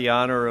have the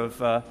honor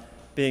of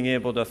being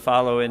able to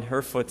follow in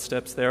her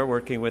footsteps there,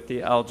 working with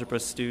the algebra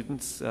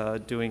students,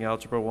 doing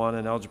Algebra 1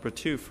 and Algebra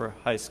 2 for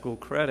high school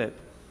credit.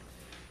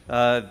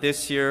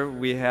 This year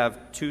we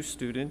have 2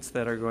 students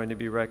that are going to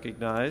be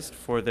recognized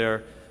for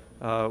their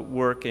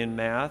work in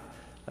math.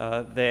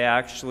 They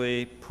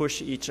actually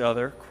push each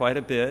other quite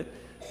a bit.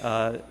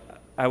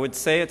 I would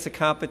say it's a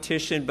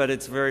competition, but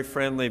it's very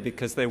friendly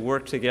because they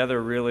work together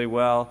really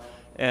well.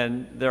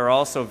 And they're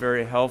also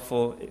very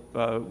helpful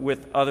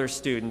with other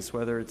students,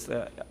 whether it's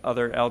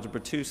other Algebra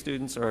 2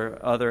 students or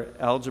other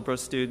algebra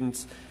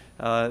students.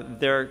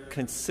 They're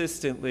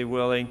consistently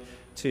willing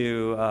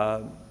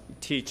to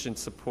teach and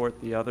support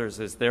the others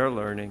as they're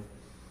learning.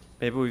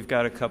 Maybe we've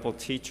got a couple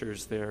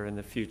teachers there in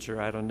the future,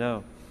 I don't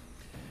know.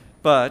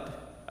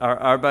 But our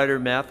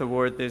Arbeiter Math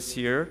Award this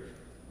year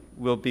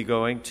will be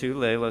going to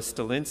Layla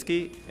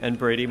Stalinsky and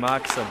Brady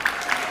Moxham.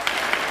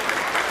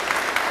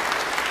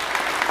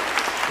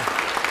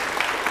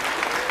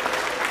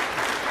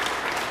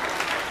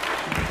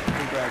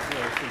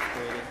 Congratulations,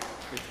 Brady.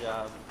 Good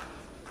job.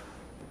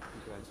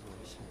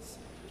 Congratulations.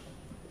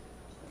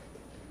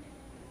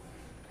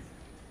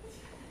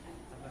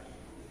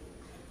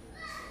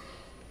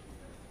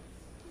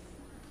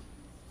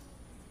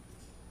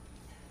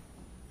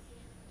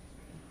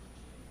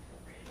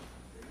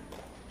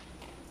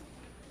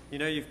 You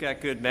know, you've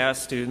got good math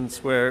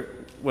students where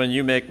when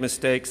you make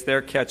mistakes,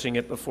 they're catching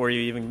it before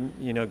you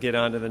even, get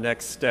on to the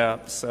next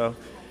step. So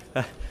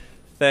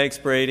thanks,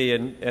 Brady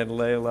and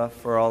Layla,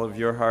 for all of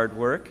your hard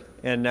work.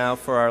 And now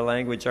for our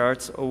Language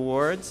Arts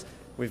Awards,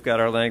 we've got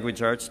our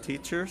Language Arts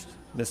teachers,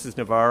 Mrs.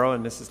 Navarro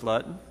and Mrs.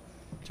 Lutton,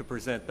 to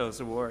present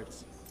those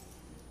awards.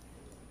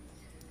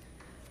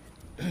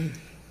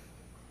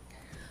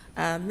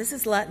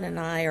 Mrs. Lutton and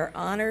I are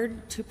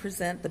honored to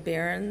present the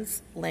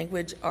Barron's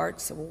Language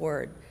Arts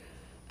Award.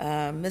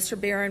 Mr.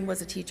 Barron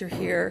was a teacher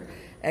here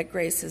at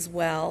Grace as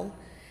well,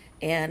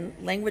 And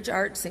language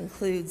arts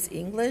includes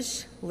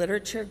English,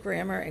 literature,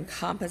 grammar, and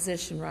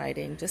composition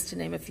writing, just to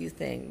name a few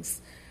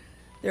things.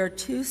 There are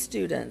 2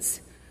 students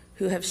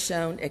who have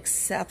shown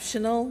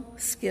exceptional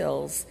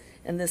skills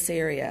in this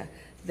area.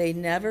 They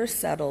never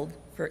settled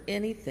for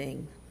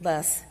anything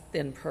less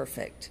than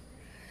perfect.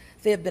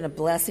 They have been a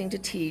blessing to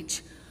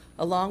teach,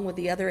 along with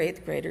the other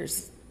 8th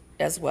graders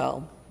as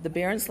well. The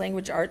Barron's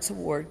Language Arts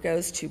Award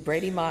goes to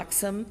Brady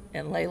Moxham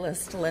and Layla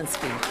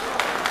Stalinsky.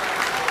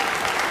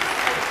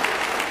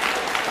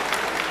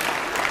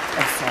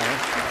 I'm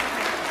sorry.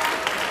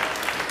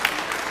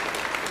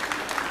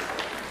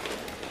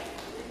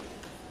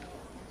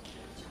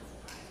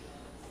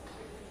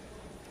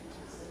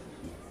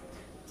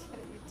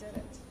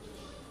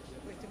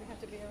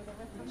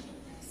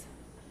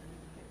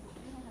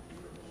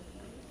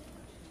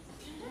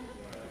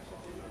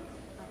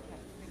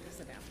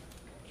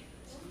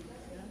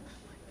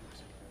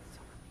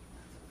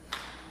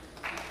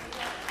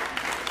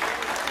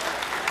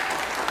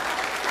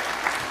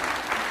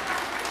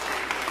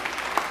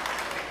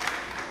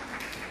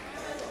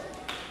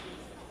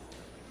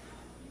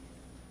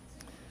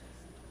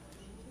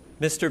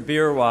 Mr.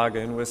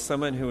 Bierwagen was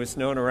someone who was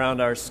known around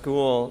our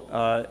school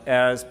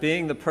as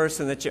being the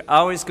person that you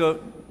always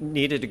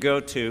needed to go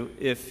to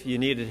if you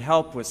needed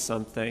help with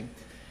something.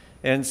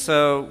 And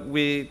so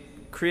we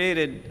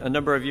created a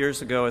number of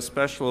years ago a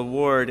special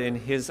award in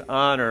his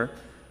honor,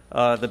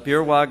 the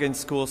Bierwagen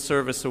School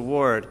Service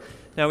Award.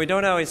 Now, we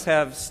don't always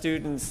have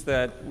students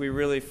that we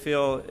really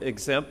feel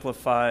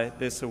exemplify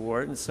this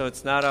award, and so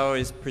it's not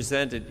always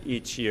presented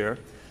each year.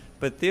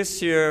 But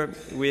this year,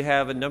 we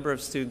have a number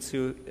of students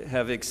who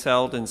have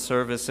excelled in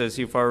service, as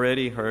you've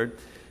already heard.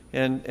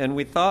 And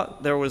we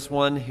thought there was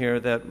one here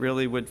that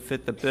really would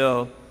fit the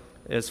bill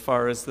as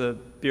far as the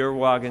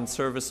Bierwagen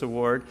Service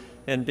Award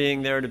and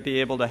being there to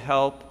be able to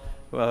help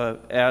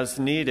as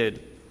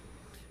needed.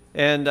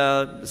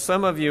 And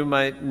some of you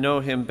might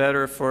know him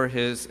better for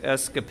his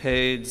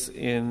escapades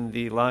in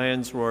the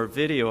Lions Roar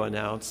video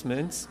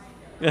announcements.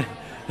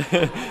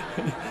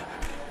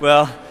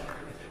 Well,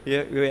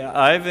 yeah,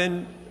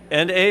 Ivan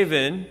and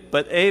Avon,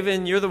 but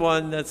Avon, you're the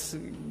one that's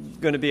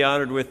going to be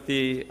honored with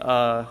the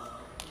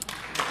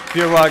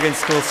Bierwagen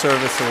School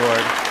Service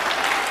Award.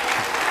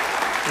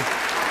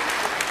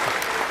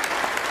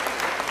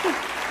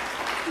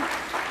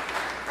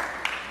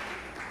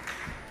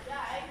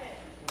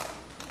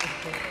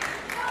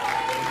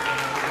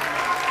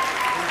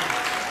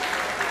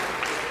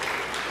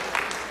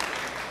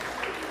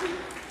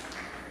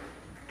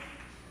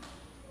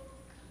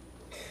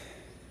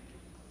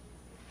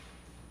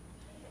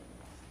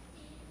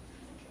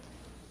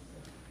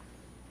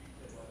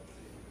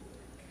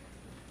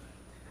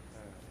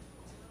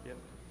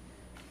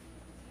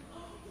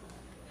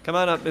 Come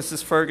on up,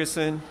 Mrs.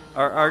 Ferguson.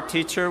 Our art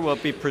teacher will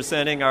be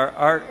presenting our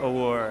art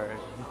award.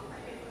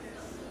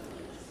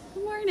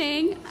 Good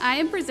morning. I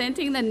am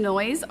presenting the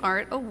Noise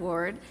Art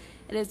Award.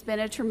 It has been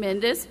a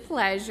tremendous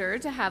pleasure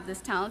to have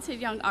this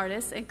talented young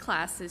artist in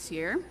class this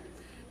year.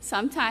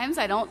 Sometimes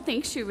I don't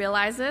think she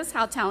realizes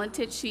how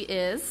talented she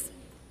is,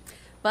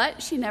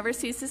 but she never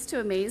ceases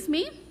to amaze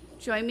me.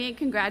 Join me in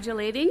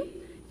congratulating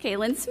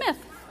Kaylin Smith.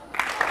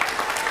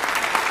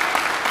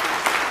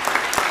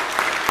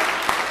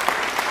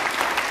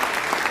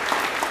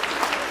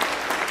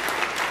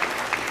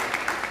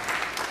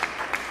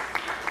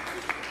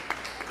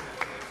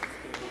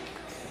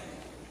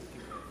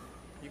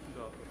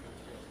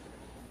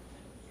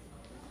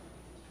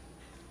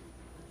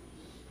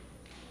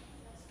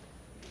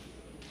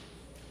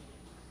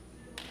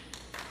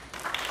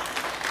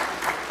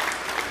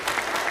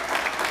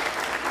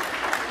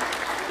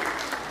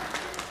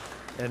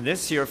 And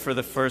this year, for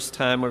the first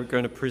time, we're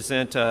going to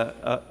present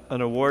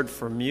an award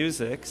for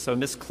music. So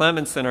Ms.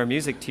 Clemenson, our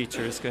music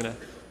teacher, is going to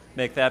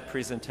make that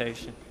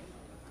presentation.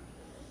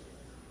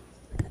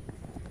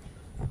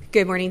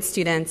 Good morning,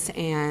 students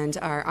and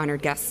our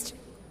honored guest.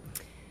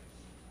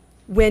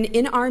 When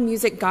in our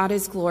music God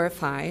is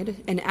glorified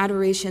and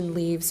adoration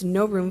leaves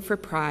no room for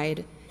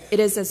pride, it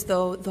is as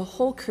though the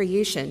whole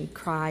creation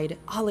cried,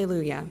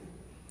 Alleluia.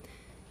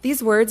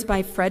 These words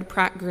by Fred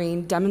Pratt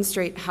Green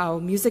demonstrate how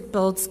music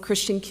builds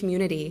Christian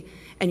community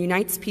and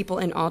unites people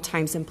in all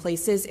times and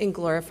places in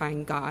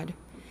glorifying God.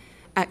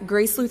 At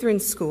Grace Lutheran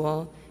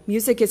School,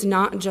 music is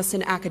not just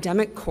an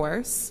academic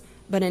course,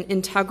 but an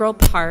integral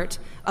part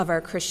of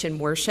our Christian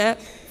worship,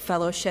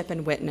 fellowship,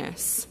 and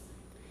witness.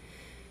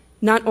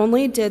 Not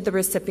only did the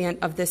recipient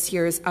of this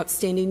year's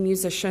Outstanding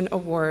Musician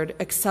Award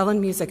excel in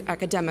music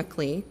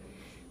academically,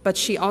 but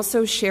she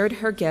also shared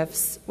her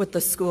gifts with the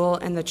school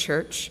and the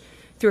church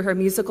through her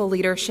musical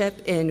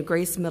leadership in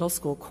Grace Middle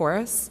School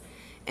Chorus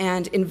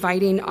and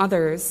inviting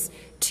others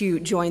to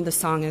join the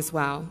song as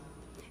well.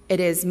 It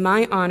is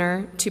my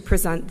honor to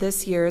present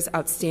this year's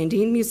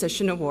Outstanding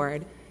Musician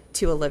Award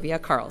to Olivia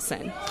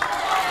Carlson.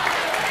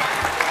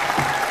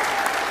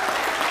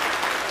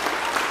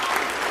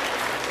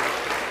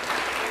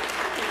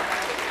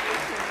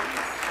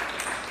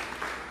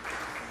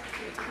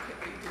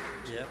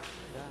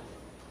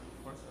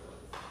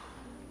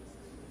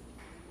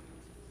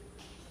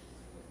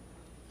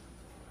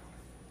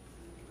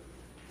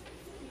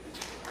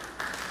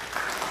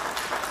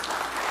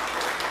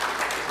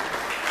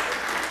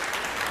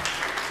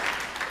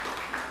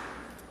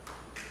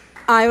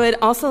 I would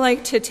also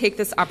like to take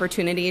this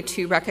opportunity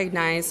to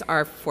recognize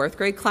our fourth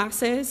grade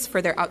classes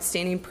for their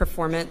outstanding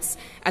performance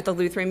at the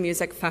Lutheran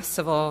Music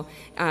Festival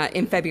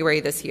in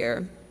February this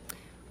year.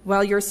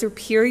 While your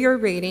superior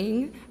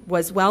rating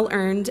was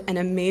well-earned and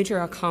a major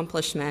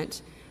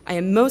accomplishment, I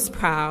am most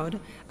proud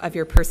of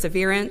your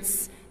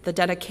perseverance, the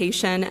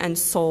dedication and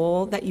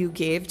soul that you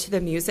gave to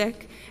the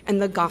music,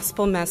 and the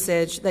gospel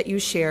message that you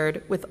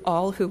shared with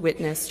all who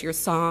witnessed your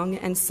song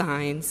and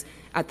signs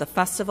at the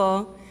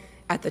festival,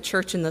 at the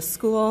church and the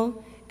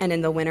school, and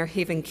in the Winter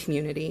Haven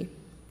community.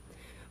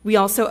 We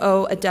also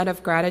owe a debt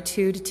of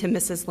gratitude to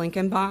Mrs.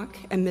 Linkenbach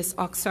and Ms.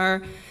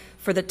 Oxar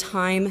for the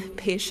time,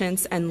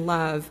 patience, and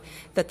love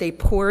that they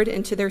poured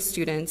into their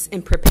students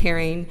in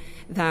preparing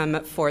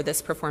them for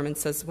this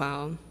performance as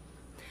well.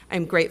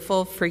 I'm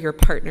grateful for your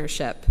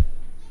partnership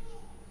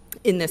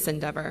in this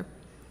endeavor.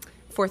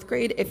 Fourth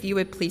grade, if you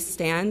would please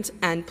stand,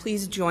 and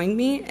please join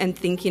me in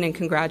thanking and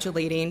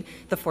congratulating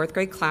the fourth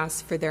grade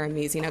class for their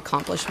amazing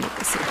accomplishment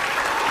this year.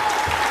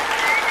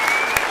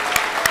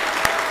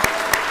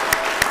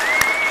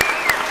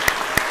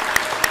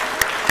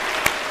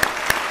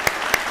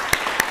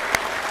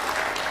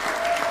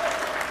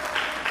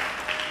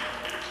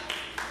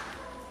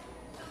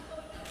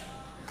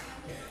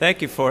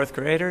 Thank you, fourth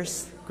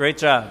graders. Great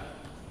job.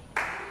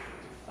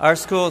 Our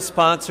school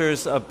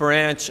sponsors a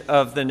branch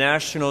of the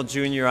National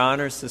Junior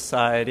Honor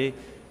Society,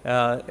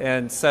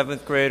 and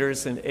seventh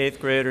graders and eighth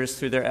graders,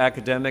 through their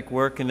academic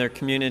work and their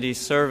community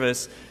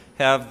service,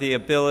 have the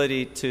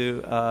ability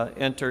to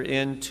enter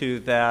into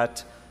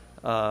that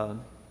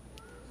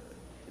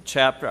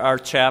chapter, our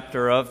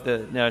chapter of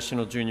the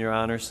National Junior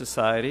Honor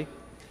Society.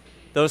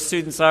 Those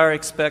students are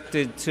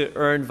expected to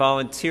earn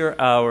volunteer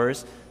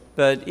hours,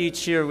 but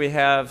each year we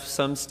have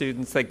some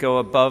students that go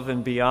above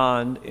and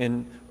beyond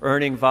in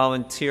earning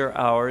volunteer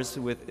hours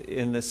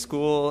within the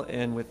school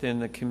and within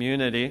the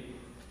community.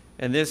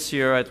 And this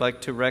year I'd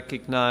like to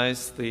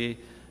recognize the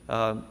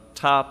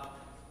top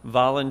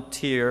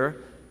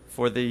volunteer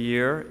for the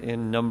year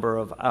in number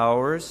of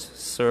hours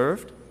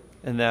served,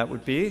 and that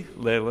would be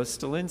Layla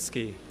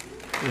Stalinsky.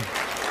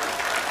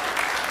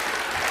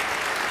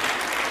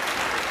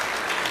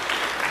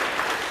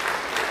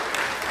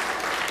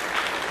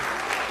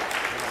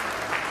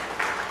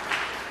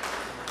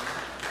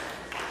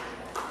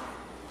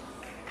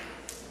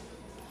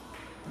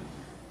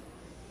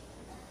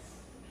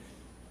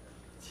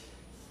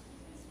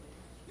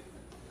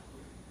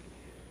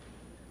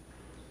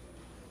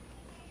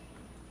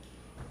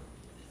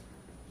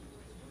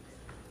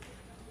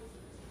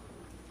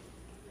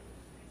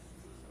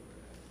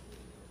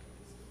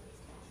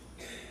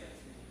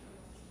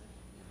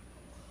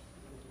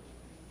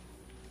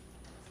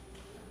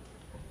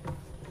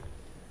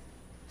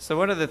 So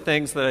one of the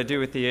things that I do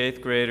with the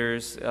eighth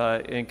graders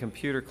in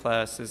computer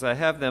class is I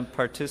have them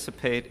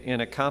participate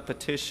in a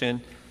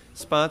competition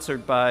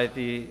sponsored by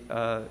the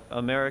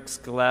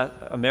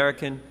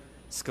American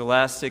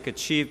Scholastic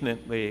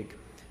Achievement League.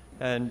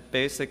 And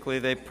basically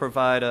they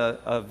provide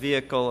a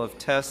vehicle of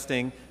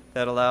testing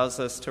that allows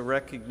us to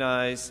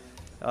recognize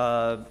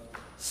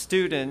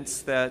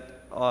students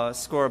that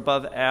score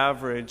above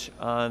average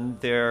on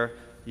their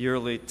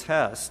yearly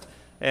test.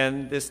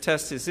 And this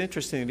test is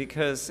interesting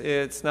because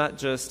it's not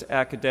just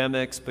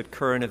academics, but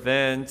current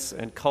events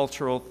and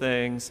cultural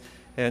things.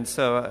 And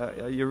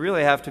so you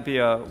really have to be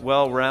a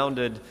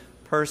well-rounded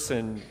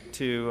person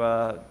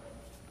to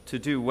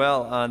do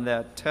well on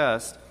that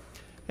test.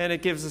 And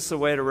it gives us a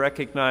way to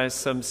recognize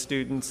some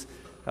students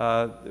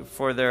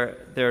for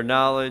their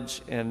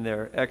knowledge and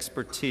their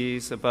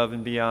expertise above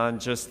and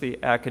beyond just the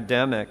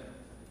academic.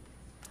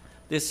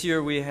 This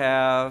year we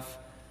have,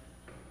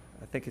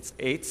 I think it's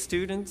 8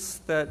 students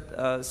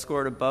that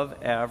scored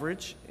above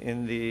average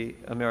in the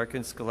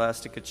American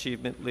Scholastic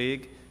Achievement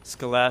League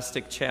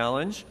Scholastic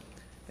Challenge.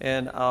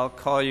 And I'll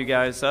call you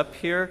guys up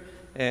here,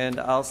 and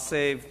I'll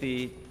save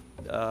the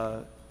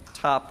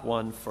top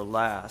one for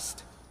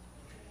last.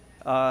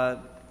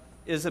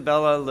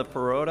 Isabella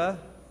Liparota,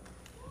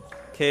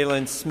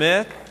 Kaylin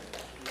Smith,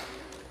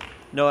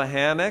 Noah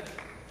Hammock,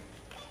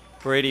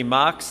 Brady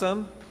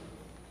Moxham,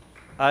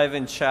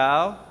 Ivan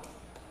Chow,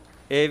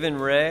 Avon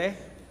Ray,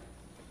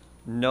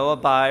 Noah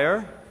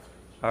Byer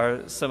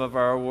are some of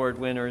our award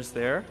winners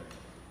there.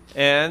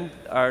 And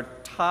our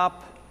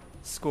top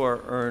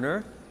score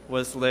earner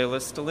was Layla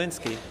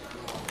Stalinsky.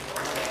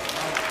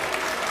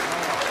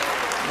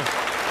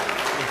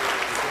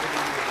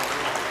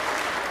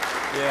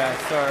 Yeah,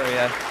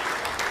 sorry.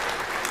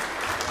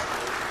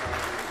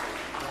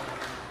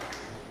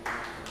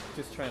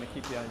 Just trying to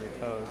keep you on your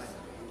toes.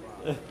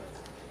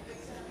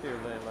 Here,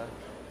 Layla,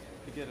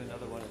 you get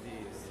another one of these.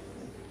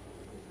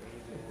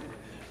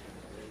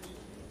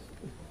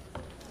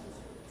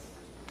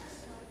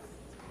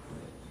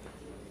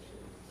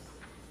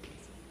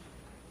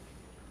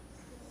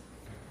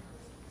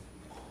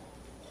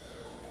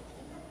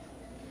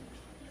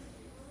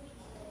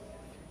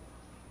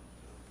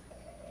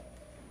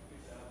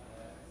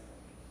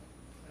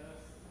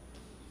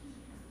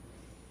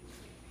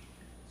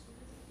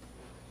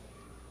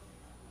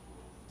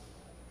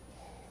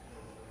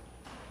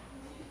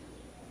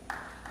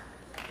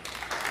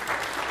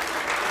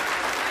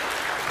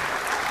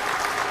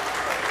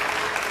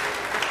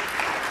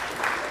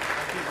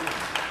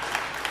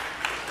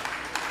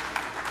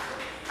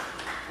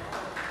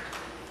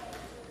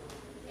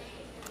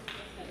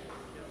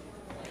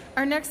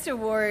 Our next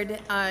award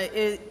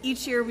is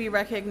each year we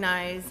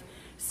recognize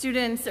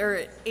students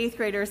or 8th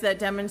graders that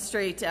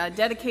demonstrate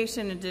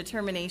dedication and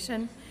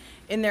determination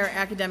in their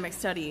academic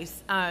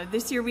studies.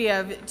 This year we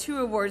have 2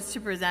 awards to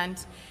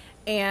present,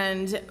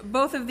 and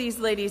both of these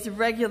ladies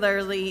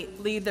regularly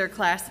lead their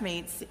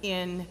classmates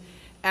in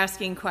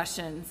asking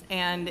questions.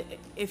 And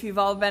if you've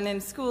all been in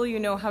school, you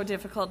know how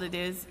difficult it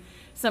is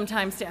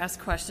sometimes to ask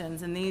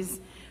questions. And these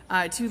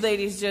 2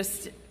 ladies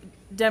just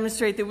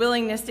demonstrate the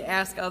willingness to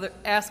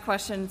ask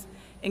questions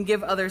and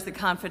give others the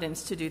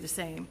confidence to do the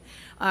same.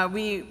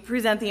 We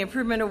present the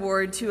Improvement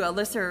Award to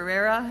Alyssa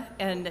Herrera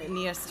and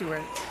Nia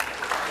Stewart.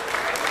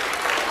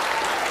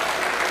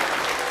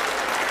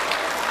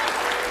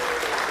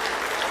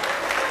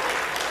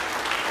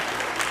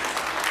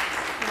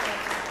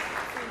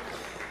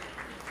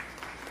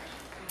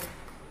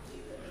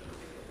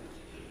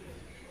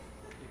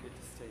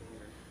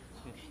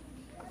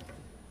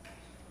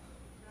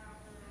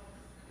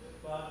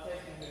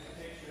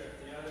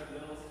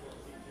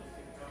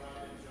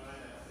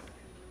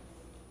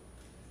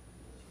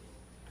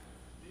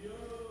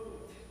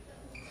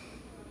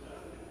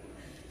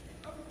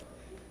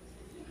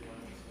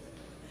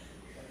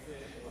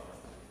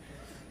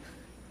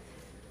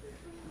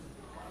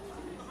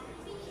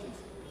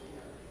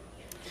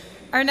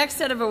 Our next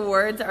set of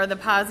awards are the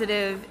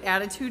Positive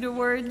Attitude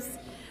Awards,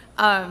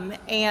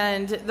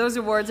 and those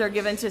awards are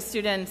given to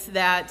students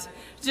that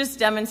just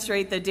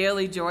demonstrate the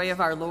daily joy of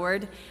our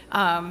Lord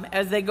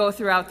as they go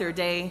throughout their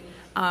day,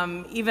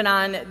 even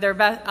on their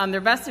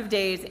best of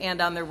days and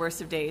on their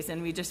worst of days.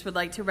 And we just would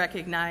like to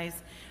recognize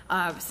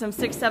some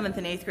 6th, 7th,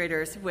 and 8th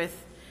graders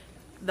with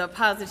the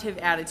Positive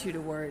Attitude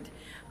Award.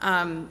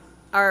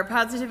 Our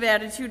Positive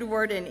Attitude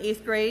Award in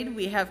 8th grade,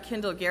 we have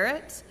Kendall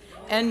Garrett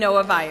and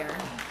Noah Beyer.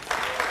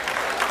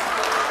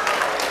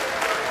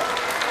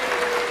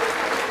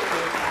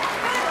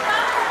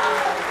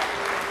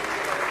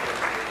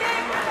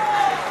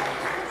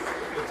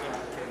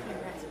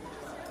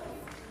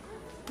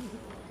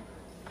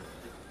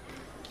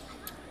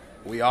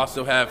 We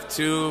also have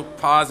 2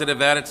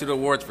 Positive Attitude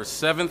Awards for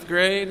 7th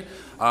grade.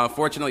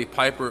 Unfortunately,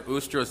 Piper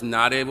Ustra is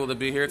not able to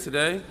be here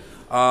today.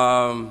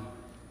 But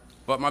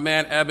my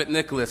man, Abbott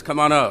Nicholas, come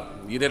on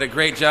up. You did a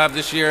great job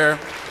this year.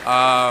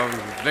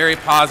 Very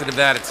positive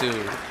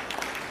attitude.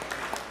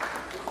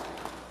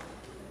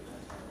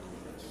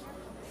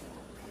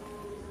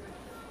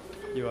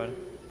 You want it?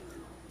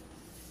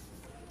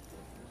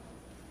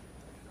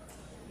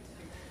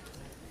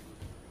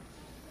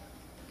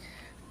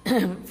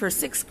 For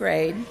 6th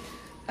grade,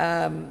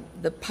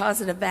 the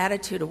Positive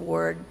Attitude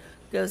Award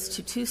goes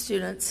to 2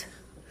 students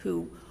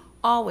who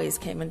always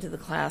came into the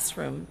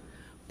classroom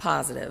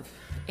positive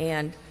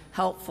and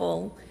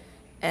helpful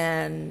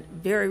and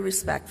very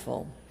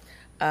respectful.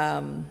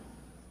 They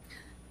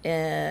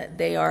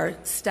are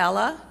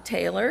Stella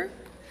Taylor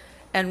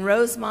and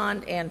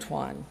Rosemond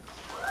Antoine.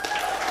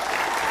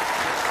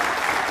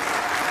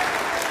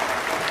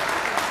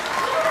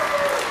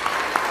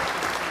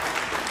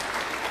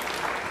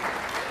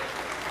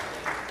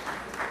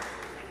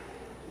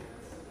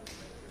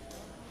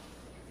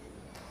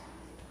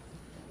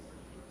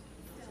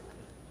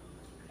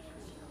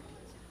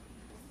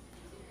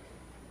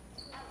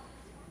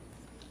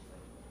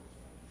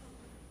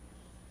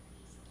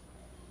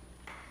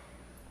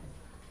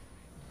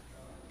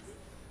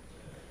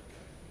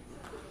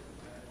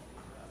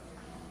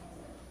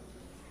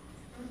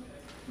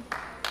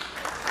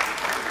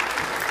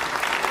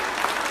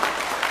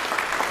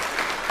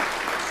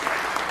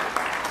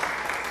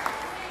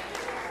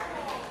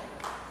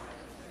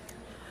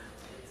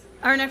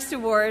 Our next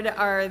award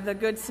are the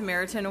Good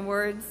Samaritan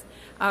Awards.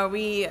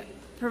 We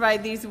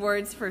provide these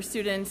awards for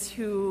students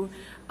who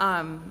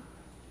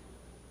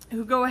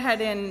go ahead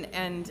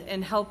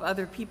and help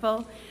other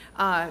people,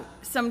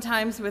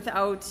 sometimes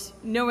without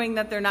knowing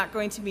that they're not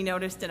going to be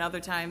noticed, and other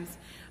times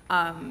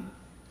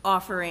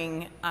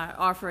offering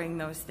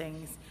those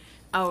things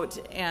out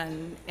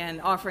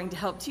and offering to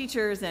help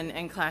teachers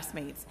and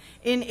classmates.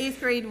 In 8th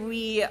grade,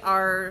 we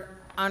are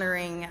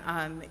honoring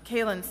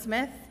Kaylin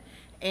Smith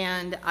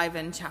and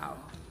Ivan Chow.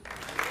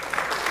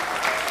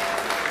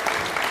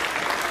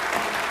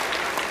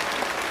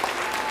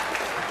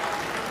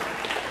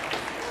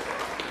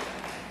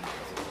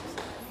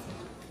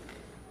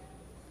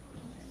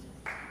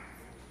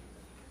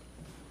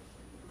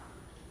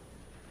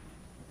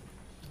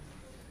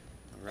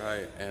 All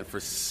right, and for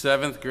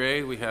 7th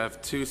grade, we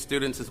have 2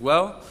 students as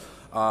well,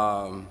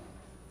 Alana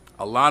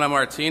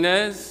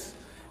Martinez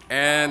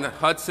and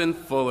Hudson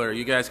Fuller.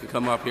 You guys can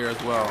come up here as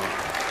well.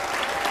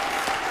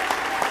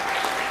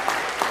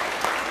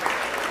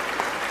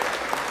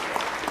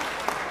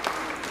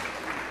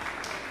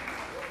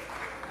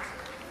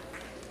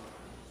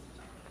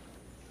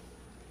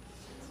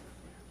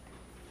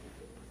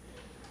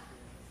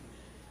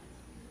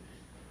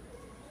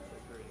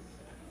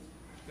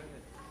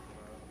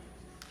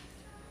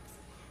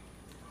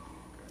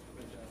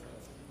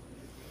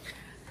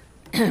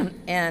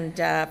 And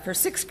for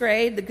 6th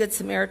grade, the Good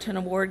Samaritan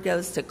Award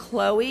goes to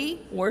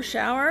Chloe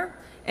Warshauer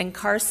and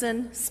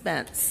Carson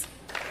Spence.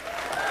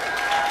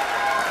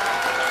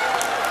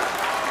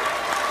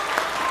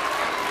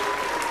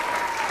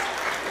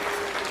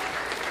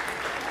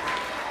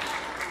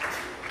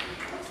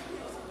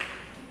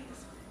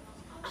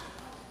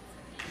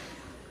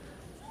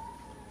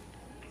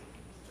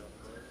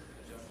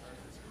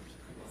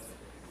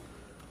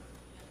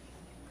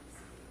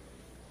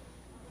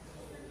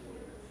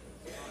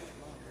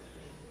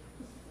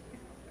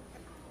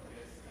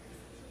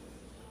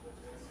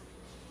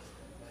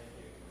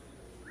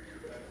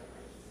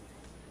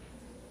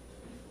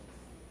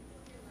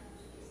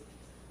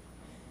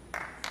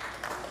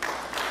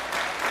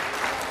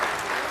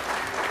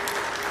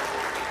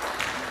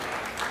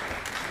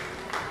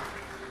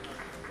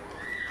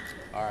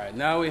 right,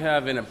 now we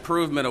have an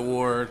improvement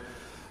award.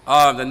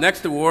 The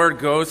next award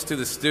goes to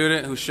the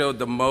student who showed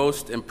the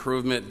most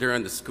improvement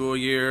during the school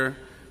year.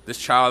 This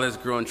child has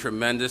grown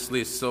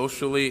tremendously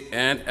socially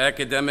and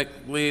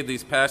academically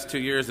these past 2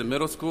 years in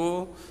middle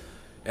school.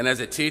 And as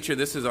a teacher,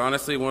 this is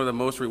honestly one of the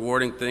most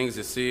rewarding things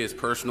to see is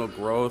personal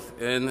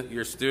growth in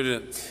your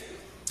students.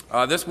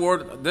 This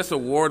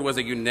award was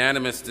a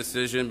unanimous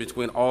decision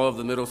between all of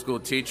the middle school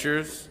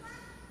teachers.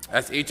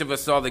 As each of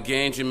us saw the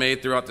gains you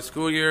made throughout the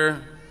school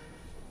year,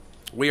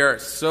 we are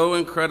so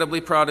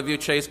incredibly proud of you,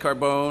 Chase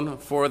Carbone,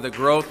 for the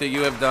growth that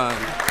you have done.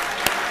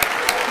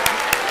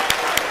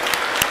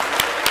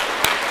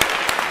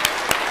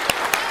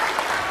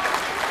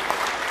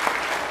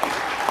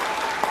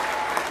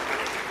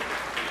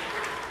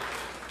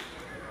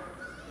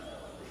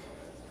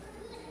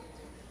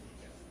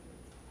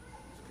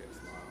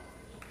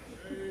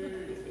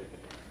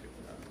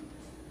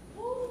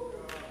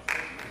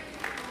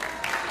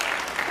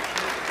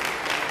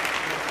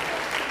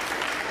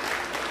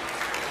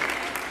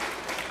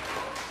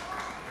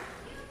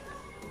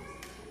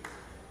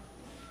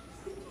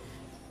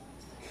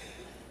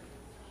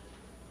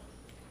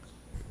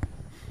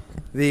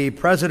 The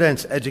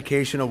President's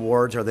Education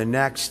Awards are the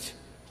next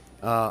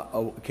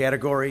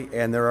category,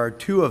 and there are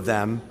two of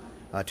them,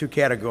 two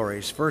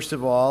categories. First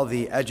of all,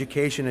 the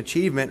Education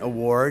Achievement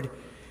Award,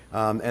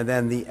 and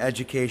then the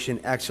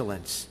Education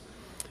Excellence.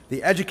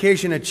 The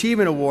Education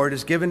Achievement Award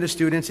is given to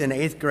students in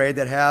 8th grade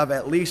that have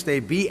at least a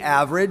B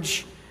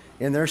average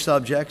in their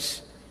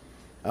subjects.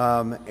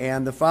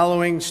 And the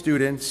following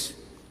students,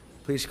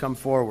 please come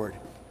forward.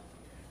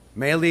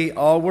 Maylee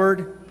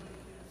Allward,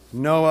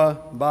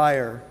 Noah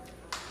Byer,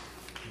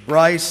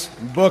 Bryce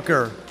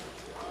Booker,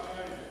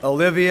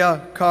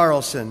 Olivia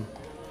Carlson,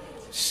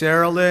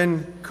 Sarah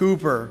Lynn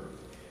Cooper,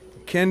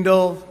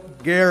 Kendall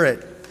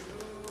Garrett,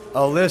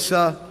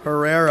 Alyssa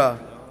Herrera,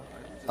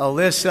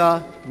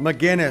 Alyssa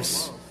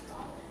McGinnis,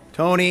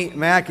 Tony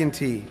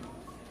McEntee,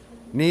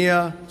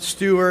 Nia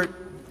Stewart,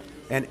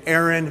 and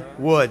Aaron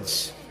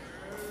Woods.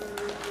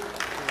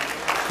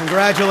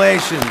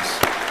 Congratulations.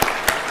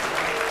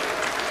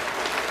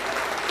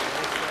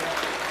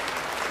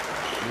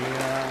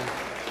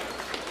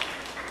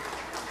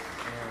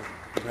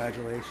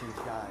 Congratulations,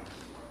 guys.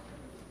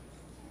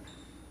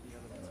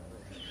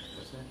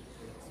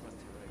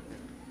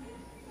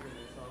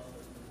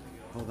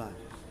 Hold on.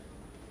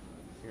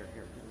 Here.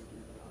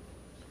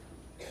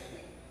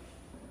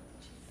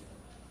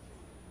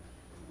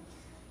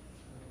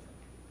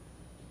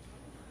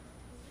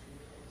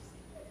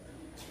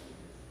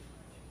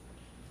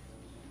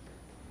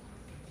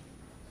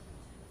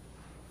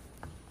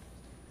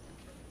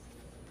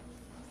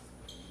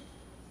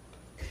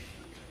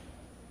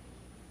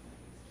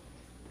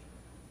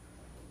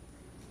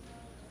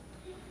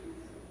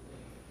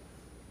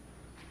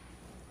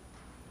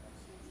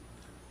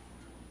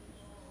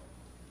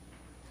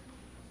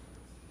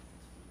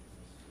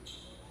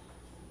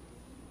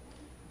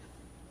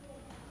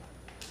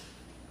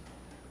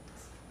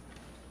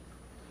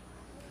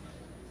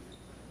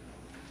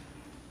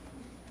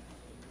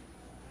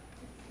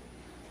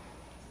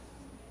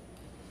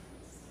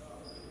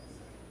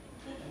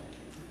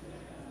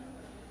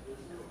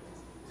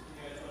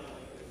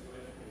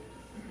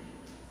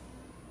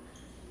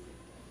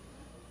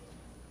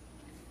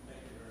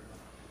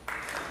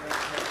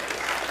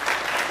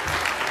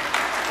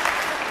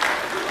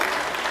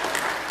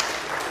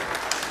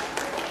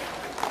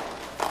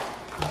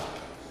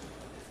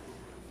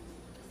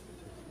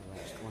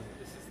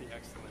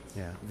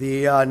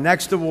 The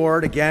next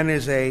award, again,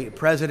 is a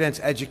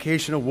President's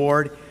Education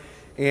Award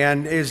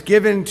and is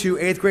given to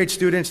 8th grade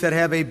students that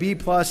have a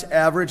B-plus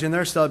average in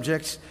their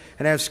subjects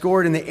and have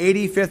scored in the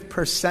 85th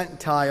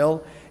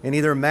percentile in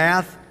either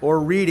math or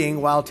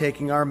reading while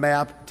taking our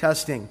MAP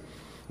testing,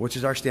 which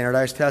is our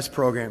standardized test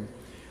program.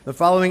 The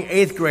following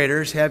 8th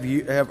graders have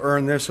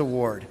earned this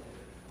award: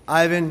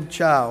 Ivan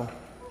Chow,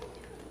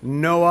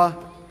 Noah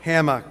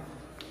Hammock,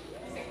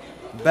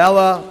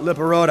 Bella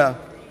Liparota,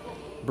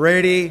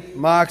 Brady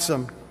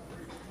Moxham,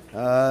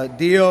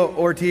 Dio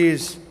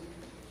Ortiz,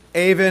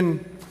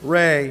 Avon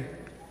Ray,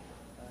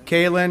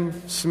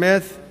 Kaylin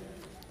Smith,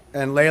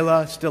 and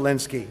Layla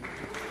Stilinski.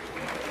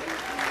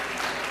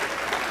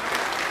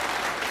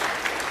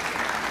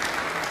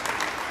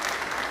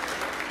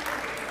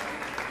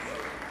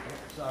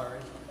 Sorry.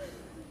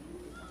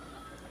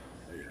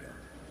 There you go.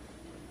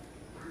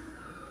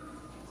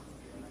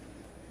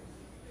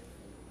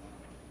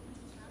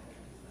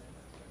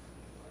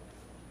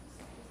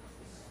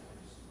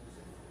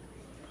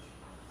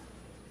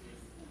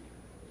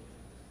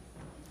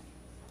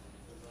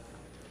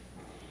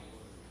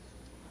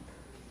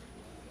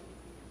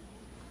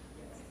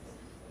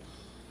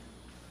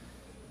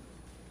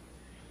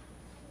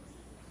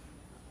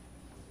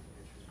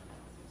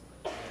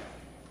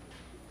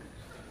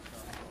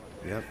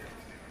 Yep.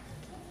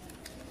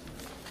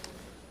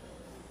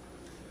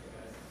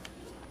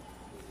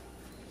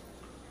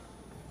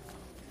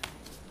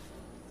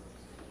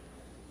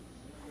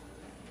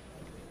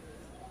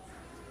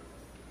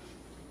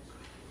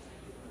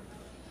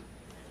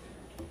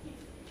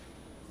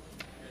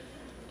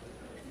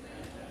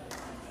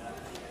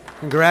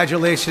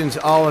 Congratulations,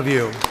 all of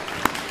you.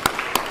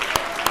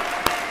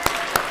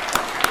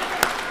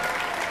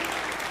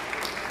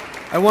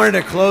 I wanted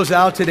to close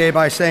out today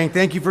by saying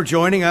thank you for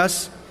joining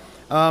us.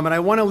 And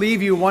I want to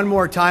leave you one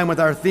more time with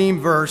our theme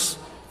verse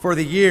for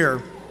the year,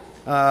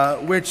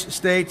 which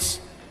states,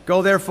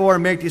 "Go therefore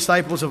and make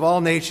disciples of all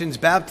nations,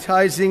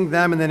 baptizing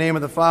them in the name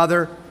of the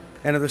Father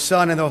and of the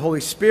Son and the Holy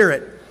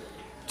Spirit,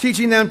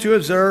 teaching them to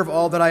observe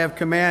all that I have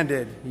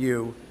commanded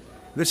you."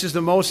 This is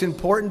the most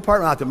important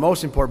part, not the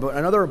most important, but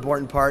another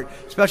important part,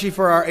 especially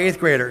for our 8th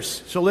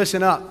graders. So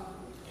listen up.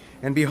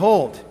 "And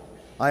behold,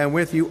 I am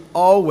with you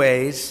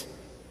always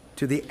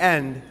to the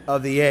end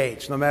of the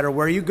age." No matter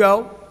where you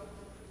go,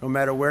 no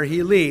matter where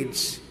he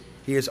leads,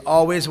 he is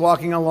always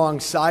walking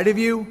alongside of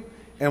you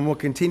and will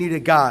continue to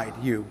guide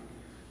you.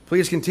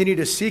 Please continue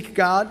to seek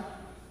God,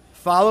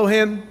 follow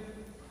him,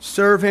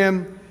 serve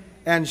him,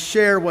 and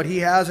share what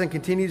he has and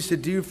continues to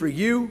do for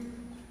you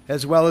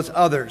as well as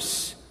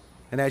others.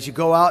 And as you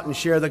go out and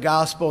share the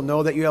gospel,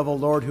 know that you have a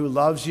Lord who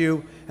loves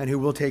you and who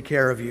will take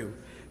care of you.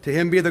 To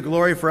him be the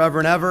glory forever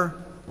and ever.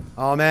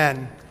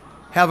 Amen.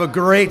 Have a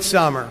great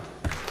summer.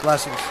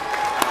 Blessings.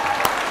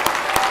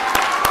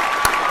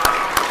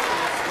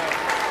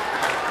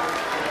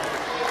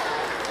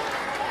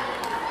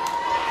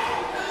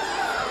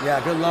 Yeah,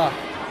 good luck.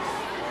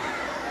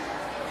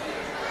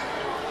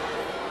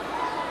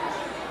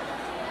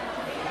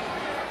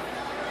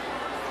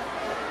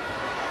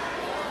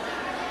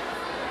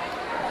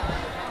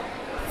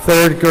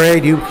 Third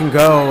grade, you can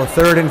go.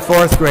 3rd and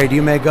 4th grade,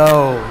 you may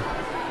go.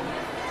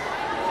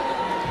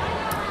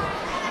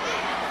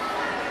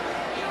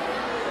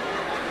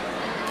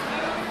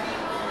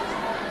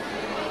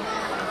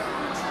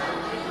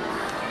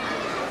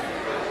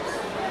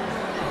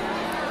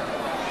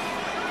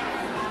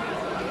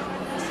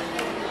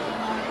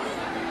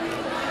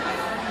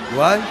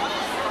 What?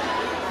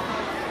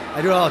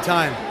 I do it all the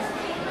time.